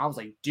texted him. I was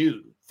like,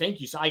 dude, thank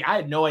you. So I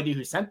had no idea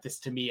who sent this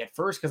to me at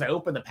first because I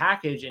opened the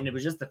package and it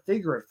was just the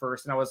figure at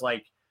first. And I was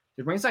like,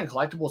 did Ringside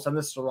Collectibles send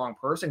this to the wrong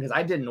person? Because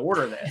I didn't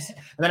order this.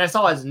 And then I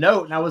saw his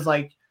note and I was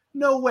like,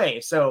 no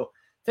way. So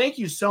thank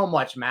you so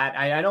much, Matt.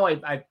 I know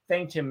I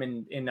thanked him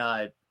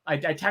I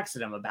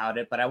texted him about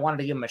it, but I wanted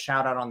to give him a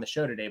shout out on the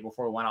show today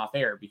before we went off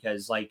air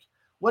because like,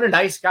 what a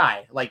nice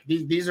guy. Like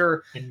these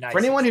are for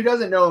anyone who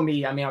doesn't know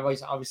me. I mean, I'm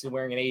always obviously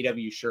wearing an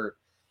AEW shirt.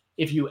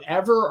 If you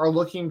ever are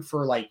looking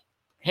for like,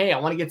 hey, I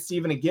want to get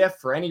Steven a gift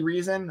for any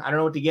reason, I don't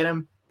know what to get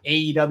him.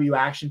 AEW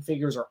action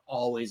figures are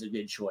always a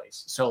good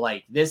choice. So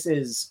like this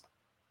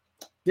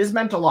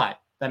meant a lot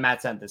that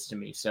Matt sent this to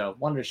me. So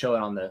wanted to show it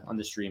on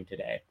the stream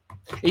today.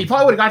 He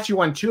probably would have got you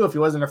one too if he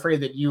wasn't afraid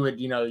that you would,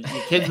 your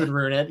kids would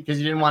ruin it because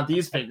you didn't want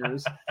these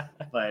figures.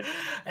 But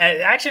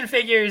action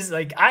figures,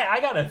 like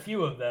I got a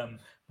few of them,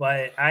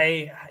 but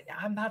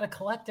I'm not a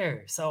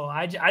collector, so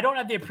I don't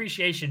have the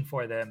appreciation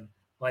for them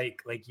like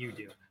you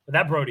do. But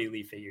that Brody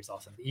Lee figure is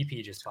awesome. The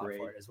EP just fought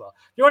for it as well.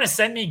 If you want to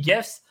send me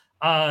gifts,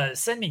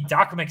 send me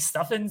Doc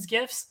McStuffins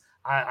gifts.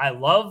 I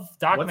love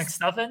Doc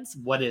McStuffins.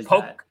 What is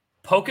that?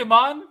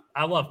 Pokemon.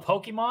 I love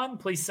Pokemon.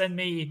 Please send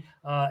me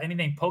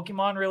anything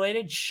Pokemon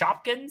related.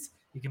 Shopkins.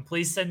 You can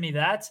please send me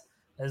that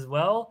as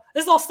well.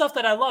 This is all stuff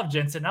that I love,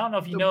 Jensen. I don't know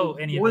if you know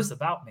any of this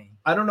about me.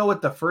 I don't know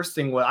what the first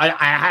thing was.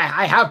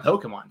 I have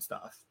Pokemon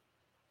stuff.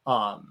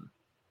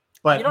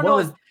 But you don't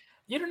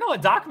know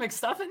what Doc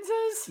McStuffins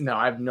is? No,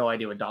 I have no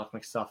idea what Doc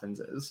McStuffins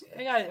is.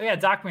 We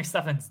got Doc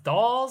McStuffins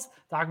dolls,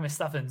 Doc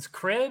McStuffins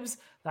cribs,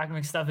 Doc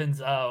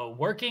McStuffins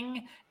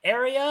working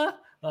area,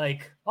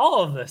 like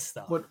all of this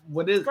stuff.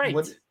 What is great?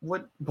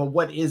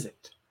 What is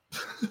it?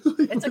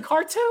 It's a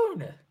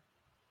cartoon.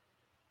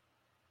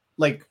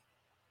 Like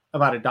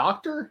about a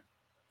doctor?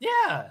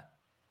 Yeah.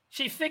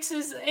 She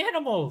fixes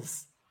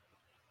animals.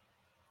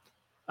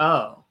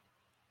 Oh.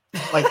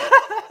 Like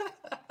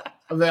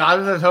I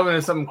was just hoping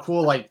it's something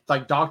cool like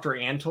Dr.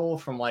 Antle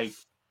from like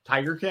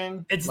Tiger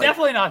King. It's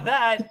definitely not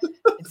that.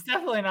 It's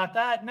definitely not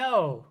that.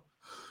 No.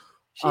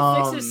 She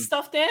fixes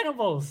stuffed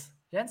animals.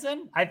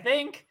 Jensen, I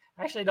think.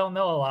 I actually don't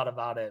know a lot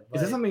about it.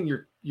 Is this something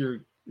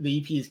the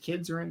EP's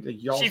kids are into?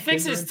 She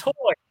fixes toys.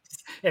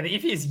 Yeah, the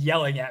EP is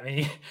yelling at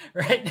me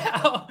right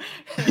now.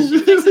 She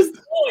fixes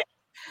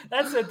toys.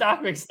 That's what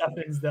Doc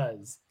McStuffins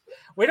does.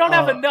 We don't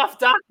have enough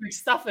Doc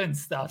McStuffins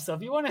stuff. So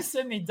if you want to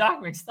send me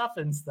Doc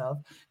McStuffins stuff,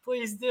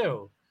 please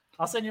do.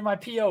 I'll send you my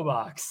P.O.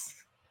 box.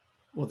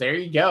 Well, there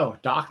you go.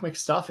 Doc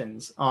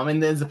McStuffins.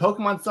 And is the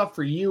Pokemon stuff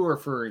for you or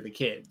for the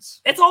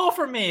kids? It's all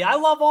for me. I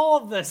love all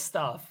of this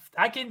stuff.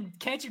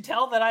 Can't you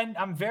tell that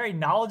I'm very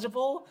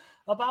knowledgeable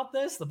about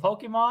this? The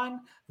Pokemon,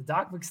 the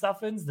Doc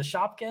McStuffins, the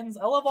Shopkins.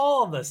 I love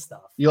all of this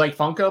stuff. You like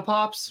Funko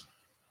Pops?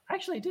 I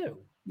actually do.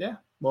 Yeah.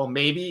 Well,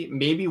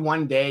 maybe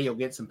one day you'll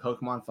get some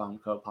Pokemon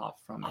Funko Pop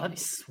from me. That'd be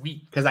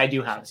sweet. Because I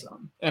do have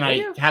some. And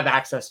I have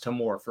access to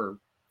more for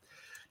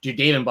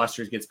Dave &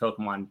 Buster's gets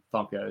Pokemon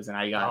Funkos, and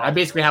I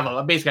basically have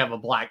a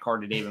black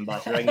card to Dave &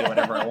 Buster's. I can get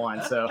whatever I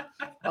want. So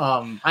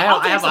I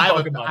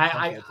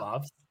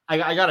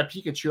got a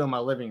Pikachu in my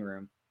living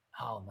room.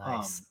 Oh,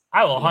 nice.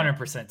 I will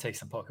 100% take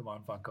some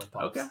Pokemon Funko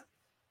Pops. Okay.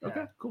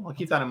 Okay, cool. I'll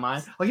keep that in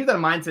mind.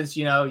 Since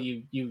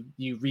you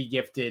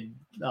re-gifted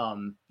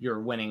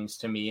your winnings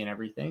to me and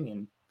everything,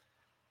 and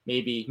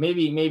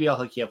maybe I'll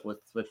hook you up with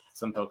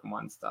some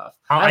Pokemon stuff.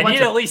 I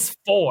need at least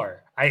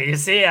 4.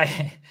 It's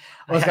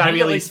got to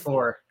be at least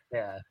 4.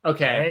 Yeah.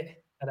 Okay. Right?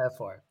 I'd have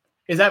 4.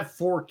 Is that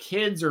 4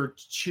 kids or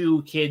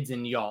 2 kids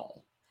and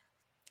y'all?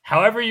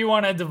 However you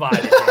want to divide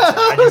it.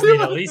 I just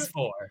need at least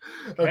 4.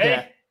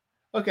 Okay.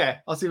 Okay.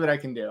 I'll see what I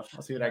can do.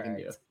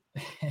 Do.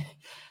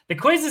 The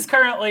quiz is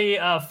currently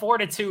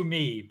 4-2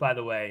 me, by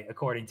the way,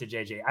 according to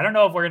JJ. I don't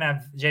know if we're going to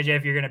have, JJ,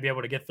 if you're going to be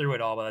able to get through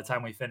it all by the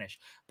time we finish.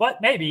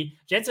 But maybe.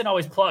 Jensen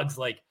always plugs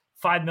like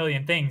 5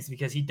 million things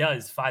because he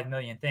does 5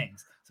 million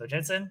things. So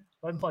Jensen,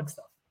 go ahead and plug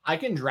stuff. I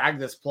can drag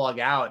this plug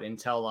out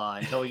until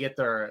we get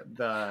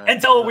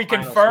until we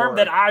confirm score.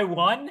 That I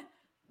won.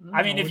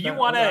 I mean, if you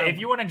want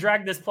to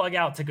drag this plug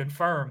out to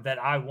confirm that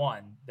I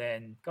won,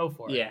 then go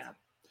for it. Yeah.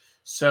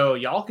 So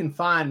y'all can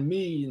find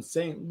me in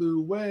St.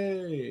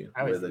 Louis.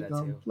 I always do that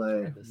too.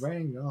 Play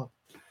ring up.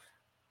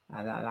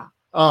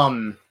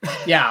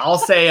 Yeah, I'll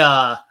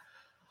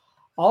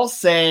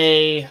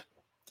say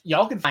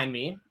y'all can find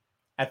me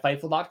at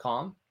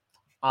Fightful.com.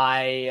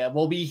 I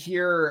will be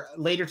here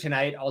later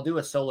tonight. I'll do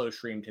a solo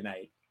stream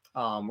tonight.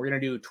 We're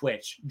gonna do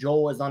Twitch.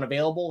 Joel is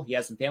unavailable. He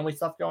has some family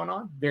stuff going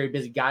on. Very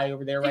busy guy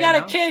over there right now. He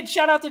got a kid.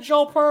 Shout out to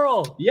Joel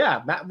Pearl.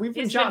 Yeah, Matt, we've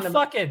been shouting him.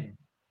 Fucking.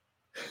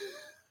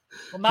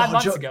 Well, 9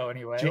 months ago,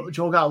 anyway.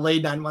 Joel got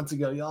laid 9 months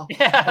ago, y'all.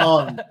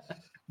 Yeah.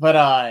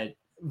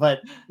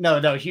 But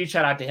no, huge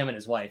shout out to him and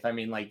his wife. I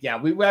mean, like, yeah,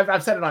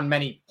 I've said it on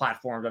many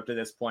platforms up to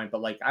this point,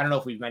 but like, I don't know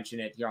if we've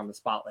mentioned it here on the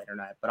spotlight or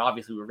not, but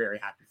obviously we're very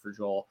happy for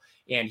Joel,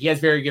 and he has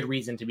very good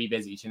reason to be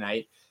busy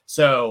tonight.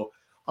 So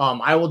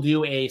I will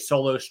do a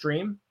solo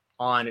stream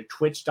on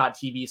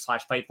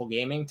twitch.tv/Fightful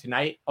Gaming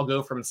tonight. I'll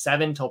go from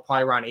 7 till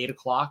probably around 8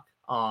 o'clock.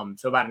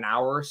 So about an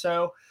hour or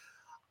so.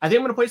 I think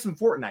I'm going to play some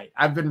Fortnite.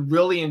 I've been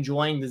really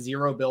enjoying the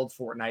zero build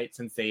Fortnite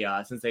since they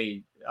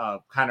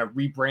kind of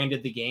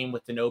rebranded the game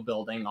with the no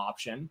building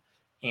option.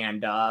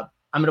 And I'm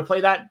going to play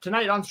that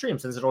tonight on stream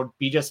since it'll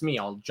be just me.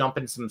 I'll jump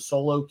in some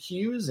solo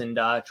queues and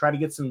try to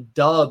get some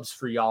dubs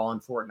for y'all on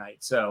Fortnite.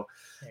 So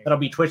that'll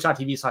be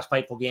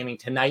twitch.tv/Fightful Gaming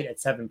tonight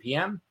at 7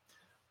 p.m.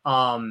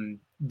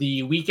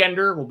 The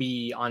Weekender will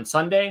be on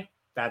Sunday.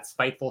 That's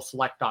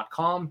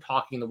FightfulSelect.com,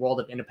 talking the world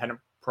of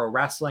independent pro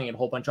wrestling and a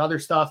whole bunch of other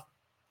stuff.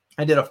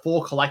 I did a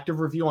full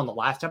collective review on the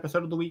last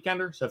episode of The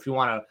Weekender. So if you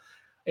want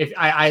to,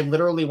 I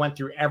literally went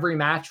through every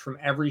match from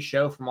every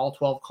show from all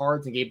 12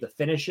 cards and gave the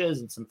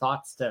finishes and some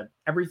thoughts to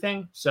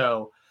everything.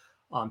 So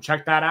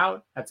check that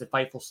out. That's at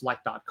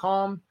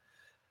FightfulSelect.com.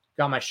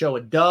 Got my show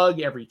with Doug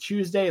every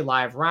Tuesday,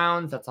 live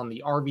rounds. That's on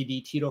the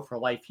RVD Tito for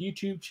Life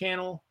YouTube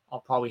channel. I'll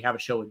probably have a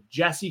show with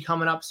Jesse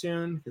coming up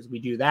soon because we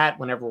do that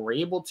whenever we're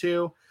able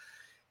to.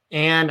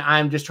 And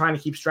I'm just trying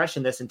to keep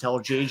stretching this until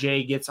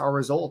JJ gets our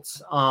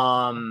results.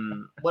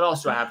 What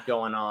else do I have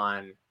going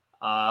on?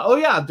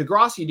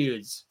 Degrassi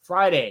dudes.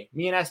 Friday,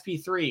 me and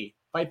SP3,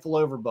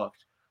 Fightful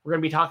Overbooked. We're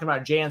going to be talking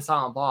about Jay and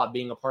Silent Bob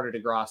being a part of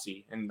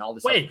Degrassi and all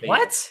this. Wait,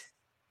 what?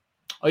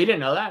 Oh, you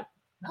didn't know that?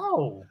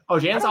 No. Oh,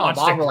 Jay and Silent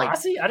Bob were like.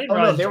 I didn't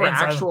know they were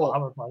actual.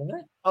 Part of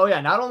it. Oh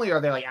yeah, not only are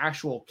they like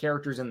actual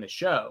characters in the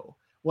show,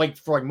 like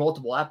for like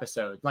multiple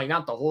episodes, like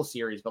not the whole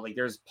series, but like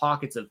there's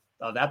pockets of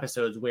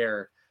episodes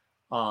where.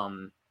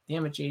 Damn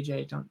it,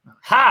 JJ. Don't.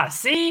 Ha!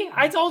 See,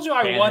 I told you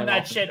I won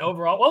that shit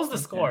overall. What was the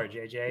score,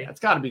 JJ? Yeah,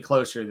 it's got to be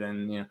closer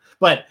than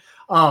But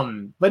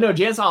no,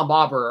 Jay and Silent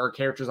Bob are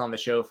characters on the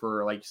show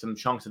for like some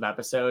chunks of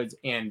episodes.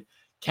 And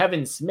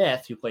Kevin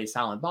Smith, who plays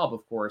Silent Bob,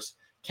 of course,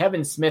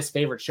 Kevin Smith's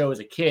favorite show as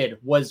a kid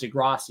was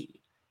Degrassi,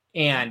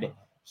 and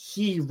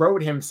he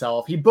booked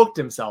himself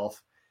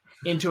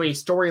into a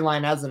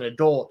storyline as an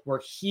adult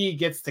where he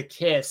gets to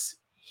kiss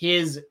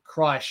his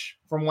crush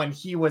from when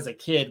he was a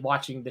kid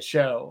watching the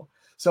show.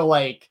 So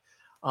like,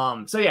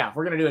 we're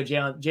going to do a Jay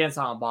and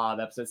Silent Bob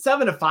episode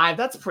 7 to 5.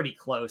 That's pretty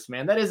close,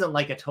 man. That isn't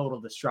like a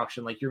total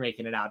destruction like you're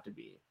making it out to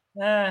be.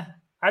 I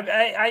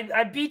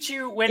beat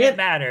you when it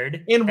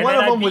mattered. And one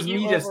of them was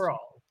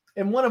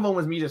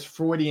me just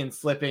Freudian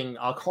slipping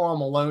Karl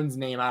Malone's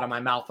name out of my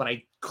mouth when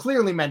I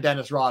clearly meant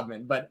Dennis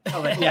Rodman. But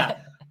yeah.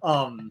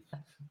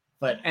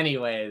 But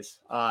anyways,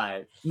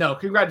 no,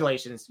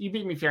 congratulations. You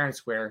beat me fair and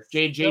square.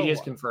 JJ has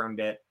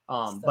confirmed it.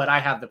 But I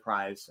have the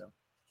prize. So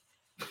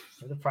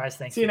the prize.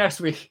 Thanks. See you next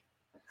week.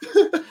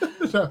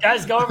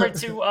 Guys, go over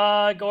to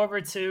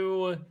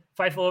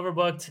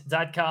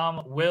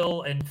FightfulOverbooked.com.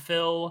 Will and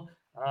Phil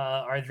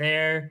are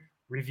there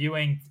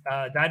reviewing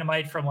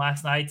Dynamite from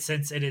last night.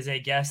 Since it is a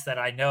guest that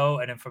I know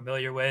and am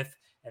familiar with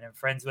and am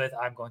friends with,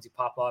 I'm going to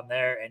pop on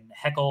there and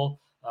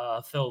heckle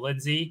Phil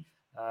Lindsay.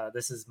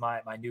 This is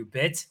my new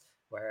bit,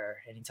 where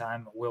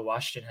anytime Will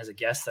Washington has a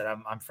guest that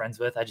I'm friends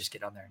with, I just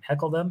get on there and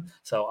heckle them.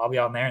 So I'll be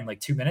on there in like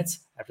 2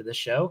 minutes after this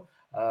show,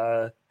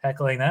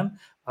 heckling them.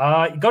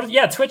 Go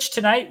to Twitch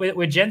tonight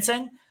with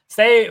Jensen.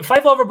 Stay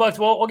Fightful Overbooked.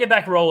 We'll get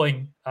back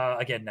rolling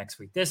again next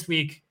week. This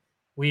week,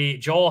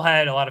 Joel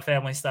had a lot of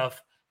family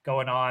stuff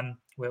going on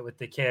with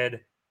the kid.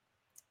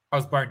 I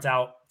was burnt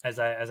out as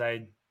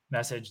I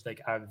message.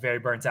 Like I'm very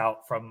burnt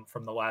out from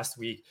the last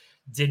week.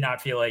 Did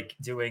not feel like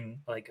doing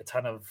like a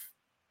ton of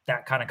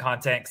that kind of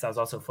content because I was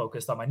also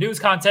focused on my news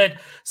content.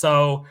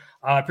 So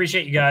I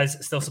appreciate you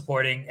guys still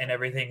supporting and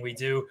everything we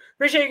do.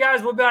 Appreciate you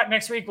guys. We'll be back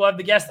next week. We'll have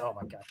the guest. Oh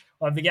my God.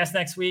 We'll have the guest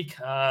next week.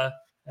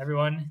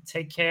 Everyone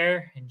take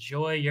care.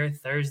 Enjoy your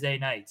Thursday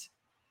night.